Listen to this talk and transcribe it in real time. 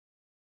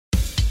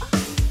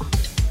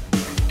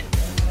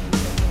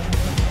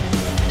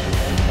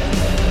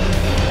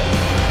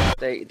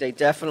They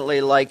definitely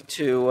like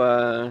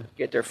to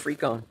get their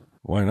freak on.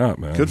 Why not,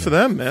 man? Good for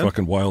them, man.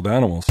 Fucking wild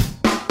animals.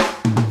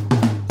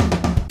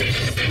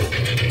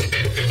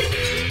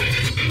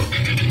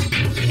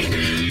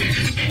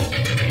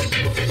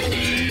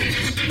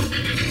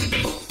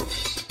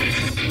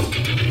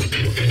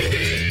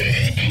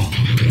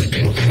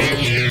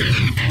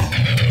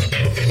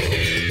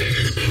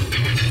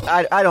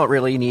 I don't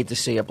really need to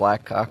see a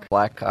black cock.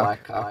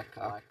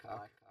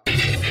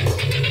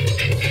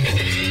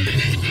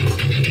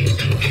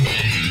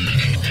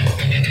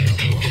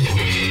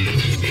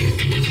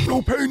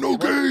 No pain, no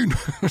gain.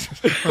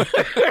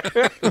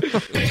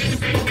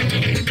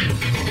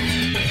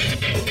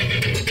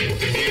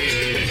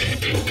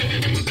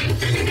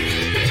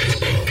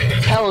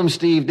 Tell him,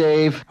 Steve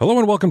Dave. Hello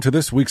and welcome to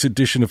this week's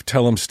edition of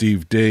Tell 'em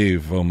Steve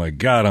Dave. Oh my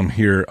God, I'm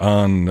here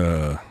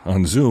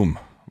on Zoom,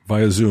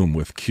 via Zoom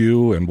with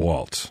Q and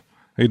Walt.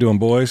 How you doing,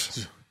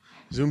 boys?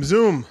 Zoom.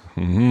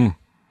 Mm-hmm. Did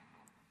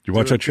you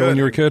watch that show when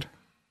you were a kid?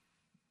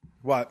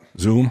 What?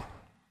 Zoom?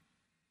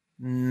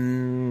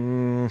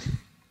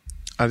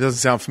 That doesn't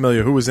sound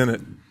familiar. Who was in it?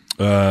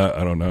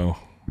 I don't know.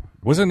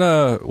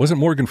 Wasn't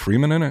Morgan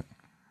Freeman in it?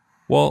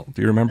 Walt,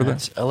 do you remember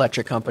that?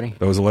 Electric Company.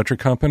 That was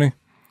Electric Company?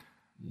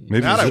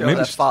 Maybe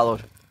that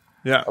followed.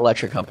 Yeah.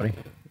 Electric Company.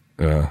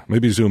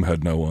 Maybe Zoom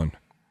had no one.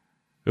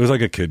 It was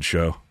like a kid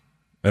show.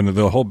 And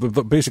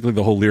basically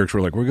the whole lyrics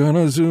were like, we're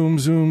gonna zoom,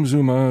 zoom,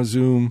 zoom,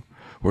 zoom.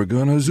 We're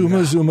gonna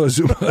zoom, zoom,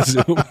 zoom,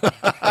 zoom.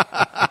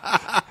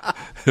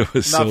 It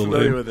was Not so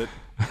familiar lame. with it.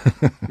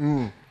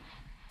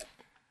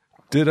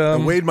 I I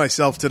weighed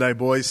myself today,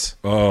 boys.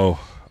 Oh,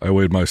 I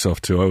weighed myself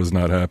too. I was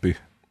not happy.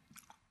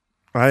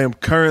 I am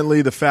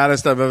currently the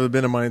fattest I've ever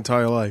been in my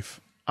entire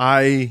life.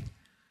 I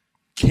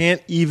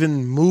can't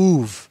even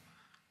move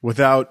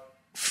without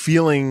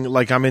feeling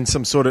like I'm in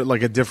some sort of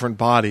like a different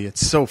body.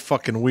 It's so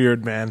fucking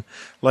weird, man.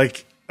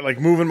 Like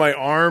moving my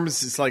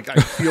arms, it's like I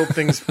feel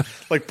things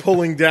like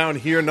pulling down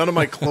here. None of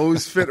my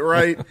clothes fit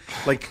right.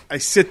 Like I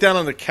sit down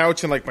on the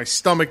couch and like my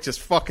stomach just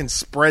fucking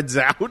spreads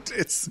out.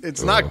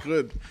 It's not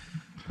good.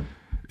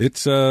 It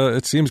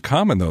seems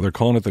common though. They're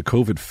calling it the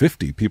COVID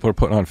 50. People are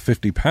putting on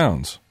 50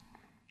 pounds.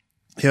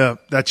 Yeah,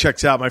 that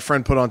checks out. My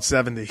friend put on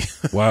 70.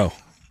 Wow.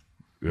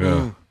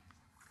 Yeah.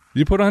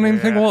 You put on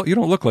anything, Walt? You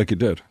don't look like you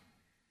did.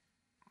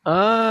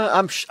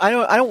 I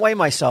don't weigh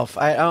myself.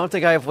 I don't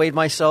think I have weighed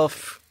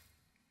myself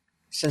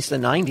since the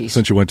 90s.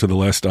 Since you went to the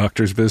last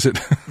doctor's visit.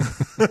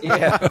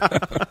 Yeah.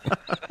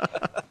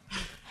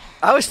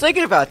 I was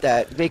thinking about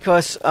that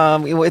because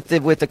with the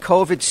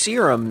COVID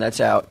serum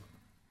that's out,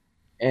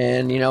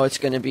 and it's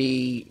going to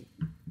be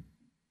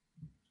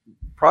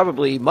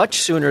probably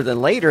much sooner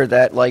than later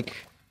that like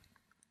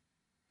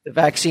the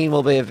vaccine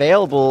will be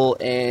available,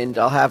 and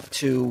I'll have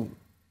to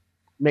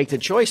make the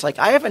choice. Like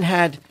I haven't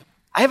had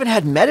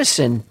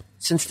medicine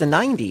since the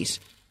 90s.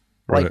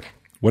 Right. Like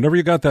whenever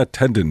you got that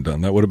tendon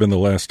done, that would have been the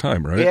last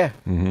time, right? Yeah,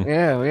 Mm-hmm.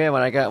 yeah.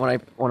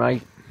 When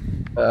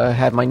I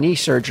had my knee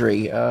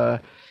surgery,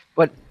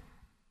 but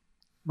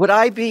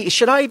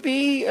should I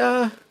be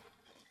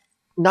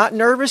not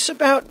nervous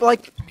about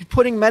like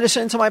putting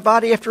medicine into my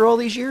body after all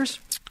these years?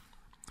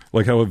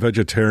 Like how a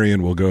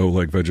vegetarian will go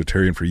like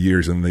vegetarian for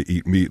years and they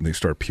eat meat and they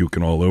start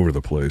puking all over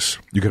the place.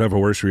 You could have a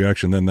worse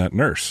reaction than that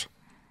nurse.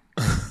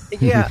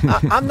 Yeah,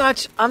 I'm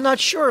not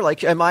sure.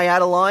 Like, am I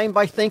out of line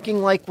by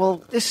thinking like,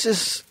 well, this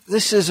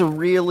is a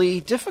really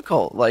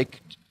difficult.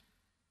 Like,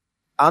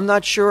 I'm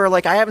not sure.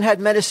 Like, I haven't had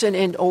medicine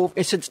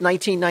since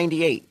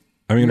 1998.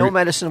 I mean, no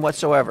medicine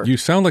whatsoever. You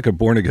sound like a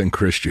born again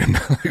Christian.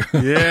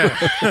 Yeah.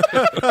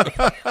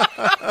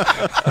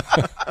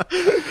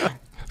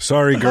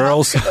 Sorry,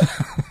 girls.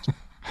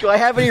 Do I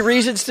have any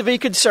reasons to be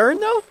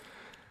concerned though?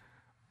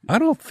 I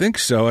don't think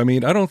so. I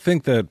mean, I don't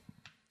think that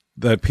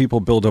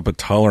people build up a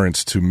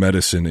tolerance to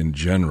medicine in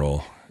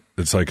general.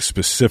 It's like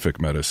specific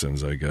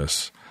medicines, I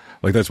guess.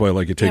 Like that's why,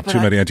 like, you take too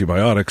many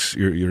antibiotics,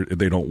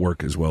 they don't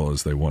work as well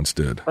as they once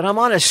did. But I'm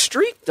on a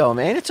streak, though,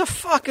 man. It's a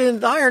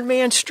fucking Iron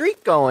Man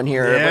streak going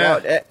here.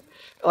 Yeah.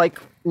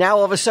 Like now,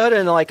 all of a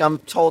sudden, like I'm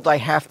told I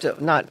have to.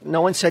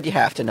 No one said you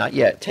have to, not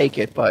yet. Take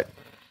it, but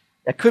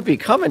that could be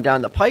coming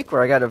down the pike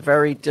where I got a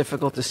very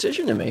difficult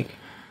decision to make.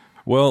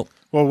 Well,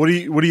 what do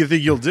you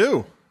think you'll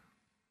do?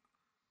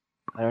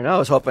 I don't know. I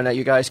was hoping that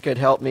you guys could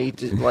help me.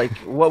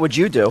 What would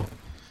you do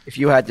if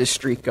you had this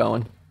streak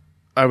going?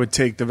 I would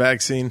take the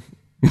vaccine.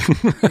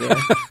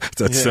 It's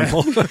that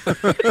simple.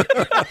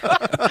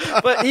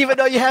 But even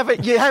though you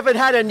haven't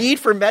had a need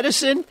for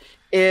medicine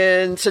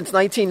since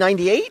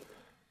 1998.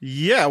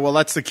 Yeah, well,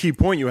 that's the key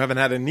point. You haven't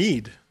had a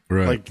need.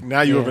 Right. Like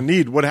now you have a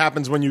need. What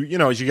happens when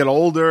as you get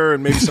older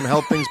and maybe some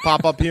health things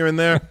pop up here and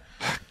there?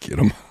 Get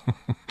them.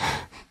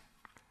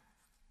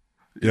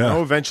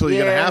 Yeah. Eventually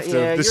you're going to have to.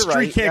 Yeah, The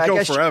streak can't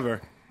go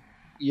forever.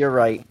 You're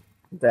right.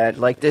 That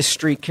like this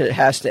streak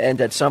has to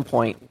end at some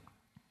point.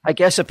 I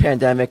guess a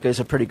pandemic is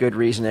a pretty good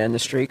reason to end the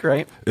streak,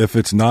 right? If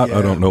it's not,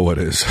 I don't know what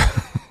is.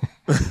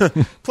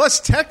 Plus,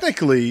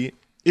 technically,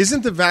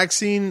 isn't the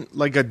vaccine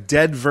like a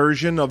dead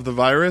version of the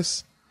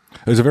virus?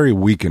 There's a very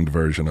weakened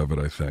version of it,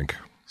 I think.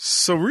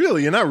 So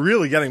really, you're not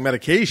really getting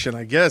medication,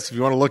 I guess. If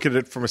you want to look at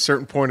it from a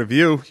certain point of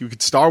view, you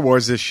could Star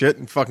Wars this shit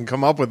and fucking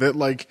come up with it.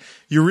 Like,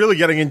 you're really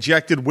getting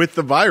injected with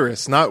the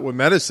virus, not with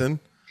medicine.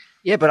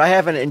 Yeah, but I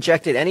haven't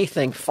injected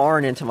anything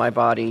foreign into my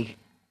body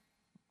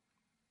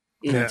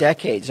in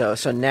decades, though.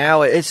 So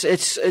now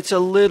it's a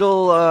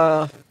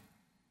little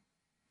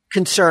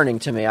concerning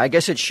to me. I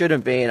guess it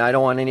shouldn't be, and I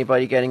don't want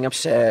anybody getting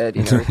upset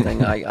and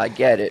everything. I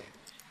get it.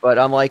 But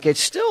I'm like,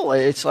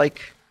 it's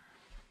like...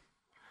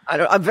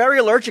 I'm very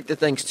allergic to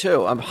things,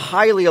 too. I'm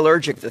highly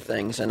allergic to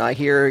things, and I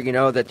hear,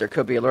 that there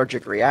could be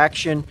allergic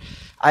reaction.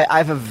 I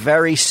have a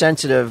very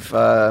sensitive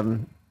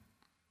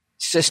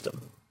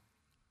system.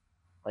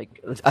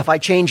 Like, if I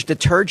change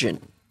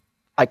detergent,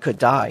 I could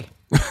die.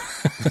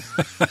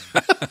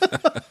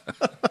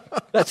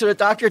 That's what a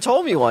doctor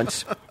told me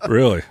once.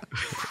 Really?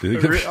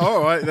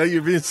 Now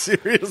you're being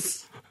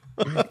serious.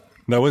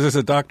 Now, was this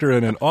a doctor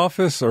in an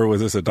office, or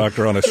was this a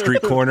doctor on a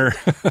street corner?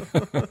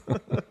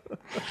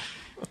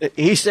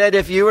 He said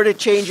if you were to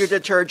change your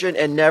detergent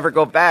and never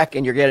go back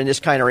and you're getting this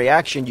kind of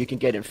reaction, you can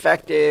get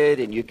infected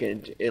and you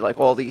can,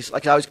 like all these,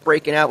 like I was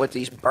breaking out with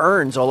these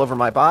burns all over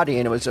my body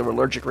and it was an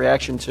allergic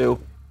reaction to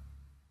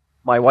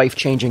my wife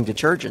changing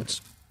detergents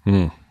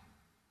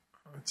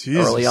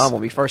early on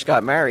when we first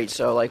got married.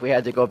 So like we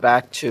had to go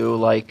back to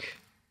like,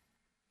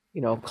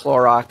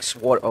 Clorox,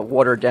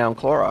 watered down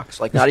Clorox,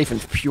 like not even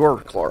pure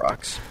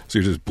Clorox. So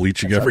you're just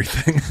bleaching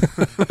everything.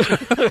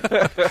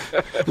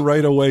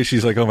 Right away,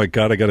 she's like, oh my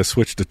God, I got to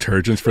switch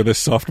detergents for this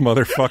soft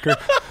motherfucker.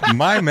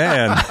 My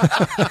man.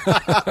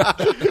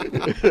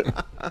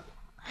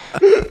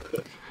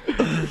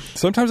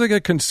 Sometimes I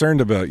get concerned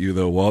about you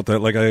though, Walt, that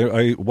like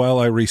while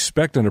I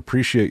respect and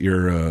appreciate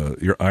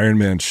your Iron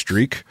Man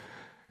streak,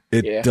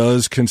 it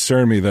does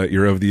concern me that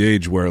you're of the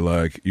age where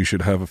like you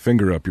should have a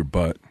finger up your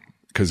butt.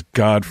 Because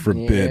God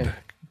forbid,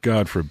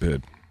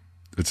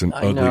 it's an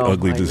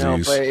ugly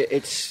disease.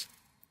 But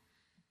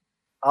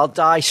I'll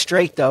die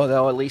straight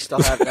though. At least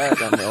I'll have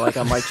that on there, like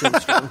on my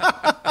tombstone.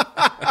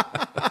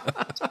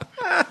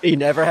 He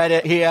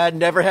had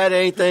never had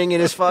anything in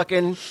his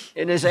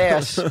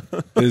ass.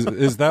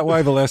 Is that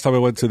why the last time I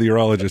went to the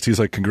urologist, he's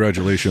like,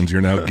 "Congratulations,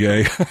 you're now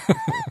gay."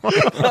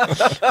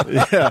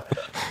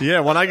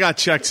 Yeah. When I got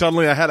checked,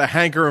 suddenly I had a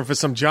hankering for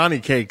some Johnny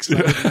cakes.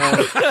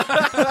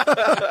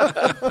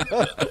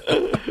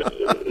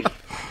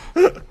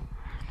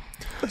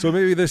 So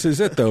maybe this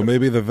is it, though.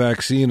 Maybe the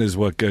vaccine is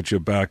what gets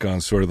you back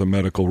on sort of the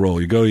medical roll.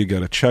 You go, you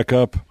get a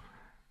checkup,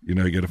 you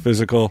get a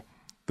physical.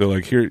 They're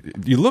like, here,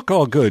 you look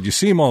all good, you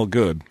seem all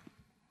good,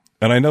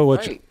 and I know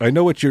what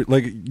you're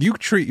like. You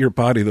treat your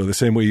body though the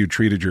same way you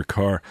treated your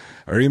car.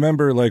 I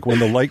remember like when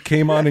the light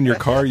came on in your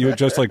car, you would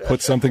just like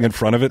put something in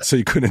front of it so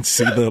you couldn't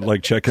see the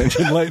like check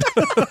engine light.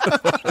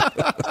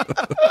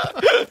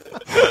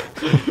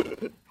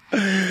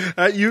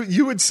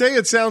 You would say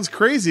it sounds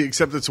crazy,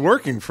 except it's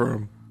working for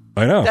him.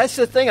 I know. That's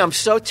the thing. I'm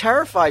so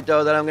terrified,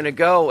 though, that I'm going to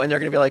go and they're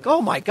going to be like,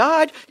 oh, my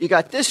God, you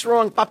got this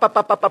wrong. Bop, bop,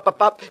 bop, bop, bop, bop,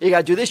 bop. You got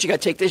to do this. You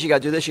got to take this. You got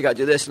to do this. You got to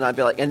do this. And I'd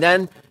be like, and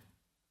then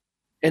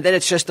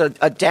it's just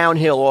a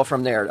downhill all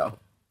from there, though.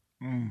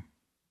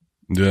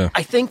 Yeah.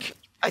 I think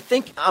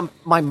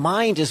my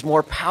mind is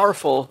more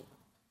powerful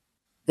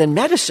than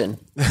medicine.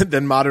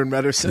 Than modern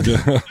medicine.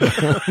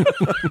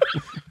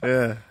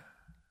 Yeah.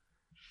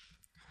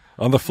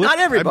 On the flip, not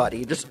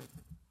everybody. This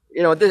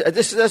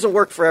doesn't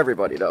work for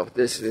everybody, though.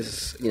 This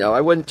is,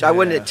 I wouldn't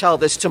tell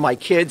this to my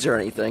kids or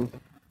anything.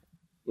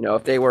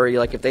 If they were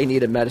if they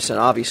needed medicine,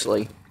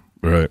 obviously,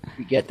 right,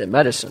 you get the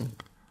medicine.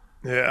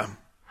 Yeah,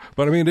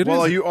 but I mean,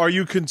 are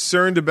you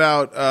concerned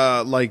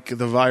about like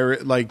the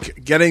virus,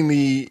 like getting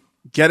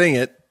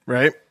it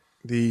right,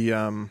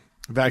 the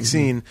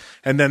vaccine,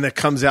 and then it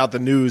comes out the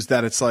news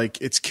that it's like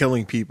it's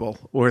killing people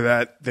or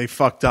that they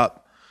fucked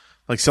up,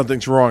 like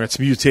something's wrong, it's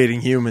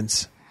mutating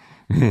humans.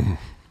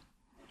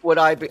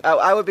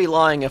 I would be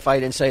lying if I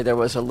didn't say there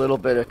was a little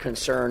bit of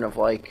concern of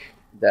like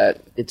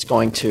that it's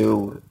going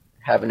to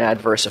have an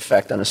adverse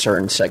effect on a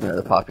certain segment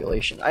of the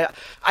population.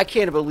 I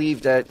can't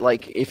believe that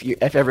like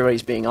if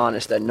everybody's being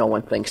honest that no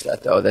one thinks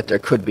that though, that there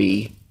could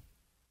be,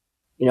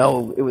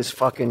 it was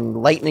fucking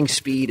lightning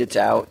speed, it's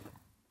out.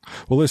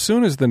 Well, as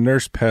soon as the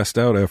nurse passed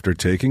out after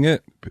taking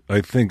it, I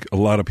think a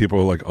lot of people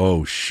were like,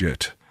 oh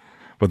shit.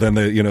 But then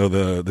the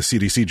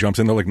CDC jumps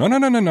in. They're like, no.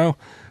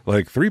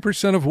 Like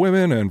 3% of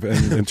women and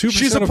 2%.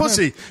 She's a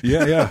pussy.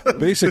 Yeah,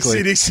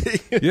 basically. The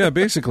CDC. Yeah,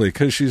 basically,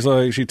 because she's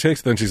like, she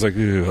takes. Then she's like,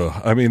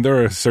 ugh. I mean, there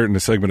are a certain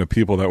segment of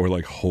people that were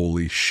like,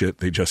 holy shit,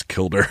 they just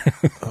killed her.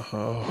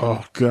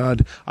 Oh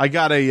God! I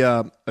got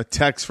a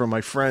text from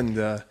my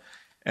friend,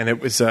 and it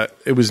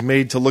was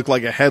made to look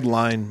like a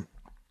headline,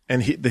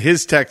 and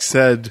his text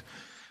said,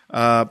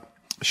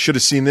 should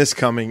have seen this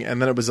coming.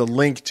 And then it was a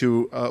link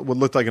to what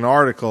looked like an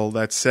article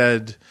that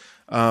said,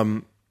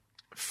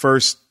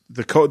 first,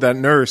 that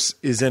nurse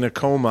is in a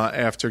coma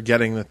after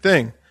getting the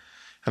thing.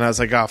 And I was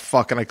like, oh,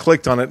 fuck. And I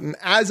clicked on it. And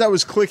as I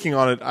was clicking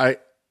on it,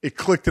 it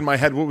clicked in my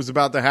head what was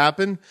about to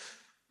happen.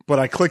 But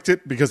I clicked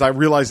it because I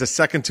realized a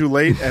second too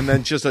late. And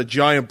then just a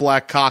giant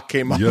black cock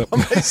came up on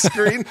my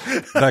screen.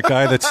 That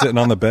guy that's sitting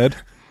on the bed?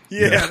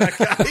 Yeah, that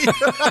guy.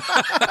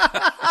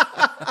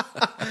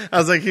 I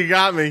was like, he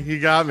got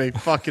me.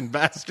 Fucking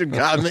bastard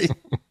got me.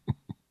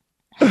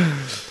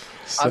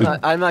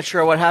 I'm not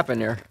sure what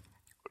happened there.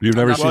 You've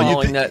never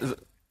seen that.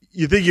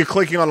 You think you're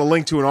clicking on a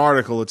link to an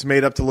article. It's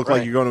made up to look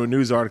like you're going to a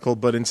news article,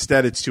 but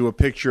instead it's to a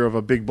picture of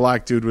a big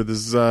black dude with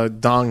his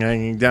dong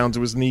hanging down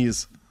to his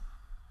knees.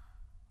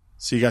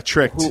 So you got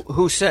tricked.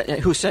 Who sent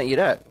you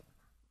that?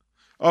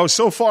 Oh,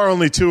 so far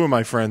only 2 of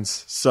my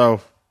friends.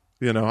 So,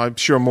 I'm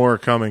sure more are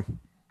coming.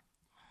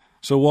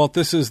 So, Walt,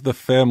 this is the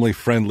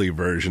family-friendly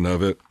version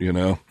of it,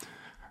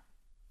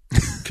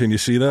 Can you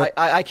see that?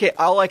 I can't.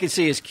 All I can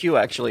see is Q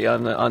actually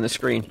on the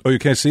screen. Oh, you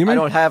can't see me? I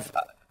don't have.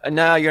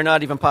 Now you're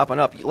not even popping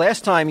up.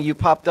 Last time you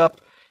popped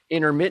up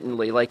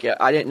intermittently, like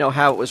I didn't know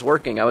how it was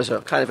working. I was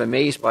kind of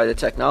amazed by the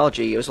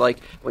technology. It was like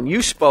when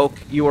you spoke,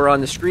 you were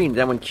on the screen.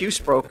 Then when Q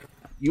spoke,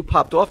 you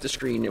popped off the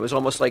screen. It was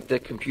almost like the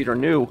computer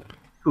knew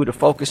who to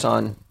focus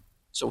on.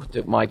 So,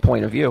 to my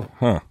point of view.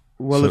 Huh.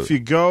 Well, if you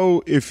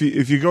go to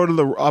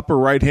the upper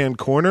right hand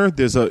corner,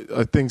 there's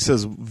a thing that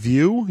says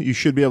View. You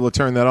should be able to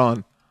turn that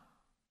on.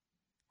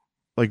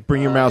 Like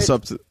bring your mouse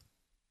up to.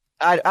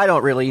 I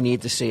don't really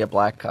need to see a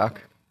black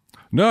cock.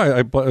 No,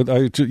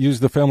 I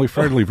used the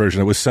family-friendly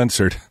version. It was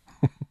censored.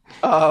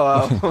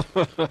 Oh.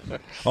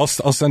 I'll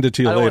send it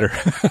to you later.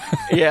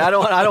 I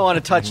don't want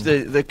to touch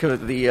the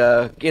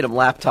Gidim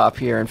laptop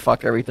here and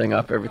fuck everything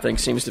up. Everything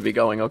seems to be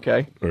going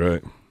okay. All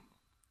right.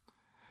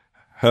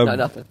 No,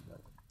 nothing.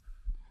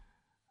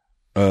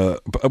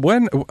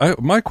 But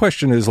my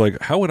question is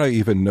like, how would I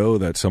even know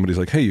that somebody's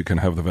like, hey, you can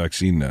have the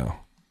vaccine now?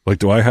 Like,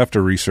 do I have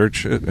to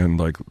research it and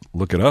like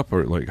look it up,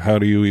 or like, how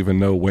do you even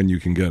know when you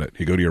can get it?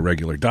 You go to your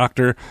regular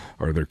doctor,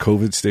 or are there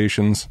COVID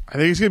stations? I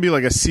think it's gonna be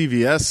like a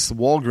CVS,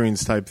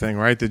 Walgreens type thing,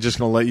 right? They're just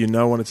gonna let you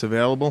know when it's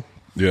available.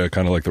 Yeah,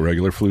 kind of like the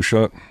regular flu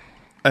shot.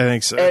 I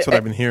think so. That's what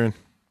I've been hearing.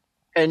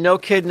 And no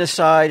kidding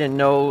aside, and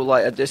no,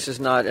 like, this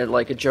is not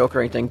like a joke or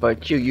anything,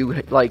 but you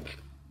like,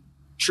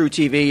 True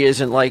TV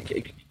isn't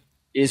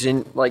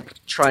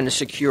trying to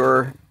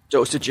secure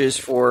dosages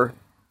for.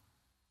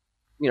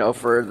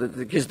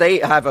 Because they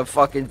have a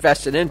fucking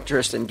vested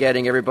interest in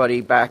getting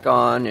everybody back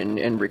on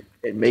and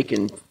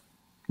making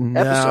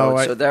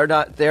episodes. So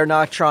they're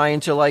not trying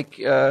to like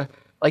the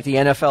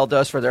NFL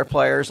does for their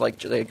players. Like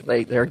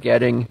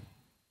they're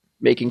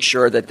making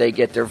sure that they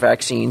get their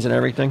vaccines and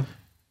everything.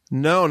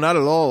 No, not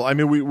at all. I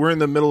mean, we're in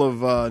the middle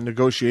of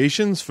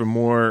negotiations for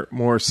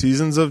more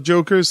seasons of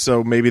Jokers,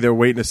 so maybe they're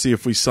waiting to see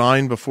if we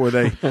sign before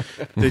they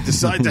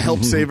decide to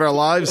help save our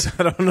lives.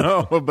 I don't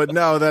know, but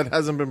no, that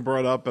hasn't been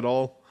brought up at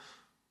all.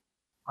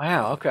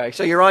 Wow, okay.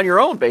 So you're on your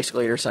own,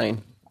 basically, you're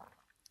saying.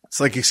 It's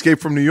like Escape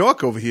from New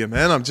York over here,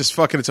 man. I'm just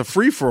fucking, it's a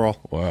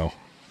free-for-all. Wow.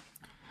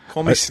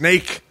 Call me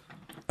Snake.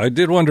 I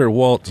did wonder,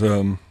 Walt,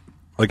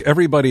 like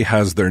everybody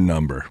has their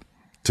number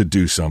to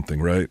do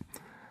something, right?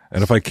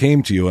 And if I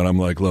came to you and I'm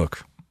like,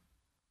 look,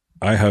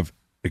 I have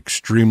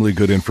extremely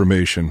good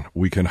information.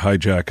 We can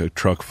hijack a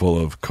truck full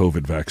of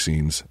COVID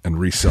vaccines and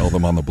resell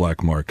them on the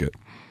black market.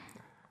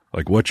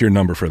 Like, what's your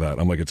number for that?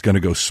 I'm like, it's going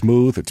to go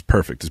smooth. It's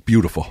perfect. It's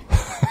beautiful.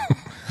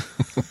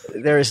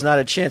 There is not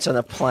a chance on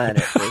the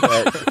planet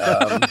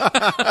that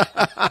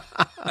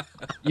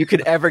you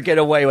could ever get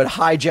away with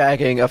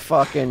hijacking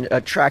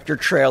a tractor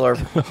trailer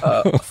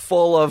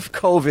full of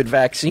COVID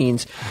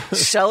vaccines,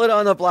 sell it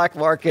on the black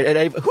market,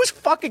 and who's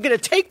fucking going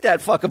to take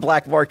that fucking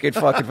black market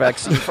fucking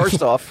vaccine?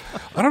 First off,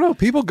 I don't know.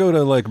 People go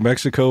to like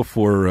Mexico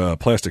for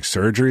plastic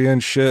surgery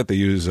and shit. They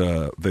use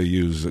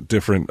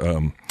different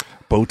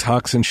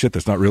Botox and shit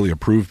that's not really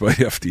approved by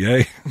the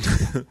FDA.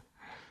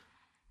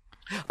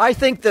 I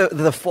think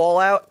the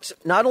fallout,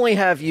 not only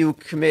have you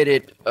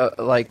committed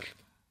like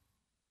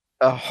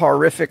a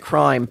horrific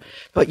crime,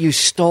 but you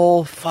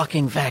stole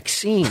fucking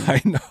vaccine.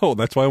 I know.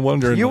 That's why I'm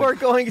wondering. You are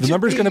going to the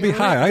number's going to be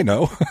high. I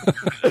know.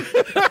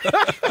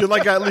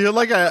 You're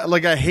like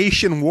a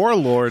Haitian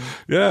warlord.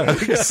 Yeah.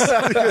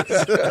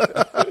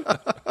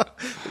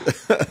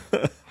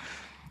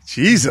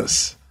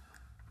 Jesus.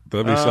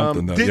 That'd be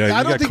something, though. Yeah,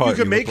 I don't think you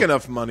can make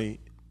enough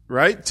money,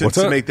 right,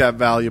 to make that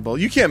valuable.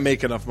 You can't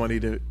make enough money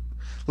to.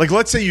 Like,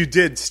 let's say you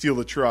did steal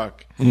the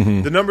truck.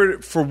 Mm-hmm. The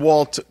number for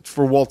Walt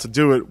to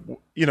do it,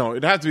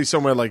 it'd have to be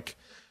somewhere like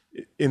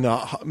in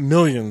the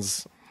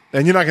millions.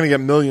 And you're not going to get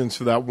millions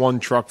for that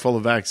one truck full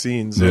of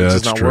vaccines. So it's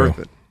just not worth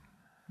it.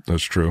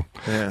 That's true.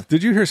 Yeah.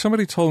 Did you hear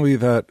somebody told me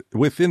that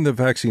within the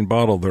vaccine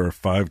bottle there are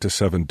 5 to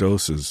 7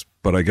 doses,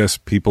 but I guess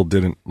people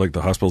didn't, like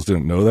the hospitals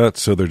didn't know that,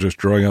 so they're just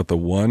drawing out the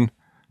one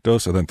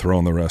dose and then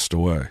throwing the rest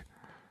away.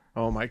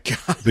 Oh, my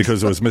God.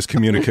 Because there was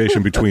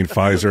miscommunication between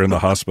Pfizer and the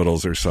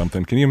hospitals or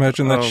something. Can you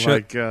imagine that shit? Oh, my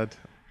God.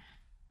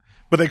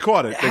 But they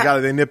caught it.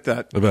 They nipped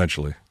that.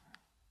 Eventually.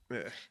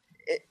 Yeah.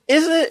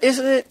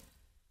 Isn't it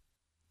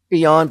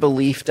beyond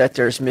belief that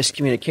there's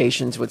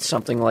miscommunications with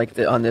something like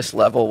that on this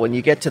level? When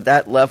you get to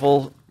that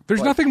level...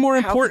 There's nothing more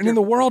important in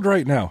the world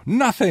right now.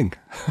 Nothing.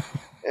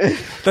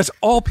 That's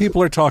all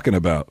people are talking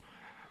about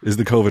is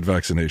the COVID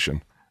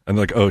vaccination. And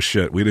like, oh,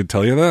 shit, we didn't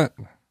tell you that?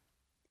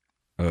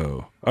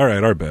 Oh. All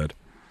right, our bad.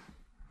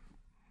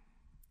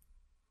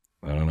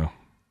 I don't know.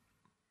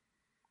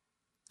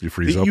 You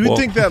freeze up. You would Walt?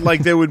 think that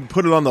like they would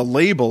put it on the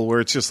label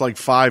where it's just like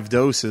 5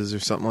 doses or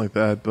something like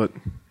that, but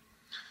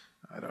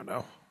I don't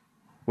know.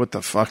 What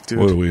the fuck, dude?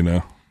 What do we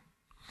know?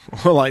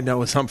 All I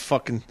know is I'm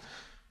fucking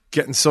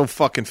getting so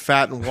fucking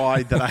fat and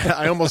wide that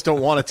I almost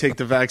don't want to take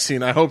the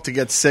vaccine. I hope to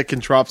get sick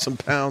and drop some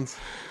pounds.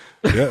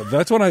 Yeah,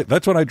 that's when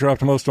I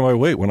dropped most of my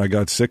weight. When I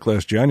got sick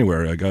last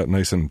January, I got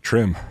nice and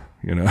trim.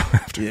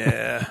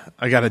 Yeah,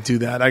 I got to do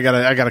that. I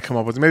got to come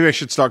up with. Maybe I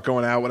should start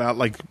going out without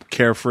like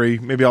carefree.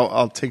 Maybe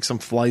I'll take some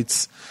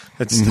flights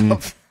and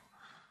stuff.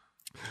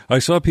 I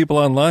saw people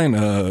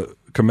online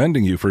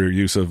commending you for your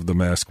use of the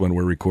mask when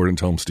we're recording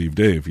Tell 'em Steve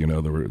Dave.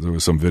 There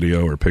was some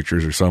video or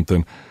pictures or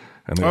something.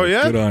 And they were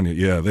good on you.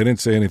 Yeah, they didn't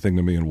say anything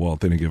to me and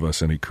Walt. They didn't give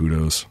us any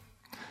kudos.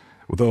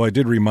 Although I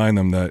did remind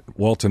them that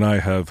Walt and I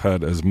have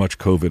had as much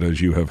COVID as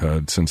you have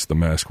had since the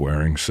mask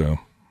wearing. So.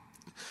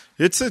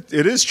 It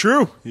is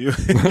true. You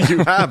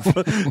have.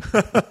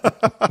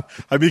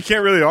 I mean, you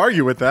can't really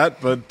argue with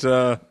that, but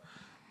I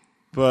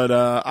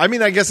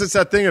mean, I guess it's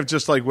that thing of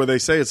just like where they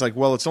say it's like,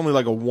 well, it's only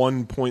like a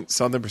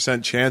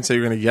 1% chance that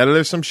you're going to get it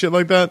or some shit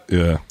like that.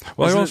 Yeah.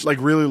 Well, Isn't it like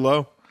really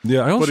low?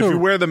 Yeah. But if you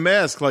wear the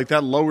mask, like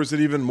that lowers it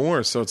even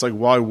more. So it's like,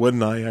 why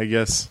wouldn't I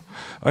guess.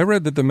 I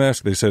read that the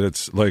mask, they said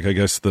it's like, I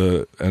guess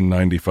the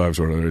N95s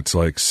or whatever, it's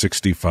like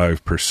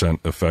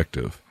 65%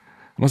 effective.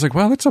 And I was like,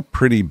 wow, that's a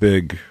pretty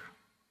big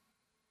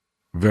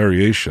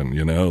variation,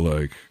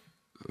 like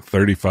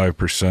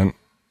 35%.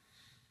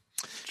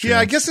 Yeah,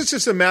 I guess it's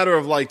just a matter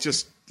of like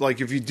just like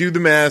if you do the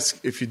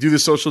mask, if you do the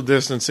social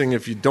distancing,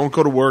 if you don't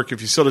go to work,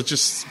 if you sort of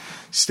just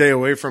stay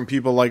away from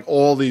people, like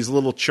all these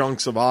little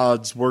chunks of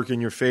odds work in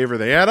your favor.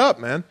 They add up,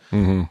 man.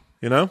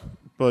 Mm-hmm.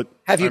 But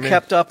have you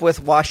kept up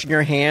with washing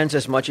your hands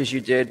as much as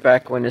you did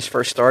back when this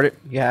first started?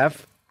 You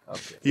have?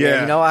 Okay.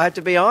 Yeah. I had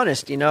to be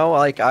honest,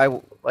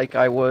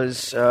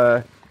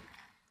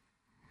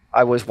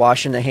 I was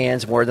washing the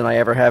hands more than I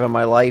ever have in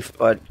my life,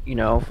 but,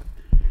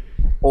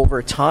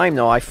 over time,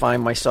 though, I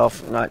find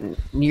myself not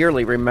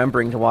nearly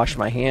remembering to wash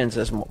my hands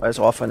as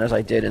often as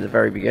I did in the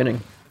very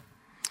beginning.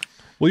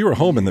 Well, you were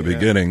home in the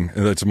beginning,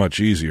 and that's much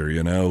easier,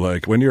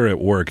 Like, when you're at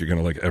work, you're going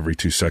to, like, every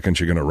 2 seconds,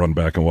 you're going to run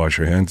back and wash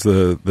your hands.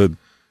 The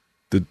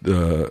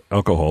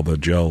alcohol, the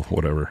gel,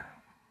 whatever,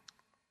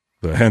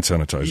 the hand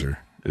sanitizer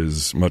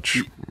is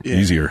much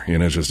easier,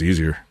 it's just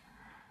easier.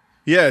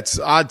 Yeah, it's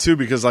odd too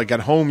because like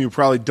at home you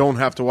probably don't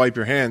have to wipe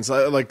your hands,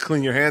 like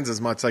clean your hands as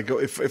much. Like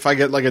if I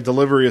get like a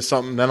delivery or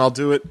something, then I'll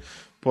do it.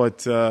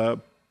 But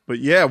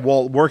yeah,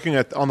 while working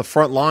on the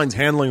front lines,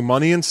 handling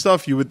money and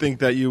stuff, you would think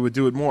that you would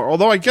do it more.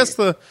 Although I guess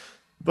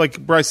like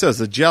Bryce says,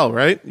 the gel,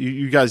 right?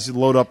 You guys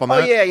load up on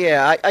that. Oh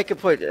yeah. I could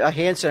put a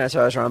hand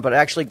sanitizer on, but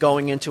actually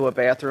going into a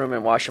bathroom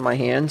and washing my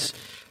hands.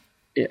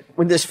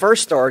 When this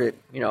first started,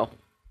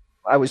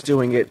 I was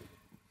doing it.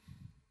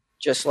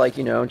 Just like,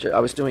 I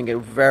was doing it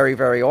very,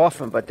 very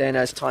often. But then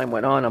as time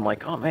went on, I'm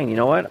like, oh, man, you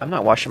know what? I'm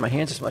not washing my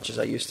hands as much as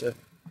I used to.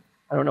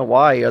 I don't know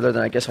why, other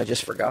than I guess I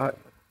just forgot.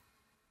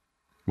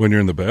 When you're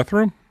in the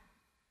bathroom?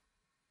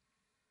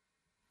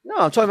 No,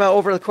 I'm talking about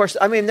over the course.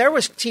 I mean, there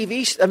was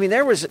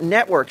there was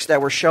networks that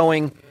were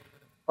showing,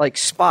 like,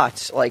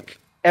 spots.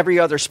 Like, every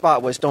other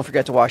spot was, don't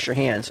forget to wash your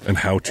hands. And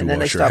how to wash your hands. And then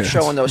they stopped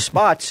showing those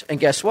spots. And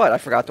guess what? I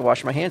forgot to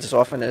wash my hands as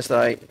often as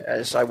I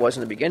was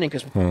in the beginning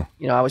because,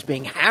 I was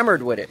being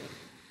hammered with it.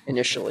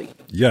 Initially.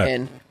 Yeah.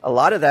 And a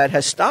lot of that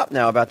has stopped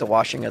now about the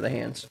washing of the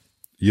hands.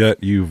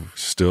 Yet you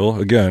still,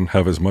 again,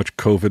 have as much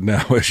COVID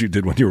now as you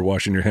did when you were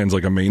washing your hands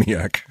like a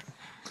maniac.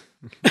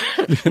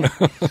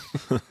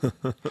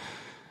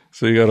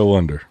 So you got to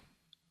wonder.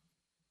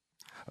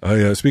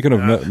 Speaking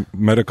of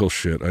medical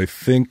shit, I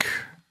think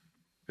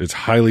it's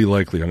highly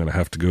likely I'm going to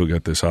have to go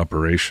get this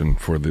operation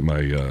for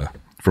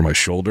my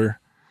shoulder.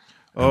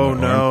 Oh,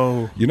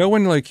 no.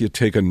 When like you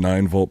take a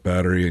 9-volt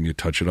battery and you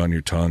touch it on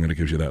your tongue and it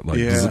gives you that like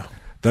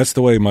that's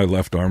the way my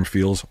left arm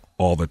feels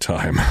all the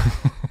time.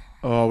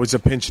 Oh, it's a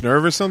pinched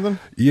nerve or something?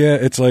 Yeah,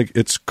 it's like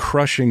it's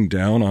crushing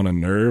down on a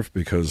nerve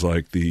because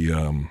like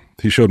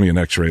he showed me an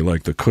x-ray,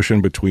 like the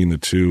cushion between the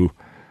two,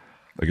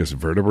 I guess,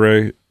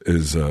 vertebrae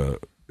is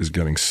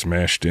getting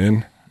smashed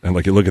in. And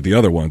like you look at the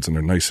other ones and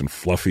they're nice and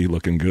fluffy,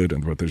 looking good,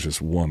 but there's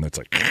just one that's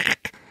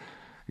like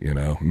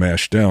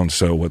mashed down.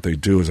 So what they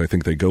do is I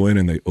think they go in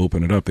and they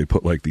open it up. They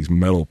put like these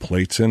metal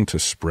plates in to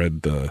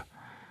spread the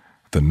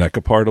neck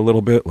apart a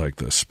little bit, like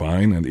the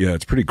spine. And yeah,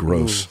 it's pretty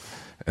gross. Ooh.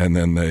 And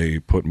then I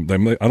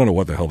don't know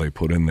what the hell they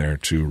put in there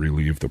to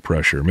relieve the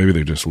pressure. Maybe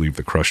they just leave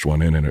the crushed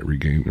one in and it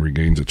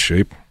regains its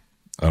shape.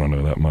 I don't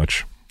know that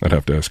much. I'd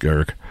have to ask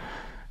Eric.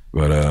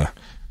 But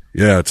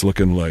yeah, it's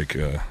looking like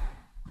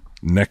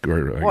neck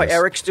or. Boy,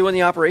 Eric's doing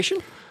the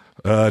operation?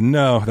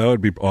 No, that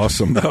would be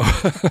awesome, though.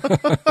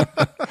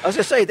 I was going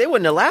to say, they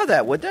wouldn't allow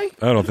that, would they?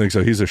 I don't think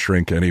so. He's a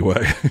shrink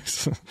anyway.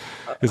 He's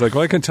like,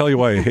 well, I can tell you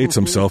why he hates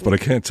himself, but I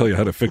can't tell you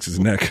how to fix his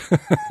neck.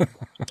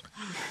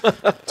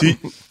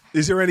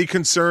 Is there any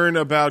concern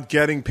about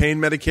getting pain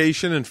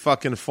medication and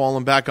fucking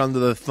falling back under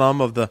the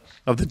thumb of the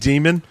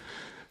demon?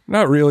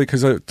 Not really,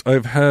 because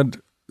I've had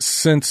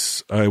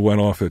Since I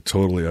went off it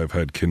totally, I've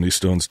had kidney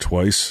stones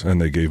twice, and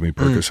they gave me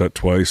Percocet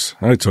twice.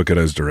 I took it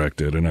as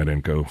directed, and I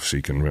didn't go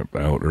seeking it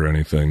out or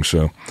anything.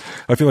 So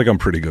I feel like I'm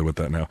pretty good with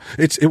that now.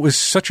 It was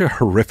such a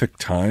horrific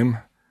time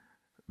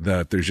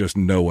that there's just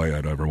no way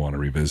I'd ever want to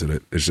revisit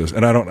it. It's just,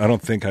 and I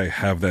don't think I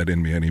have that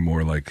in me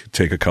anymore. Like,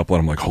 take a couple,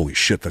 and I'm like, holy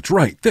shit, that's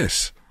right,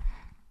 this.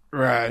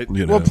 Right.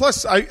 You know? Well,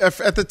 plus,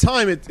 at the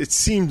time, it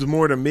seemed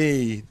more to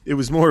me, it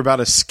was more about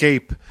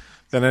escape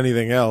than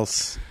anything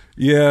else.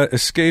 Yeah,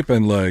 escape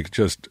and like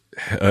just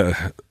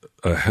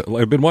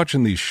I've been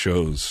watching these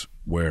shows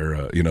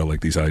where like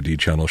these ID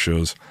channel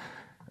shows,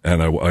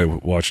 and I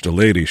watched a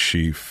lady.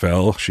 She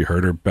fell. She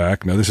hurt her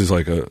back. Now this is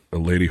like a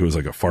lady who was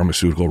like a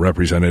pharmaceutical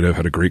representative,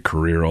 had a great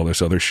career, all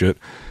this other shit.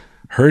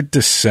 Her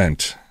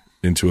descent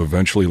into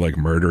eventually like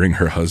murdering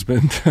her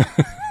husband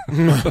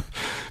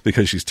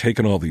because she's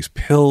taken all these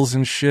pills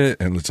and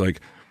shit, and it's like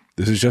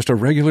this is just a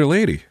regular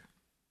lady,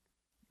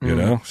 you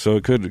know. So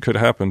it could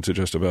happen to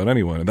just about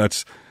anyone, and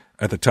that's.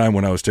 At the time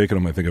when I was taking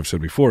them, I think I've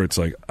said before, it's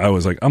like, I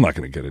was like, I'm not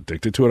going to get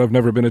addicted to it. I've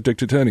never been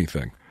addicted to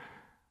anything.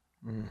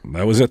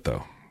 That was it,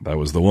 though. That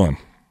was the one.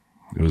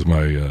 It was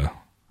my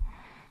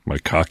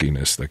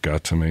cockiness that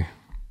got to me,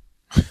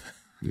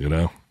 you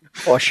know?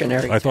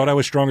 Cautionary. I thought I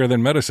was stronger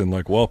than medicine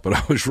like Walt, but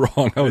I was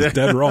wrong. I was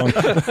dead wrong.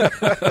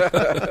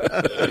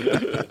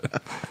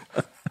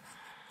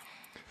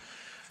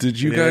 Did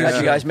you guys...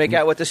 How'd you guys make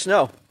out with the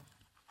snow?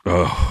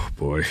 Oh,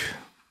 boy.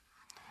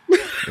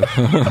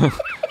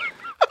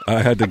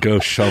 I had to go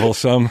shovel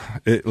some.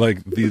 It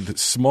like the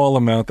small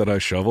amount that I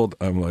shoveled.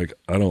 I'm like,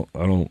 I don't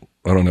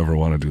ever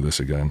want to do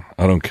this again.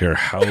 I don't care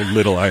how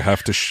little I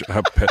have to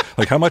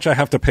like how much I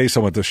have to pay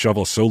someone to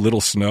shovel so little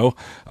snow.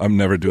 I'm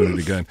never doing it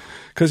again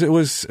because it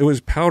was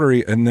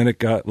powdery, and then it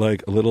got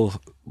like a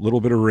little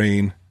bit of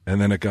rain, and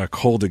then it got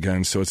cold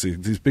again. So it's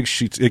these big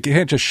sheets. You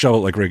can't just shovel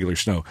it like regular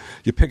snow.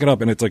 You pick it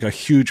up, and it's like a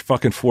huge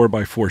fucking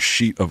 4x4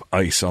 sheet of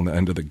ice on the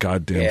end of the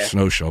goddamn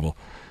snow shovel.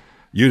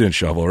 You didn't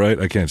shovel, right?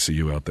 I can't see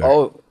you out there.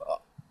 Oh,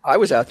 I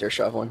was out there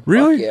shoveling.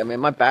 Really? Fuck yeah, man,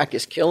 my back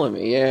is killing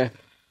me. Yeah.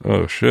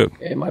 Oh shit.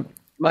 And what's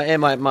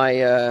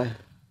the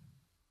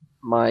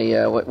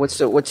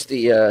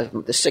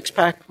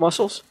 6-pack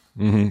muscles?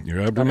 Mm-hmm.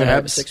 Your abdomen. I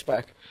have a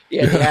 6-pack.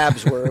 Yeah, the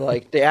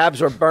abs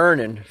were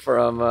burning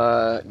from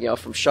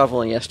from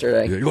shoveling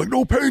yesterday. Yeah, you're like,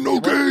 no pain, no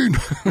gain.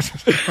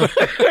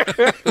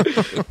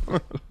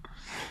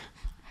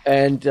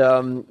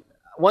 And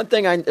one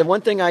thing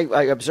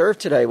I observed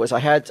today was I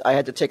had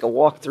to take a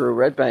walk through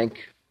Red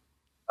Bank,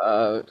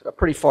 a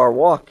pretty far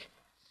walk,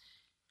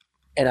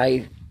 and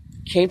I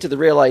came to the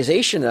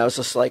realization, and I was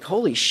just like,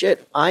 holy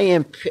shit,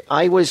 I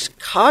was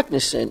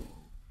cognizant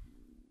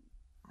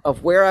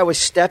of where I was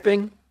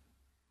stepping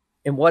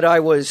and what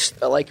I was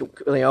like,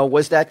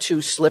 was that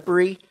too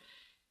slippery?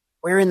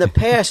 Where in the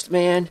past,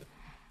 man,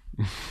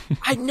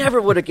 I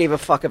never would have gave a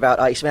fuck about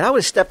ice, man. I would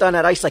have stepped on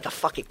that ice like a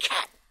fucking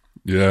cat.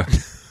 Yeah.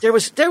 There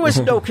was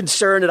no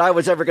concern that I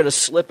was ever going to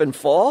slip and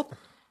fall,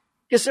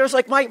 because there was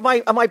like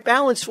my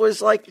balance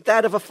was like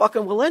that of a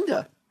fucking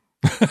Walinda.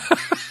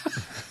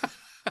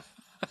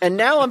 And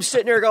now I'm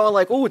sitting there going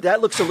like, "Ooh, that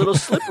looks a little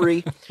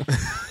slippery.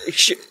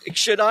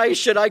 Should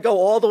I go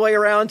all the way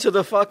around to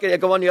the fucking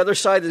go on the other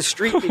side of the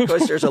street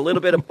because there's a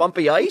little bit of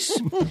bumpy ice?"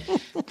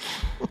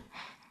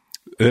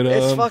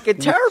 It's fucking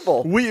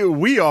terrible.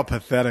 We are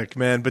pathetic,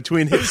 man.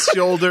 Between his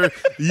shoulder,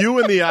 you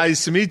and the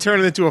ice, me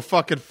turning into a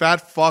fucking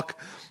fat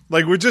fuck.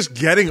 Like, we're just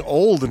getting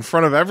old in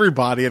front of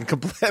everybody and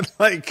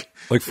like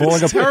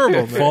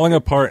falling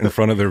apart in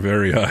front of their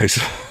very eyes.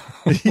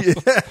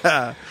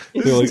 Yeah,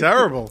 this is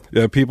terrible.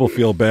 Yeah, people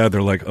feel bad.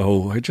 They're like,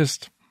 "Oh,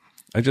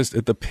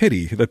 the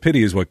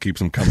pity is what keeps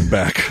them coming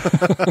back."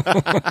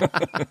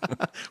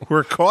 We're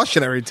a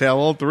cautionary tale,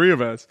 all three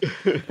of us.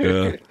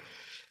 Yeah,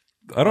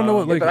 I don't know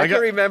what. Like, but I can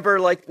remember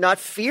like not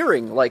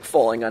fearing like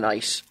falling on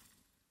ice.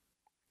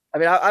 I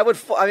mean,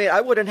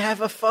 I wouldn't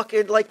have a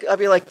fucking like. I'd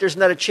be like, "There's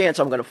not a chance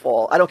I'm going to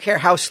fall. I don't care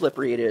how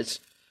slippery it is.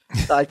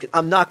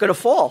 I'm not going to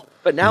fall."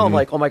 But now I'm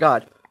like, "Oh my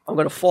god, I'm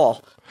going to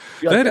fall."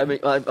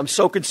 I'm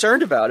so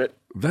concerned about it.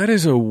 That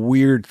is a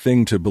weird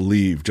thing to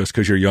believe. Just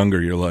because you're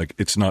younger, you're like,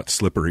 it's not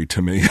slippery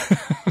to me.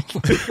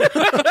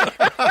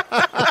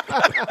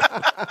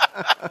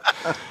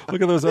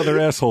 Look at those other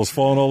assholes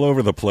falling all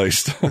over the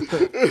place.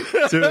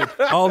 Dude,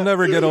 I'll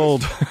never get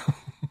old.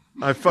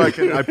 I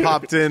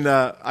popped in.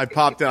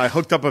 I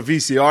hooked up a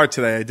VCR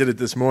today. I did it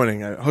this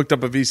morning. I hooked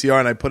up a VCR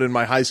and I put in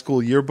my high school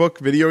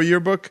video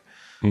yearbook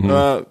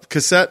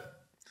cassette,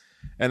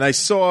 and I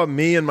saw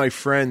me and my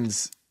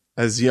friends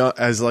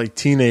as like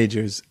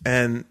teenagers,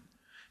 and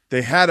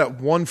they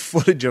had one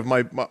footage of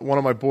one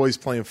of my boys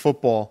playing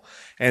football,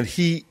 and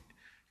he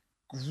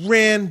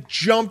ran,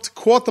 jumped,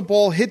 caught the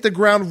ball, hit the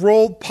ground,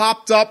 rolled,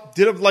 popped up,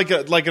 did it like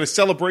a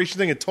celebration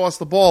thing, and tossed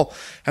the ball.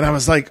 And I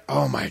was like,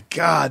 "Oh my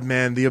god,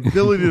 man! The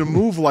ability to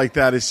move like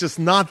that is just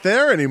not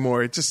there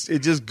anymore. It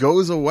just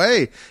goes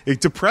away."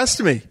 It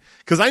depressed me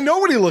because I know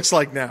what he looks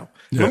like now.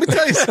 Yeah. Let me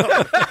tell you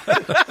something.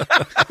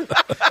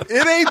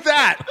 It ain't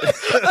that.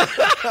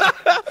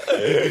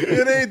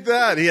 It ain't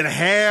that. He had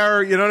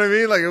hair. You know what I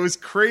mean? Like, it was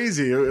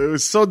crazy. It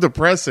was so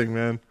depressing,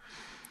 man.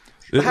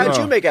 How did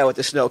you make out with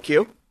the snow,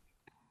 Q?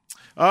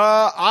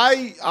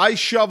 I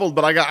shoveled,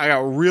 but I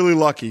got really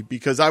lucky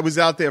because I was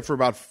out there for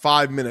about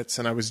 5 minutes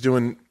and I was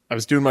doing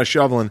my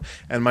shoveling,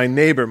 and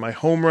my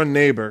home run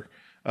neighbor,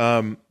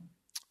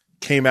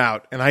 came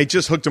out, and I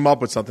just hooked him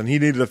up with something. He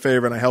needed a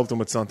favor, and I helped him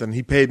with something.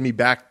 He paid me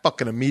back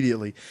fucking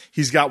immediately.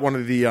 He's got one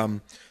of the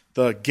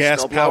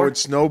gas-powered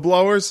snow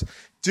blowers.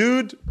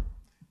 Dude,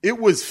 it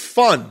was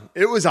fun.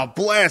 It was a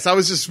blast. I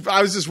was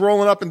just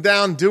rolling up and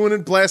down, doing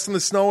it, blasting the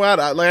snow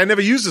out. I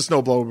never used a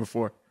snowblower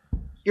before.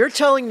 You're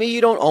telling me you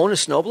don't own a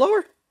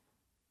snowblower?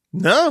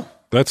 No.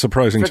 That's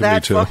surprising to me,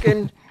 too.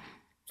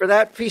 For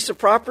that piece of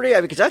property?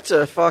 Because that's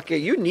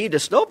you need a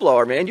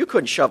snowblower, man. You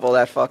couldn't shovel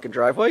that fucking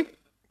driveway.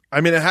 I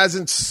mean, it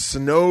hasn't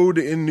snowed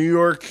in New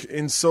York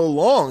in so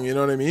long, you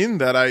know what I mean?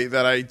 That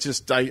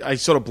I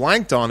sort of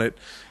blanked on it.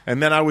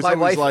 And then I was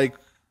always like,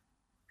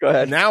 go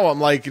ahead. Now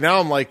I'm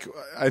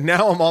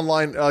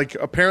online. Like,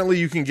 apparently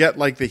you can get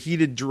like the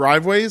heated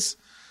driveways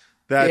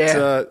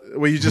that,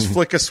 where you just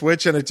flick a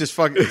switch and it just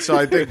fucking, so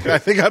I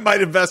think I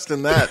might invest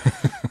in that.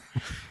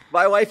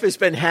 My wife has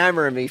been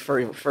hammering me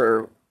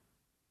for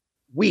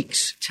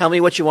weeks. Tell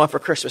me what you want for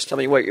Christmas. Tell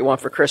me what you want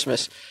for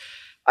Christmas.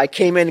 I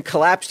came in,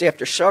 collapsed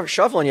after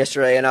shoveling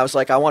yesterday, and I was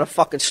like, I want a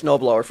fucking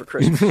snowblower for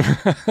Christmas.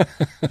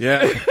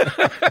 Yeah.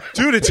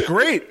 Dude, it's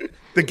great.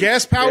 The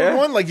gas-powered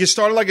one, like you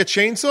started like a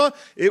chainsaw,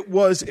 it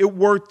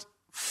worked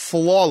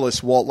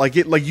flawless, Walt.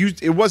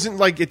 It wasn't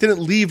like, it didn't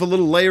leave a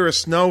little layer of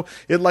snow.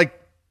 It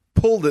like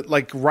pulled it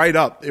like right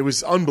up. It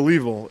was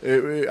unbelievable.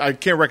 I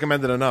can't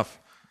recommend it enough.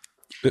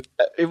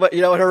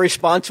 You know what her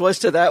response was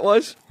to that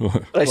was?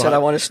 I said, I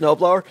want a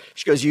snowblower.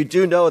 She goes, you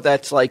do know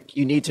that's like,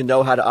 you need to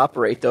know how to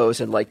operate those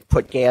and like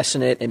put gas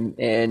in it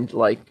and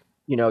like,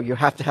 you know, you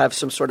have to have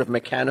some sort of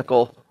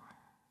mechanical,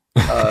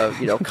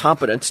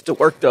 competence to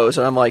work those.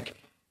 And I'm like,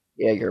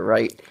 yeah, you're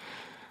right.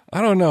 I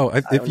don't know.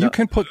 If you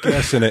can put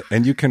gas in it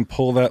and you can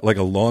pull that like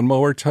a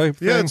lawnmower type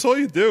thing. Yeah, that's all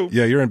you do.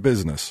 Yeah, you're in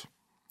business.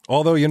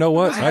 Although, you know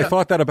what? I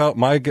thought that about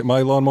my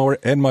lawnmower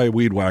and my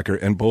weed whacker,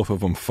 and both of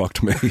them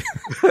fucked me.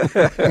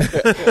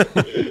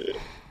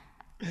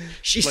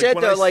 She said,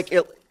 though,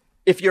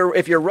 if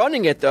you're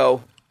running it,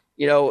 though,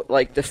 you know,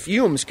 like the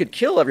fumes could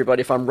kill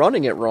everybody if I'm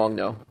running it wrong,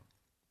 though.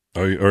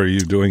 Are you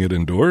doing it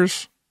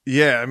indoors?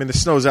 Yeah, I mean, the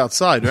snow's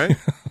outside, right?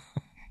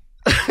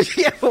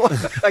 Yeah, well,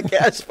 I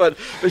guess, but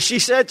she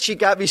said, she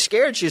got me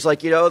scared. She's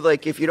like, you know,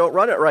 like if you don't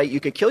run it right,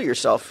 you could kill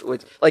yourself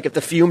with, like, if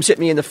the fumes hit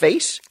me in the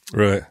face.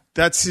 Right.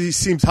 That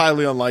seems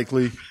highly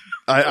unlikely.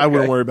 I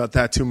wouldn't worry about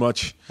that too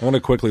much. I want to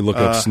quickly look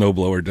up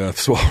snowblower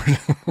deaths.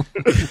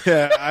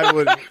 Yeah, I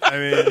would.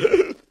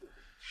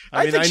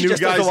 I think she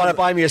just doesn't want to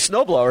buy me a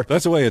snowblower.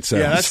 That's the way it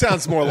sounds. Yeah, that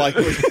sounds more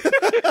likely.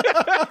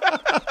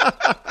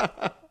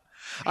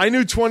 I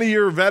knew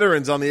 20-year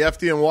veterans on the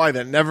FDNY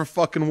that never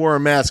fucking wore a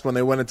mask when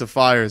they went into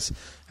fires,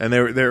 and they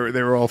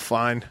were all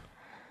fine.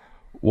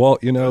 Well,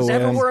 you know,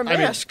 never wore a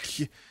mask.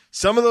 I mean,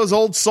 some of those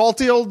old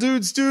salty old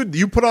dudes, dude,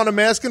 you put on a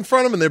mask in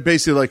front of them, and they're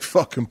basically like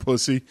fucking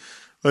pussy.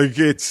 Like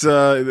it's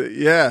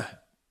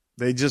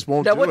they just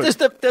won't. Now, do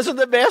it. Doesn't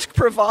the mask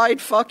provide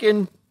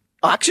fucking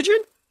oxygen?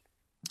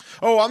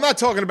 Oh, I'm not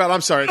talking about.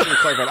 I'm sorry, I should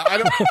clarify that.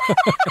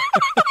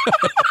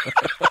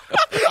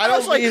 I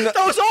don't mean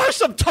those are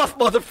some tough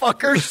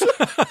motherfuckers.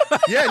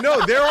 Yeah,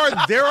 no, there are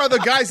the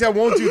guys that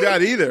won't do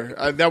that either.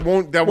 That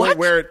won't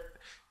wear it.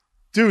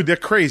 Dude, they're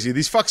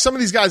crazy. Some of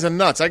these guys are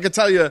nuts. I could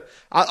tell you.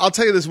 I'll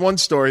tell you this one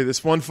story.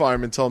 This one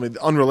fireman told me,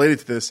 unrelated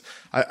to this.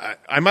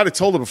 I might have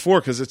told it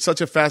before because it's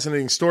such a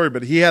fascinating story.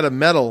 But he had a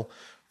medal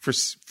for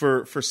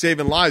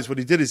saving lives. What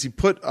he did is he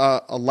put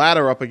a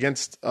ladder up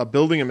against a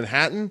building in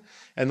Manhattan,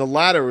 and the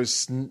ladder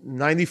was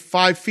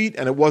 95 feet,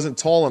 and it wasn't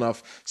tall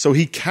enough. So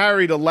he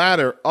carried a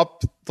ladder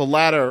up the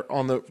ladder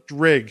on the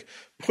rig,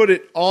 put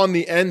it on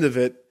the end of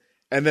it,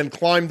 and then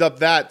climbed up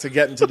that to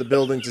get into the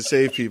building to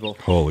save people.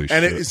 Holy shit.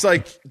 And it's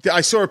like,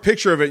 I saw a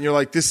picture of it, and you're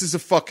like, this is a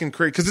fucking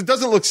crazy, because it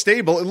doesn't look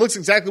stable. It looks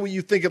exactly what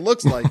you think it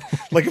looks like.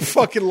 Like a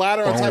fucking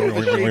ladder on top of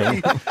a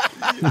shaky.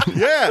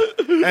 Yeah.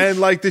 And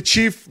like the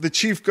chief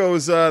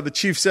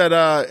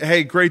said,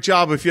 hey, great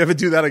job. If you ever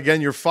do that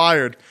again, you're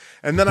fired.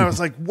 And then I was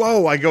like,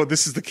 whoa,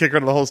 this is the kicker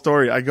to the whole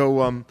story. I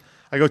go,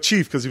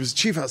 chief, because he was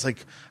chief. I was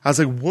like,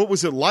 what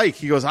was it like?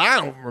 He goes, I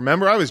don't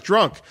remember. I was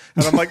drunk.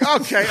 And I'm like,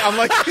 okay. I'm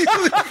like, these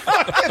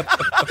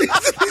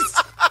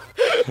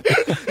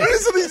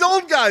are these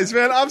old guys,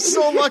 man. I'm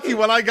so lucky.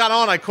 When I got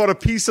on, I caught a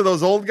piece of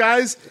those old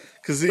guys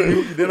because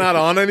they're not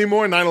on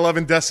anymore.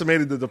 9/11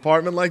 decimated the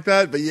department like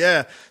that. But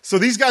yeah, so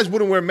these guys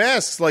wouldn't wear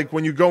masks like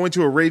when you go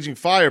into a raging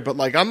fire. But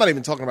like, I'm not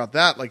even talking about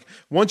that. Like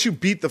once you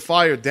beat the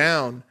fire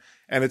down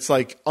and it's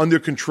like under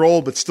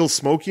control but still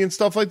smoky and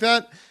stuff like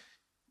that,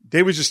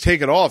 they would just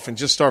take it off and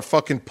just start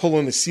fucking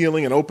pulling the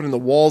ceiling and opening the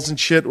walls and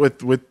shit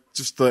with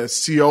just the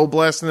CO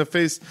blast in their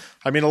face.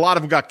 I mean, a lot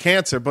of them got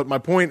cancer, but my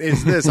point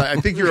is this. I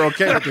think you're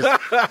okay with this.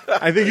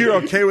 I think you're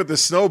okay with the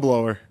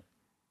snowblower.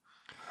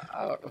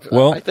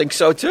 Well, I think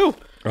so too.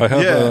 I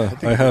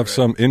have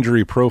some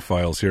injury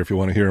profiles here if you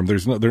want to hear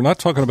them. They're not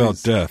talking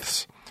about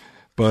deaths,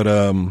 but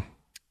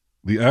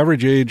the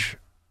average age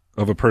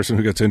of a person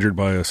who gets injured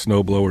by a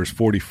snowblower is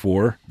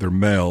 44. They're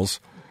males.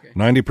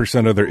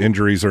 90% of their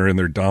injuries are in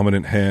their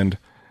dominant hand,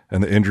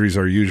 and the injuries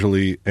are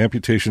usually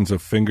amputations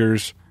of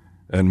fingers,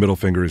 and middle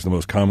finger is the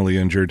most commonly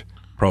injured,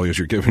 probably as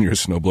you're giving your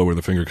snowblower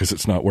the finger because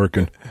it's not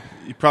working.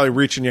 You're probably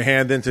reaching your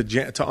hand in to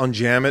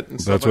unjam it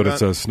and stuff. That's what it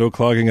says. Snow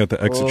clogging at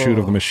the execute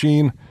of the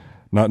machine,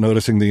 not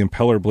noticing the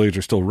impeller blades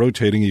are still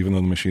rotating even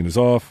though the machine is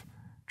off.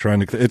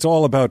 It's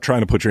all about trying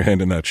to put your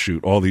hand in that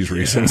chute, all these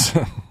reasons.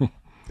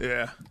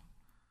 Yeah.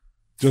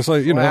 Just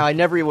like, you know. I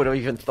never would have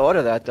even thought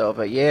of that, though.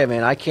 But yeah,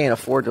 man, I can't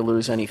afford to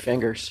lose any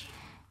fingers.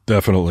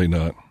 Definitely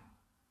not.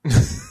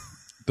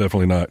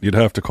 Definitely not. You'd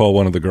have to call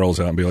one of the girls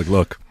out and be like,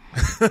 look,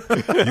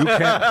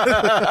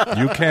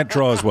 you can't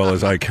draw as well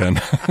as I can.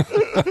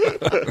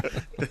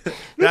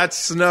 That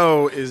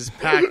snow is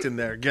packed in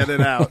there. Get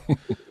it out.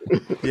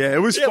 Yeah,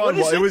 it was fun.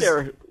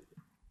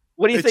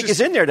 What do you think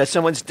is in there that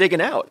someone's digging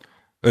out?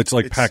 It's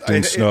like packed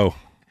in snow.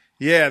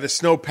 Yeah, the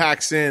snow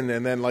packs in,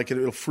 and then like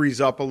it'll freeze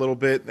up a little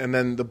bit, and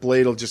then the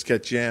blade will just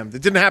get jammed.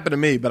 It didn't happen to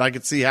me, but I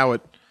could see how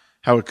it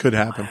could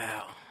happen.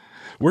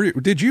 Wow.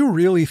 Did you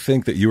really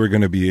think that you were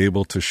going to be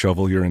able to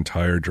shovel your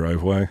entire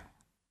driveway?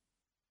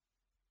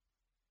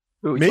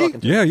 Who are we Me?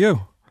 talking to? Yeah,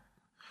 you.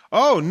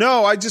 Oh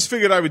no, I just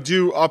figured I would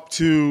do up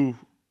to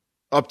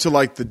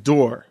like the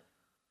door.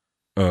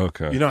 Oh,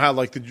 okay. You know how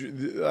like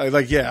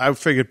I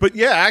figured, but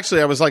yeah,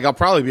 actually I was like, I'll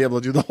probably be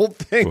able to do the whole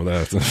thing.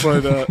 Well,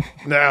 but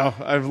now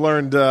I've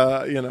learned,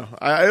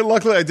 I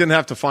luckily I didn't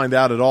have to find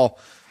out at all.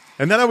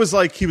 And then he was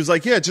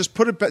like, yeah, just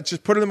put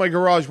it in my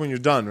garage when you're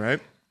done, right?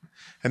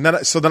 And then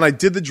I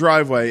did the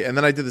driveway, and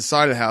then I did the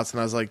side of the house,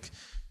 and I was like,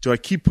 do I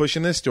keep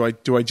pushing this? Do I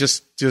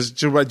just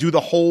do I do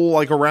the whole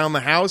like around the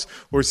house,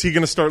 or is he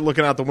going to start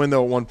looking out the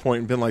window at one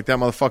point and being like, that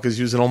motherfucker's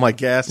using all my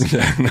gas?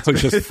 Yeah, no,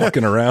 just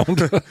fucking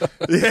around.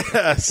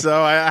 Yeah,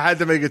 so I had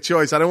to make a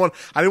choice. I didn't want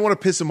to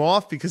piss him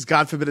off because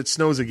God forbid it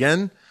snows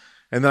again,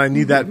 and then I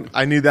need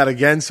that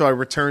again. So I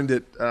returned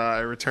it. I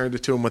returned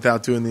it to him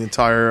without doing the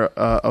entire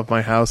of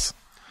my house.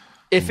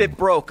 If it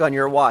broke on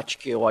your watch,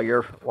 Q,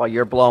 while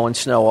you're blowing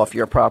snow off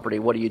your property,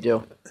 what do you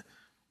do?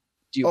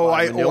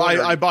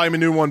 I buy him a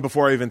new one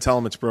before I even tell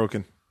him it's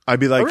broken. I'd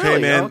be like, really?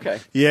 hey, man. Oh, okay.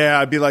 Yeah,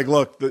 I'd be like,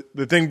 look,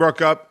 the thing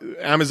broke up.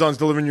 Amazon's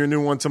delivering your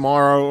new one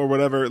tomorrow or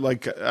whatever.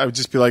 Like, I would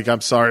just be like,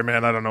 I'm sorry,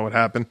 man. I don't know what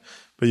happened,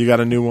 but you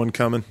got a new one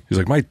coming. He's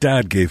like, my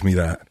dad gave me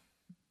that.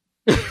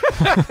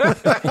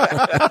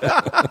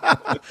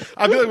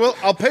 I'd be like, well,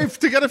 I'll pay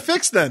to get it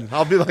fixed then.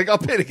 I'll be like, I'll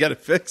pay to get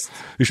it fixed.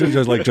 You should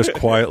just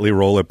quietly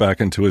roll it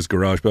back into his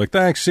garage. Be like,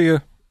 thanks, see ya.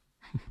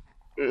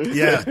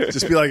 Yeah,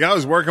 just be like, I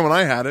was working when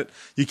I had it.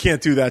 You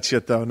can't do that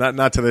shit though.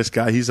 Not to this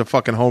guy. He's a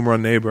fucking home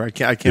run neighbor. I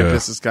can't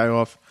piss this guy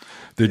off.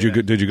 Did you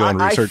go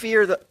and research? I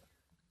fear that.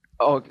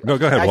 Oh, no,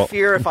 go ahead. I Walt.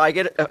 fear if I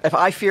get a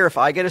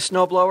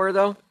snowblower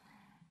though,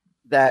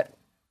 that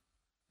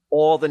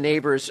all the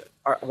neighbors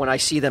are, when I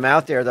see them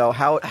out there though,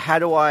 how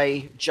do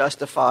I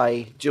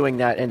justify doing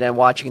that and then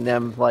watching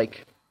them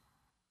like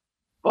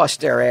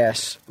bust their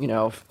ass, you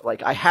know,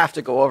 like I have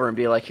to go over and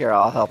be like, here,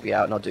 I'll help you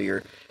out and I'll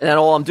do and then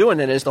all I'm doing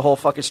then is the whole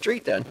fucking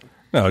street then.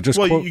 No, just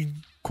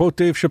quote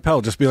Dave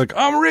Chappelle. Just be like,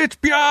 I'm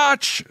rich,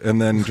 biatch, and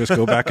then just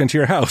go back into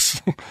your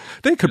house.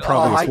 They could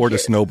probably afford a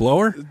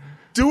snowblower.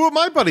 Do what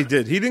my buddy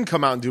did. He didn't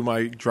come out and do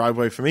my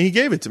driveway for me. He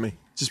gave it to me.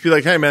 Just be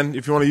like, hey, man,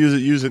 if you want to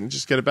use it and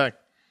just get it back.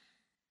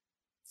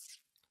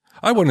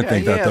 I wouldn't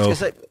think that, though.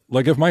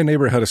 Like, if my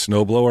neighbor had a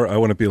snowblower, I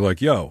wouldn't be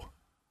like, yo,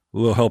 a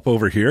little help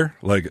over here?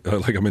 Like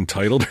I'm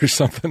entitled or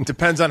something?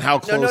 Depends on how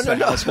close the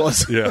house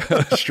was. Yeah,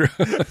 that's true.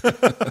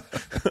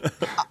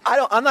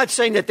 I'm not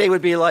saying that they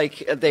would be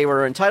like they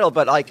were entitled,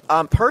 but like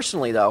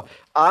personally, though,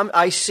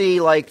 I see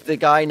like the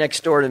guy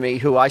next door to me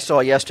who I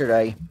saw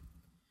yesterday,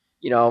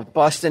 you know,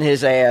 busting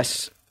his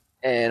ass.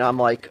 And I'm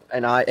like,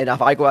 and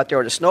if I go out there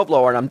with a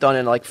snowblower and I'm done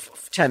in like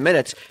 10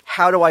 minutes,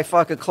 how do I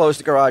fucking close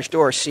the garage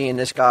door seeing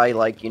this guy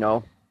like, you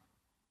know,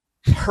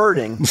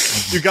 hurting?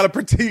 You gotta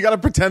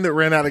pretend it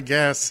ran out of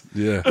gas.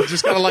 Yeah. You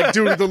just gotta like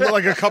do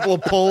like a couple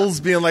of pulls,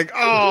 being like,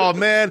 oh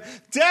man,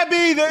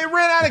 Debbie, they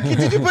ran out of gas.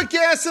 Did you put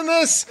gas in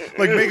this?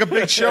 Like make a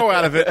big show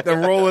out of it,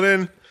 then roll it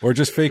in. Or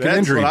just fake an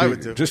injury. What I would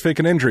do. Just fake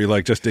an injury,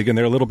 like just dig in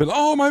there a little bit.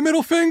 Oh, my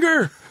middle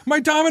finger, my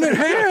dominant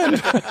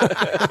hand.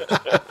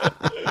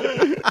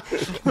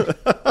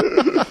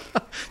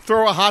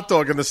 Throw a hot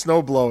dog in the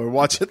snowblower.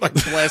 Watch it like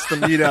blast the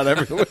meat out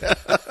everywhere.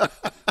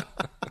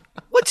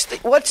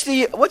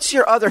 What's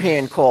your other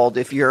hand called?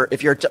 Is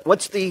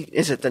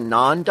it the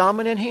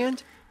non-dominant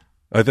hand?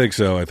 I think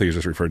so. I think it's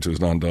just referred to as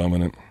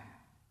non-dominant.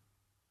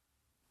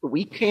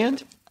 Weak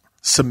hand?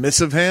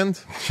 Submissive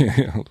hand?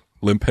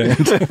 Limp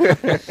hand.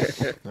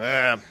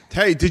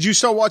 Hey, did you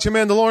start watching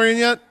Mandalorian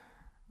yet?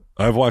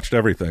 I've watched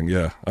everything,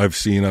 yeah. I've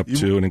seen up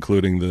to and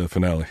including the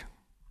finale.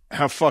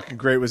 How fucking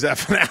great was that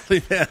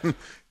finale, man?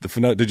 The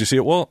finale, did you see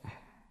it, Walt?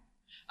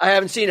 I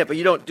haven't seen it, but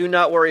do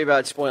not worry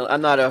about spoiling.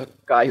 I'm not a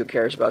guy who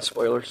cares about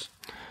spoilers.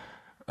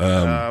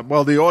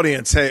 Well, the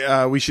audience,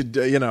 hey, we should,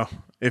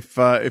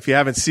 if you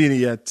haven't seen it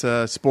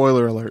yet,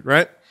 spoiler alert,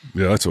 right?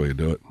 Yeah, that's the way you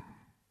do it.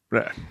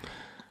 Right.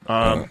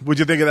 What'd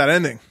you think of that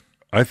ending?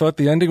 I thought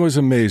the ending was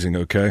amazing,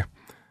 okay?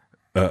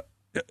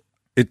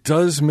 It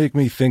does make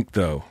me think,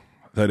 though,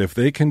 that if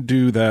they can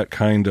do that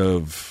kind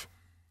of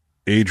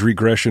age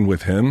regression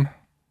with him,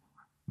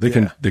 they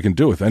can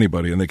do it with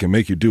anybody, and they can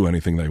make you do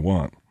anything they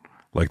want.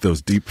 Like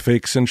those deep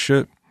fakes and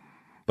shit.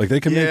 Like they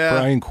can make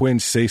Brian Quinn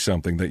say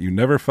something that you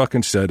never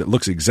fucking said. It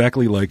looks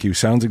exactly like you,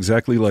 sounds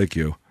exactly like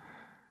you.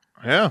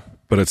 Yeah.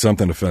 But it's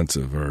something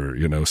offensive or,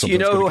 something. Do you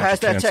know who has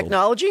that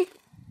technology?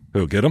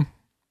 Who, get him?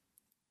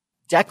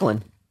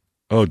 Declan.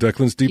 Oh,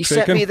 Declan's deep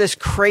faking?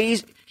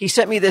 He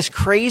sent me this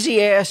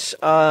crazy ass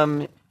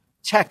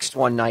text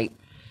one night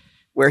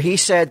where he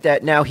said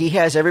that now he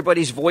has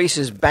everybody's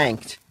voices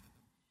banked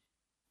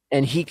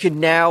and he could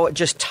now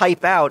just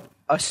type out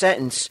a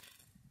sentence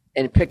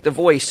and pick the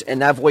voice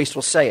and that voice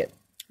will say it.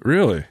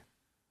 Really?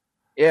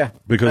 Yeah.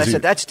 Because I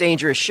said, that's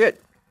dangerous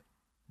shit.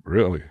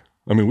 Really?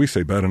 I mean, we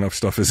say bad enough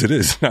stuff as it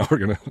is. Now we're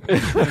going to...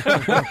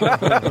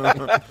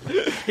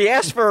 He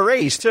asked for a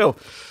raise, too.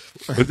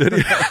 But did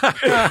he?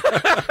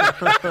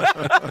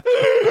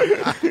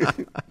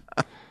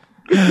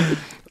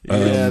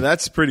 Yeah,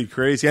 that's pretty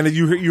crazy. And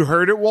you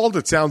heard it, Walt?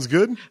 It sounds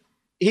good?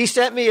 He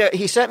sent me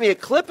a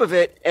clip of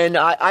it, and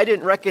I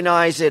didn't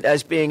recognize it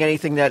as being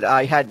anything that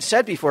I hadn't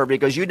said before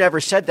because you never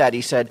said that.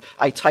 He said,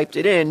 I typed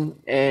it in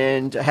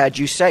and had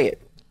you say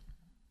it.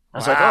 I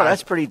was like, oh,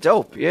 that's pretty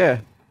dope. Yeah.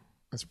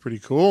 That's pretty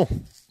cool.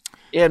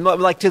 Yeah,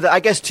 like to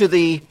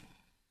the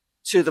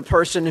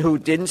person who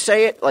didn't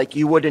say it, like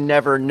you would have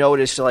never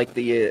noticed like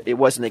it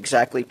wasn't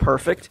exactly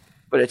perfect,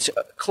 but it's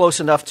close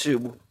enough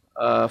to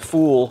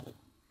fool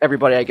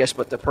everybody, I guess,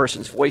 but the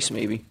person's voice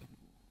maybe.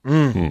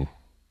 Mm-hmm.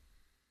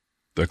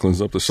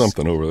 Declan's up to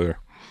something over there.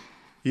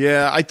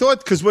 Yeah, I thought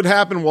because what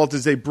happened, Walt,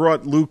 is they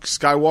brought Luke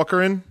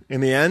Skywalker in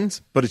the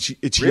end, but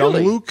it's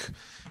really? young Luke.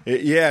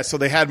 So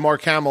they had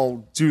Mark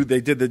Hamill do.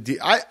 They did it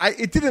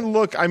didn't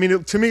look. I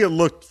mean, to me, it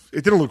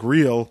didn't look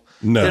real.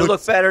 No, did it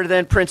look better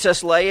than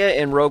Princess Leia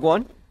in Rogue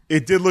One?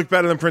 It did look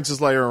better than Princess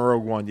Leia in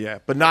Rogue One, yeah,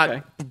 but not.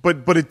 Okay.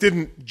 But it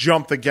didn't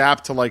jump the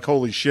gap to like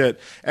holy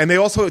shit. And they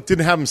also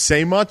didn't have him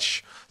say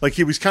much. Like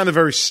he was kind of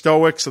very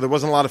stoic, so there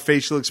wasn't a lot of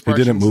facial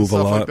expressions. He didn't move a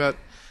lot. Like that.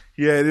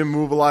 Yeah, it didn't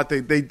move a lot.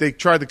 They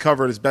tried to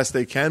cover it as best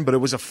they can, but it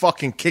was a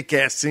fucking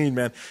kick-ass scene,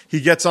 man.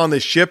 He gets on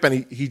this ship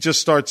and he just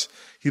starts.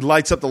 He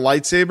lights up the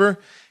lightsaber.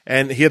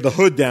 And he had the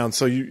hood down,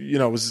 so it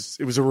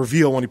was a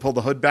reveal when he pulled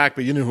the hood back,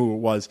 but you knew who it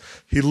was.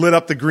 He lit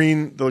up the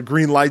green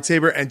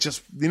lightsaber, and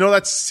just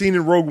that scene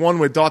in Rogue One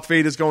where Darth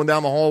Vader's going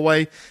down the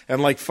hallway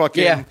and like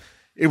fucking,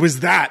 It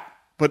was that,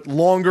 but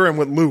longer and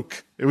with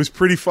Luke. It was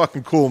pretty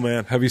fucking cool,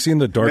 man. Have you seen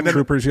the Dark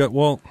Troopers yet,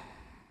 Walt?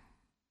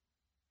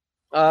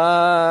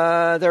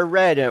 They're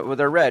red.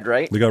 They're red,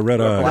 right? They got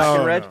red eyes. Black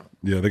and red.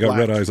 Yeah, they got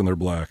red eyes and they're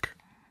black.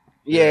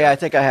 Yeah, I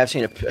think I have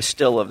seen a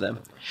still of them.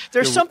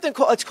 There's something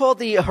called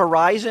the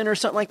Horizon or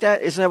something like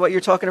that. Isn't that what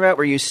you're talking about?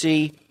 Where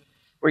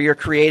you're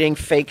creating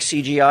fake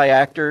CGI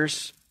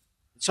actors.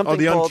 Something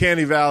the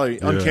Uncanny Valley.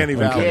 Yeah, Uncanny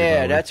Valley.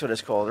 Yeah, that's what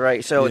it's called,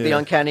 right? So the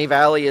Uncanny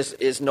Valley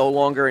is no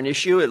longer an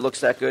issue. It looks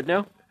that good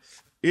now.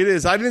 It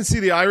is. I didn't see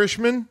The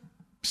Irishman,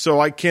 so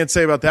I can't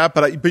say about that.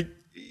 But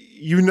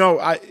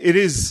it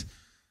is.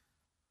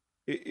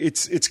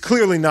 It's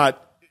clearly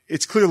not.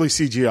 It's clearly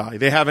CGI.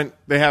 They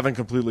haven't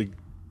completely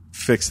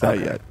fixed that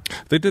yet.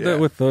 They did that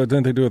with,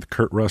 didn't they do it with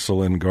Kurt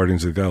Russell in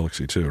Guardians of the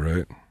Galaxy too,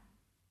 right?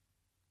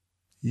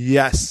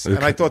 Yes, and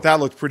I thought that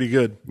looked pretty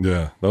good.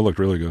 Yeah, that looked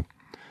really good.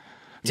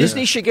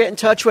 Disney should get in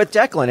touch with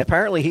Declan.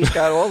 Apparently he's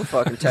got all the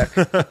fucking tech.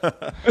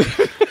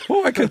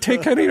 Oh, I can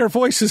take any of your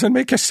voices and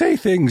make you say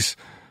things.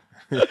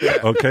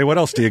 Okay, what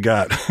else do you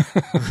got?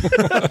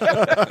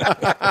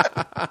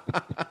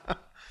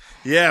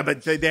 Yeah,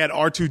 but they had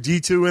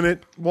R2-D2 in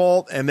it,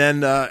 Walt, and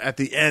then at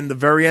the end, the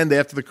very end,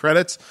 after the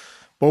credits,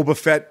 Boba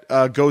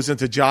Fett goes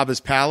into Jabba's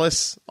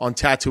palace on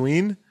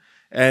Tatooine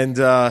and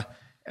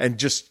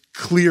just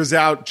clears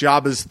out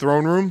Jabba's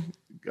throne room,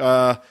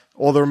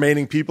 all the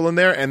remaining people in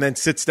there, and then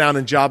sits down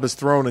in Jabba's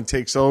throne and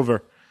takes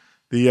over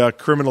the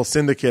criminal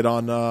syndicate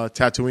on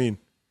Tatooine.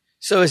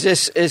 So is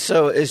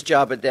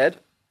Jabba dead?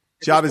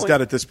 Jabba's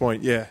dead at this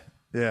point. Yeah.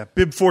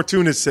 Bib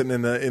Fortuna is sitting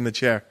in the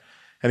chair.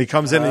 And he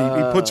comes in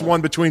and he puts one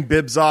between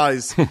Bib's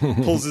eyes,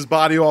 pulls his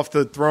body off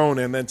the throne,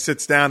 and then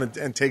sits down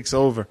and takes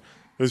over.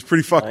 It was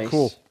pretty fucking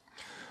cool.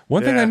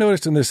 One thing I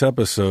noticed in this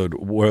episode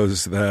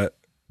was that,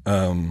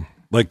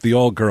 like the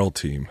all-girl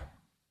team.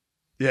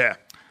 Yeah.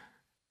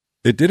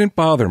 It didn't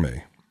bother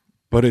me,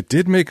 but it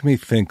did make me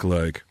think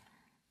like,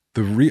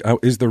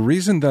 is the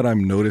reason that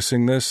I'm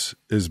noticing this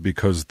is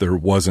because there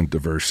wasn't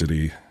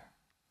diversity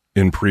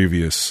in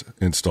previous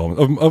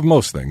installments of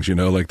most things,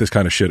 like this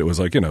kind of shit. It was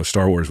like,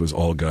 Star Wars was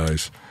all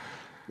guys.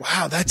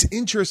 Wow, that's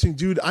interesting,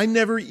 dude. I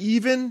never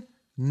even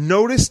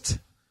noticed.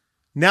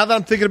 Now that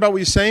I'm thinking about what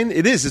you're saying,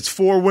 it's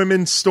 4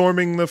 women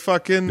storming the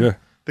fucking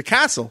the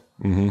castle.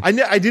 Mm-hmm. I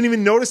didn't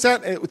even notice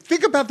that.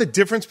 Think about the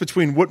difference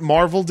between what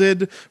Marvel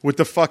did with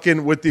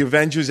the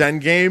Avengers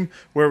Endgame,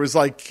 where it was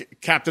like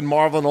Captain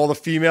Marvel and all the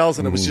females,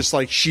 and it was just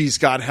like, she's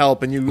got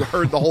help, and you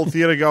heard the whole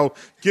theater go,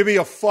 "Give me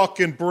a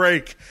fucking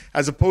break,"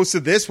 as opposed to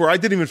this, where I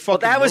didn't even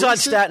fucking. Well, that was on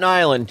notice it. Staten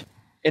Island.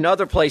 In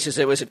other places,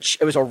 it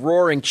was a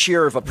roaring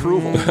cheer of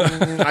approval.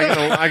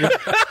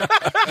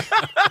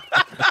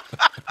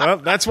 Well,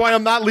 that's why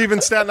I'm not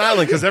leaving Staten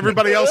Island, because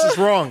everybody else is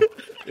wrong.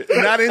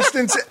 In that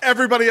instance,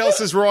 everybody else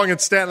is wrong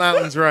and Staten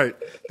Island's right.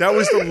 That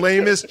was the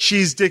lamest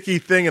cheese dicky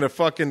thing in a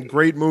fucking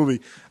great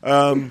movie.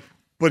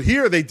 But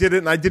here they did it,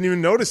 and I didn't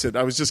even notice it.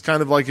 I was just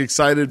kind of like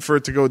excited for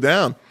it to go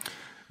down.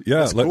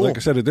 Yeah, cool. like I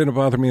said, it didn't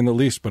bother me in the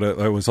least, but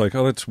I was like,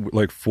 oh, that's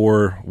like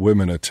 4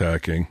 women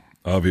attacking.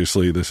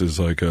 Obviously, this is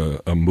like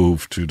a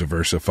move to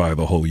diversify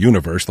the whole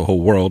universe, the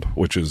whole world,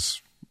 which is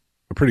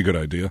a pretty good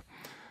idea.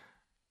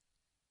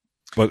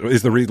 But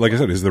like I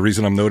said, is the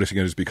reason I'm noticing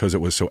it is because it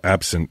was so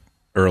absent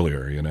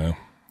earlier, in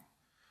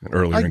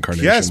earlier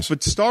incarnations. Yes,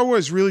 but Star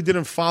Wars really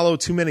didn't follow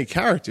too many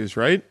characters,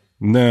 right?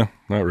 Nah,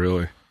 not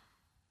really.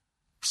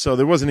 So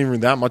there wasn't even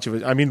that much of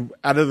it. I mean,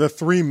 out of the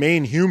 3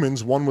 main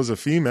humans, 1 was a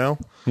female.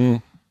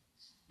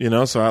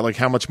 So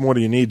how much more do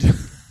you need?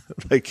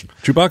 Like,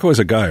 Chewbacca was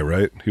a guy,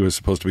 right? He was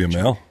supposed to be a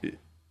male?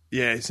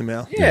 Yeah, he's a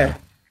male. Yeah.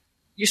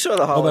 You saw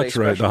the holiday that's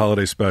right, the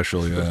holiday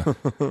special, yeah.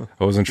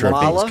 I wasn't sure if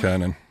that was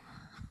canon.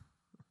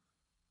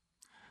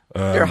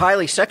 They're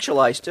highly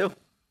sexualized, too.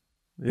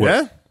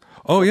 Yeah?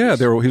 Oh, yeah,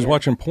 he's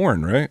watching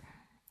porn, right?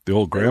 The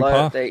old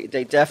grandpa?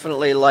 They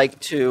definitely like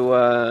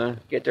to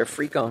get their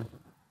freak on.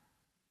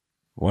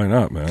 Why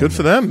not, man? Good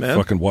for them, man.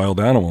 Fucking wild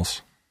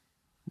animals.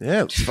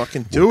 Yeah, let's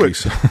fucking do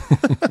it.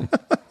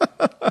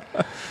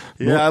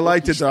 Yeah, I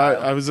liked it.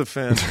 I was a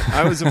fan.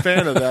 I was a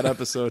fan of that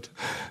episode.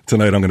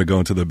 Tonight I'm going to go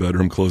into the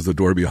bedroom, close the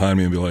door behind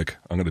me, and be like,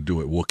 I'm going to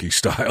do it Wookiee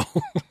style.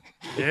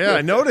 Yeah,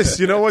 I noticed.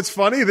 You know what's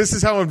funny? This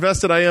is how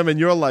invested I am in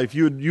your life.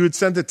 You had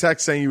sent a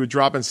text saying you were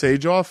dropping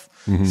Sage off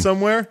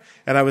somewhere,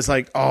 and I was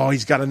like, oh,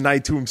 he's got a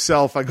night to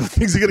himself. I go,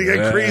 things are going to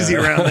get crazy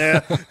around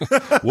there.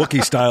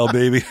 Wookiee style,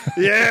 baby.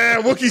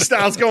 Yeah, Wookiee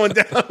style's going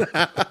down.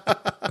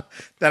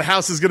 That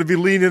house is going to be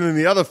leaning in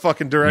the other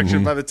fucking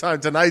direction by the time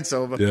tonight's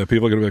over. Yeah,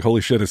 people are going to be like,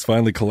 holy shit, it's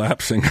finally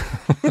collapsing.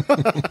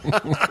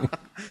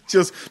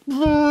 Just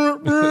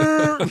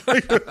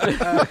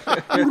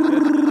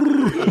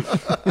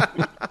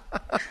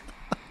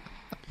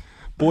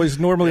Boys,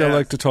 normally I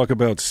like to talk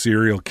about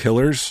serial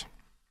killers,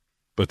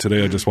 but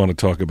today I just want to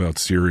talk about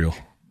cereal,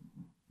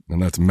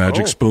 and that's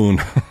Magic Spoon.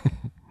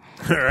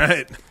 All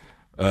right.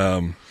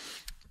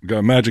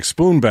 Got Magic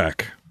Spoon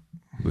back,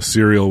 the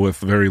cereal with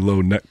very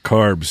low net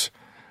carbs.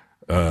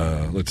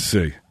 Let's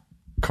see.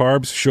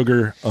 Carbs,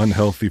 sugar,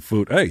 unhealthy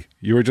food. Hey,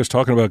 you were just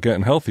talking about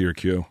getting healthier,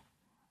 Q.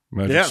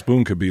 Magic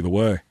Spoon could be the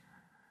way.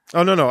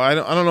 Oh, no. I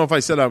don't know if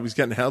I said I was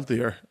getting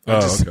healthier.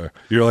 Okay.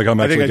 You're like, I'm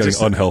actually getting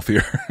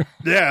unhealthier.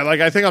 Yeah,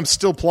 like I think I'm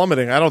still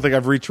plummeting. I don't think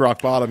I've reached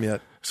rock bottom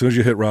yet. As soon as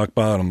you hit rock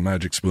bottom,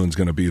 Magic Spoon's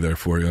going to be there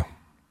for you.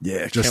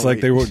 Yeah, just like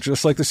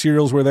the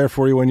cereals were there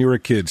for you when you were a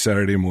kid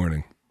Saturday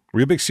morning. Were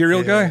you a big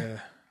cereal guy?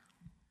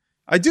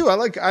 I do.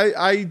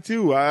 I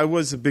do. I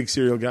was a big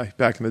cereal guy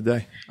back in the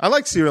day. I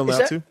like cereal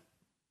now too.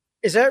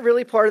 Is that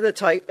really part of the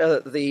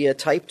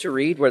type to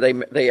read, where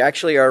they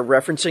actually are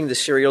referencing the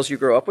cereals you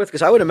grew up with?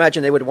 Because I would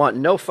imagine they would want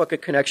no fucking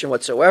connection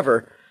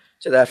whatsoever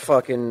to that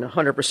fucking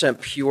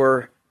 100%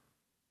 pure,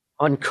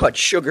 uncut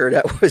sugar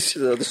that was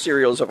the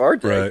cereals of our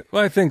day. Right.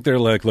 Well, I think they're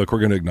like, look, we're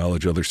going to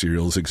acknowledge other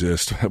cereals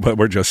exist, but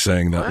we're just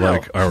saying that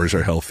like ours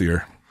are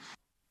healthier.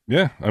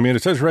 Yeah, I mean,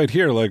 it says right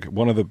here, like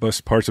one of the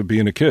best parts of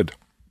being a kid.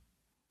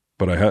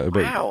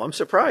 Wow, I'm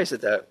surprised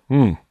at that.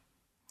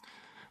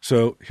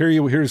 So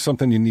here's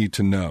something you need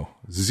to know.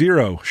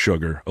 0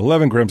 sugar,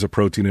 11 grams of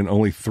protein, and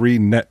only 3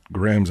 net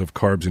grams of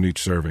carbs in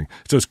each serving.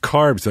 It's those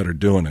carbs that are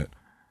doing it,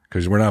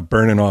 because we're not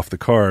burning off the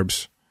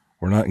carbs.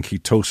 We're not in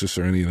ketosis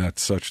or any of that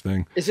such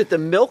thing. Is it the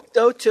milk,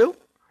 though, too?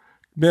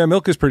 Yeah,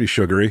 milk is pretty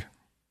sugary.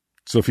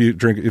 So if you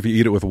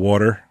eat it with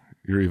water,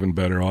 you're even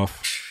better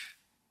off,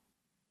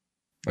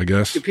 I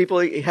guess. Do people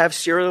have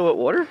cereal with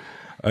water?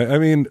 I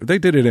mean, they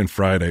did it in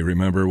Friday.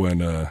 Remember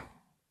when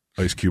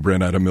Ice Cube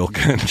ran out of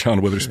milk and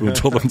John Witherspoon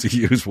told them to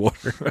use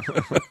water?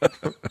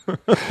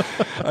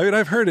 I mean,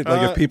 I've heard it.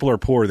 Like if people are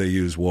poor, they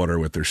use water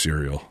with their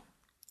cereal.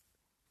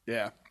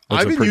 Yeah.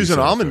 I've been using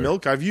almond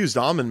milk. I've used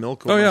almond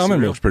milk. Oh, yeah,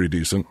 almond milk's pretty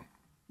decent.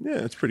 Yeah,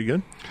 it's pretty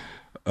good.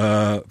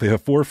 They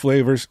have 4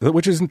 flavors,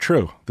 which isn't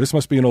true. This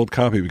must be an old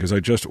copy because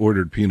I just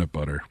ordered peanut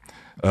butter.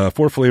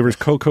 4 flavors,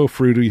 cocoa,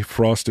 fruity,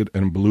 frosted,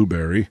 and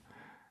blueberry.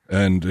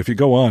 And if you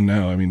go on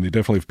now, I mean, they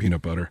definitely have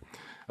peanut butter.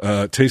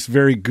 Tastes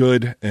very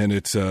good, and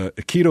it's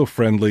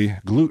keto-friendly,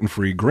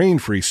 gluten-free,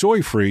 grain-free,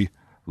 soy-free,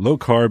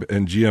 low-carb,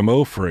 and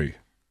GMO-free.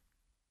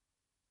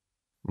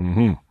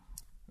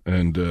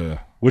 And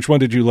which one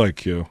did you like,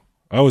 Q?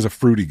 I was a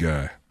fruity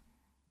guy.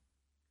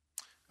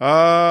 They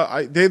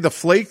had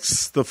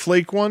the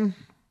flake one.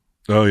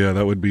 Oh, yeah,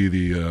 that would be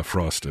the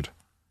frosted.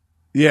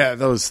 Yeah,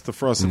 the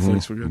frosted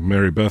flakes were good.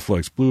 Mary Beth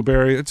likes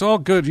blueberry. It's all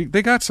good.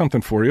 They got something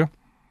for you.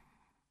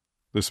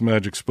 this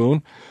magic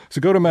spoon.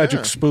 So go to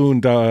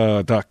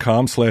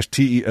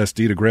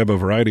magicspoon.com/TESD to grab a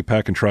variety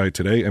pack and try it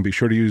today. And be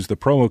sure to use the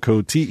promo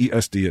code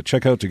TESD at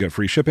checkout to get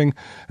free shipping.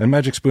 And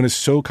Magic Spoon is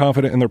so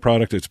confident in their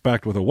product, it's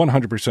backed with a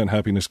 100%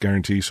 happiness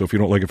guarantee. So if you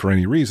don't like it for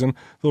any reason,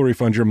 they'll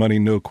refund your money,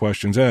 no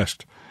questions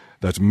asked.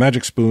 That's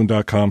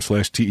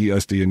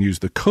magicspoon.com/TESD and use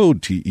the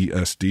code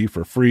TESD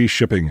for free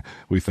shipping.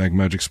 We thank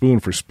Magic Spoon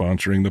for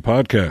sponsoring the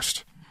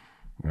podcast.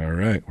 All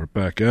right, we're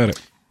back at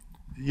it.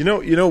 You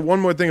know, one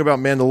more thing about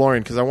Mandalorian,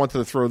 because I wanted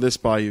to throw this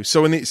by you.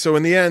 So in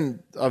the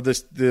end of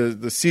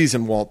the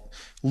season, Walt,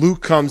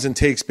 Luke comes and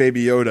takes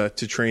Baby Yoda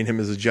to train him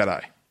as a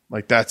Jedi.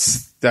 Like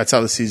that's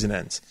how the season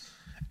ends.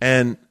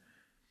 And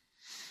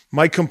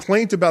my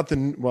complaint about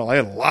I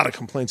had a lot of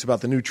complaints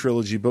about the new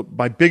trilogy, but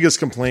my biggest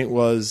complaint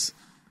was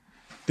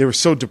they were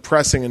so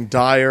depressing and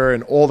dire,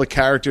 and all the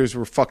characters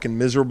were fucking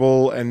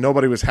miserable, and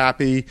nobody was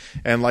happy.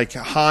 And like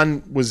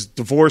Han was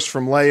divorced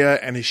from Leia,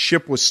 and his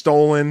ship was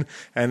stolen,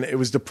 and it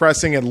was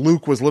depressing. And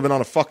Luke was living on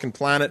a fucking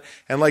planet.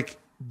 And like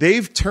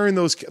they've turned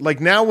those,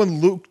 like now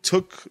when Luke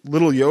took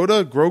little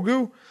Yoda,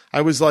 Grogu, I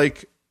was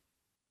like,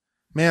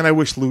 man, I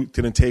wish Luke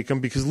didn't take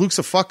him, because Luke's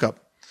a fuck up.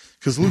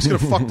 Because Luke's going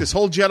to fuck this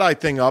whole Jedi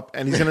thing up,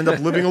 and he's going to end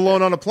up living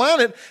alone on a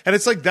planet. And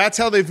it's like, that's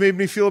how they've made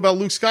me feel about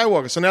Luke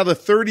Skywalker. So now the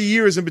 30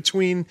 years in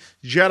between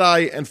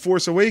Jedi and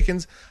Force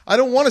Awakens, I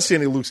don't want to see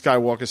any Luke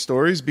Skywalker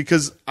stories,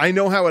 because I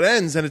know how it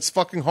ends, and it's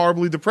fucking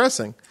horribly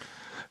depressing.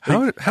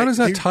 How does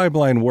that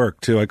timeline work,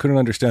 too? I couldn't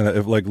understand that.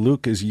 If, like,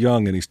 Luke is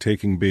young and he's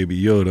taking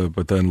Baby Yoda,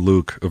 but then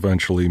Luke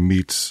eventually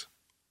meets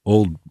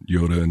old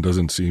Yoda and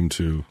doesn't seem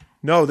to...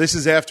 No, this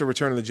is after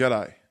Return of the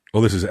Jedi.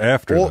 Oh, this is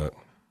after that.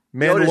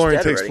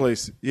 Mandalorian takes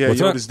place. Yeah,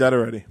 What's Yoda's dead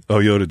already. Oh,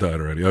 Yoda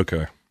died already.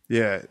 Okay.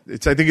 Yeah, I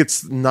think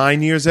it's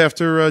 9 years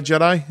after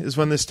Jedi is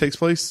when this takes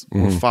place,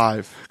 or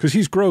 5. Because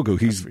he's Grogu.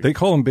 They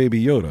call him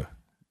Baby Yoda.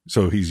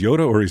 So he's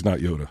Yoda or he's not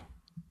Yoda?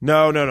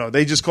 No.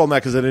 They just called him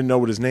that because they didn't know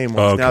what his name was.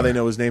 Oh, okay. Now they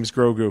know his name's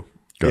Grogu.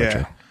 Gotcha.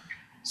 Yeah.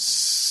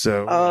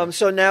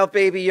 So now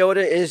Baby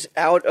Yoda is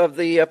out of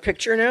the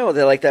picture now.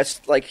 They're like,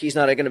 that's like he's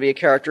not going to be a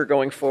character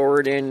going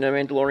forward in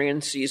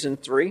Mandalorian season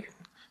 3.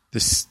 The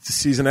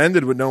season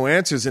ended with no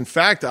answers. In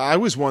fact, I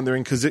was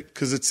wondering, because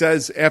it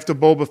says after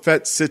Boba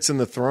Fett sits in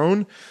the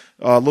throne,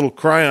 a little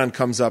cryon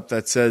comes up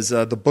that says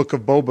the Book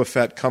of Boba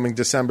Fett coming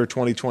December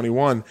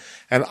 2021.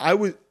 And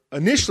I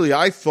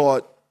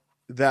thought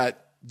that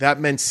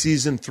meant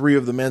season 3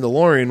 of The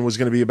Mandalorian was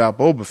going to be about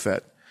Boba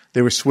Fett.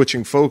 They were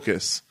switching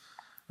focus.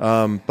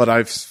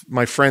 But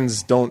my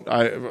friends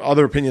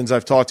other opinions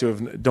I've talked to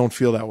don't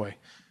feel that way.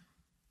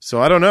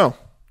 So I don't know.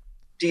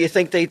 Do you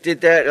think they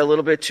did that a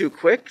little bit too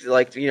quick?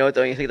 Like, don't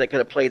you think they could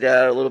have played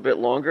that out a little bit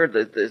longer?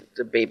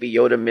 The Baby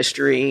Yoda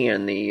mystery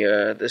and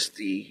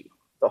the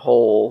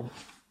whole,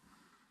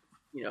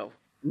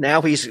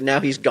 now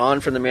he's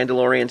gone from the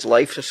Mandalorian's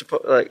life.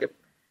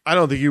 I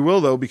don't think you will,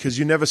 though, because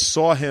you never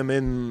saw him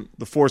in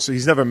the Force.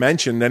 He's never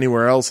mentioned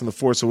anywhere else in the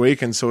Force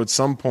Awakens. So at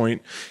some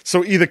point,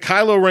 either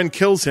Kylo Ren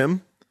kills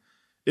him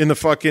in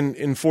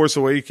Force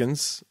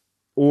Awakens,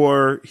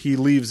 or he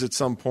leaves at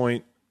some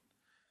point.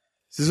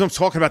 This is what I'm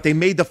talking about. They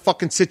made the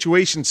fucking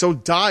situation so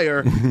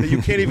dire that you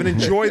can't even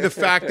enjoy the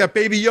fact that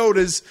Baby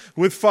Yoda's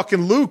with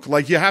fucking Luke.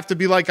 Like, you have to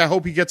be like, I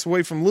hope he gets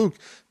away from Luke.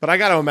 But I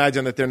got to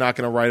imagine that they're not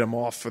going to write him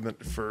off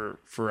for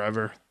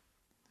forever.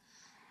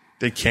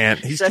 They can't.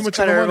 He's too much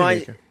of a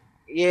moneymaker.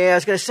 Yeah, I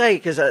was going to say,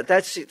 because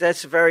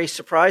that's very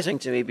surprising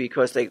to me,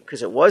 because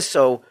it was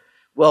so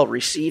well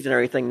received and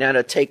everything. Now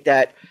to take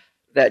that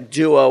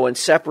duo and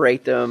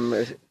separate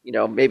them,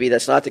 maybe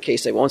that's not the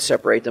case. They won't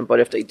separate them,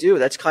 but if they do,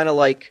 that's kind of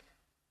like,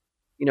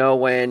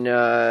 when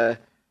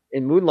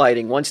in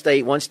Moonlighting, once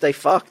they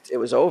fucked, it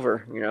was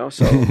over.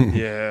 So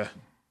yeah.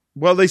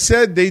 Well, they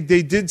said they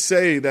did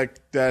say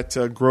that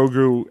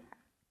Grogu.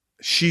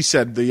 She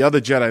said, the other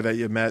Jedi that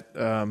you met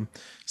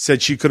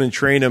said she couldn't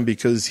train him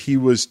because he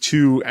was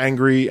too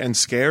angry and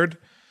scared.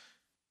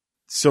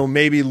 So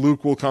maybe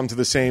Luke will come to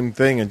the same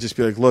thing and just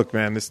be like, look,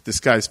 man, this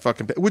guy's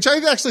fucking... Which I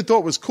actually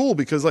thought was cool,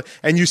 because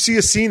and you see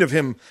a scene of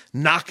him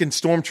knocking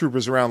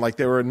stormtroopers around like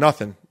they were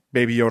nothing,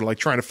 Baby Yoda, like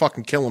trying to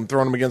fucking kill him,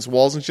 throwing him against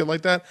walls and shit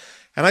like that.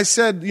 And I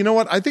said, you know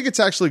what? I think it's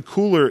actually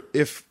cooler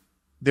if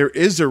there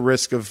is a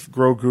risk of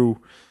Grogu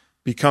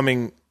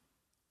becoming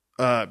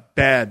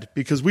bad,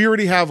 because we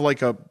already have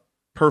like a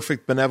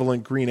perfect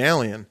benevolent green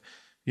alien.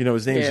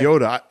 His name's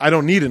Yoda. I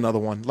don't need another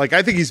one. Like,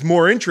 I think he's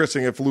more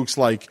interesting if Luke's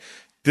like,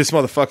 this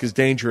motherfucker's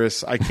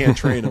dangerous, I can't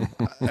train him.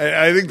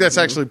 I think that's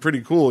actually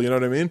pretty cool, you know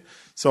what I mean?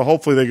 So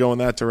hopefully they go in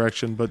that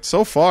direction. But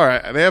so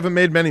far, they haven't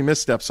made many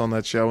missteps on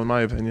that show, in my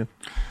opinion.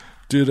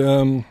 Did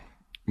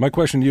my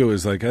question to you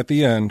is, like, at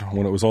the end,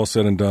 when it was all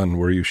said and done,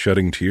 were you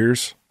shedding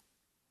tears?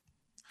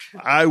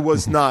 I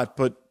was not,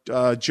 but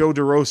Joe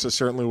DeRosa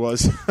certainly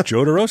was.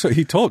 Joe DeRosa?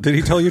 Did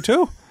he tell you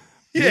too?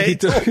 Yeah, he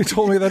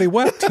told me that he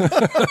wept.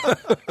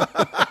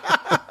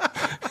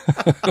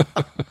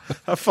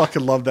 I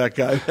fucking love that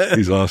guy.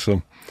 He's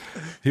awesome.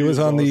 He was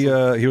on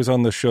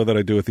the show that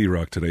I do with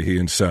E-Rock today. He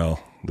and Sal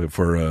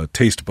for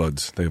Taste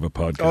Buds. They have a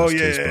podcast. Oh yeah,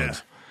 Taste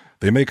Buds.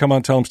 They may come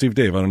on Tell Him Steve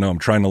Dave. I don't know. I'm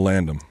trying to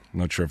land them. I'm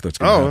not sure if that's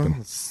going to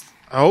happen.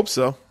 I hope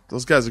so.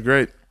 Those guys are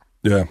great.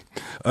 Yeah.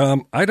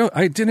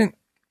 I didn't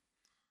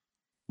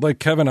like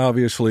Kevin,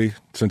 obviously,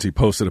 since he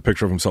posted a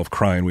picture of himself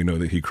crying, we know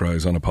that he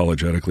cries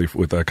unapologetically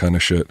with that kind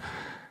of shit.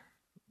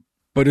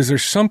 But is there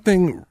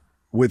something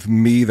with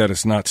me that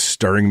is not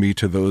stirring me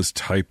to those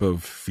type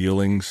of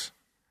feelings?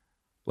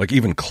 Like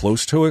even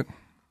close to it?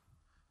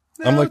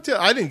 No, I'm like,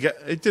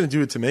 it didn't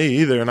do it to me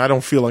either, and I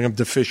don't feel like I'm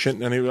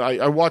deficient.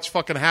 I watched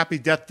fucking Happy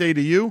Death Day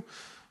to You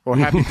or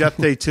Happy Death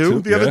Day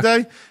 2 the other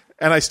day.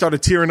 And I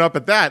started tearing up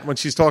at that when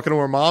she's talking to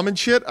her mom and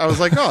shit. I was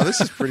like, oh,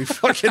 this is pretty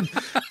fucking...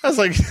 I was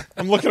like,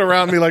 I'm looking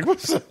around me like,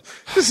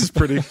 this is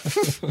pretty...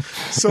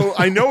 So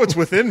I know it's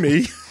within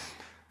me,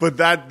 but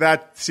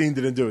that scene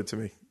didn't do it to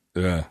me.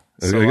 Yeah.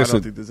 So I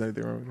don't think there's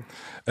anything wrong with it.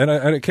 And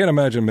I can't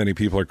imagine many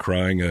people are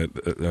crying at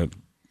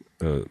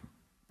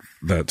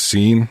that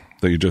scene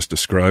that you just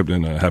described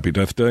in Happy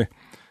Death Day.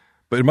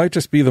 But it might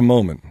just be the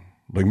moment.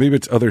 Like maybe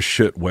it's other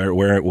shit where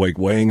like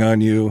weighing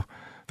on you.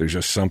 There's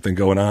just something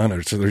going on,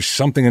 or so there's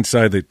something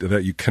inside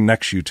that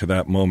connects you to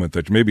that moment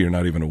that maybe you're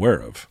not even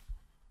aware of.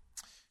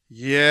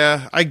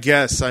 Yeah, I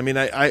guess. I mean,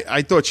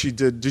 I thought she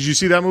did. Did you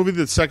see that movie,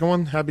 the second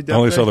one, Happy Death Day? I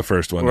only saw the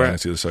first one. I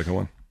didn't see the second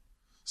one.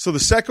 So the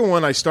second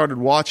one I started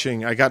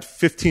watching, I got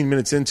 15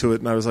 minutes into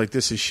it, and I was like,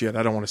 this is shit.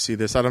 I don't want to see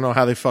this. I don't know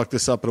how they fucked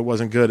this up, but it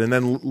wasn't good. And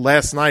then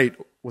last night,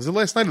 was it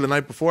last night or the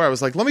night before? I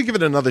was like, let me give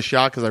it another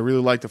shot because I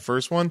really liked the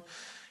first one.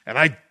 And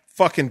I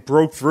fucking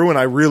broke through, and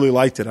I really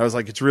liked it. I was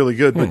like, it's really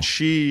good. But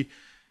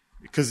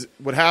because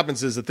what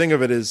happens is the thing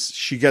of it is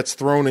she gets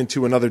thrown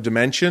into another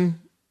dimension.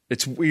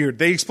 It's weird.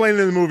 They explain it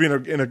in the movie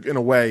in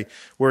a way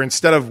where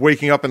instead of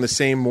waking up in the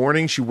same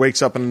morning, she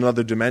wakes up in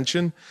another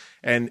dimension.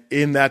 And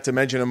in that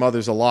dimension, her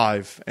mother's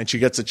alive. And she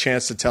gets a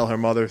chance to tell her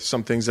mother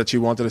some things that she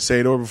wanted to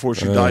say to her before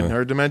she died in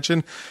her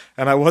dimension.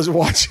 And I was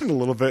watching a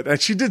little bit.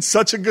 And she did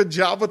such a good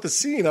job with the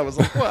scene. I was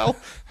like, well,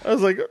 all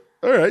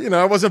right.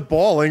 I wasn't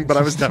bawling, but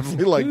I was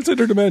definitely like... It's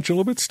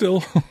interdimensional, but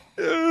still...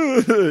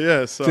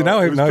 Yeah. So see, now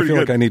I feel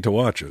like I need to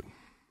watch it.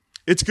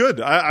 It's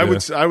good. I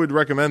would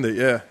recommend it.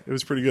 Yeah, it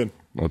was pretty good.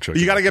 I'll check.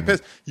 You got to get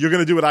pissed. You're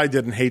going to do what I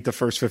did and hate the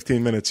first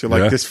 15 minutes. You're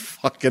like, this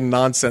fucking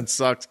nonsense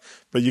sucks.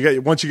 But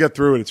once you get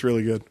through it, it's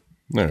really good.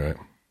 All right,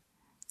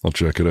 I'll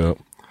check it out.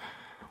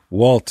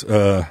 Walt,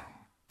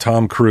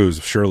 Tom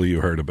Cruise. Surely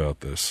you heard about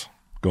this.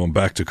 Going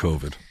back to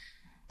COVID.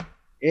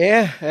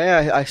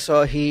 Yeah. I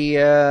saw he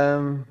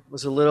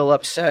was a little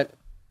upset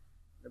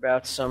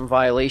about some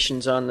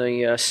violations on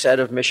the set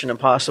of Mission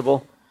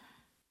Impossible.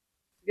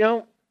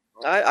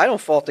 I don't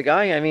fault the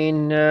guy. I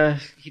mean,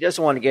 he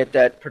doesn't want to get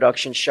that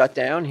production shut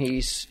down.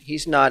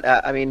 He's not.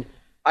 I mean,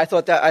 I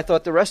thought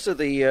the rest of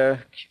the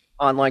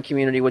online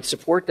community would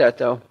support that,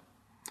 though.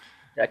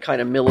 That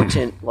kind of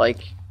militant, like,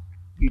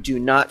 you do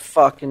not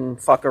fuck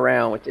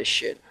around with this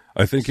shit.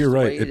 I think you're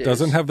right. It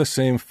doesn't have the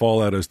same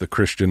fallout as the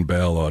Christian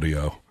Bale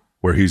audio,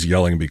 where he's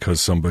yelling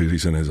because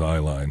somebody's in his eye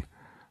line.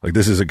 Like,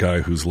 this is a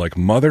guy who's like,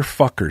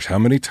 motherfuckers, how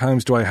many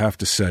times do I have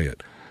to say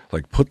it?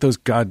 Like, put those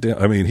goddamn...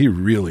 I mean, he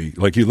really...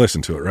 Like, you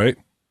listened to it, right?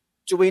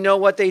 Do we know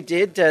what they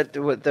did,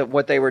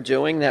 what they were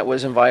doing that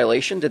was in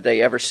violation? Did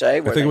they ever say?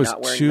 I think it was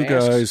two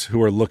guys who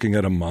were looking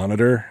at a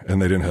monitor,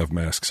 and they didn't have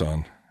masks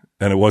on.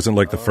 And it wasn't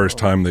like the first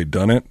time they'd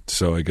done it,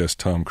 so I guess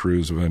Tom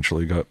Cruise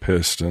eventually got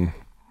pissed and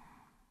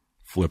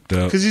flipped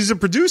out. Because he's a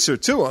producer,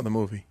 too, on the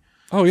movie.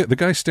 Oh, yeah. The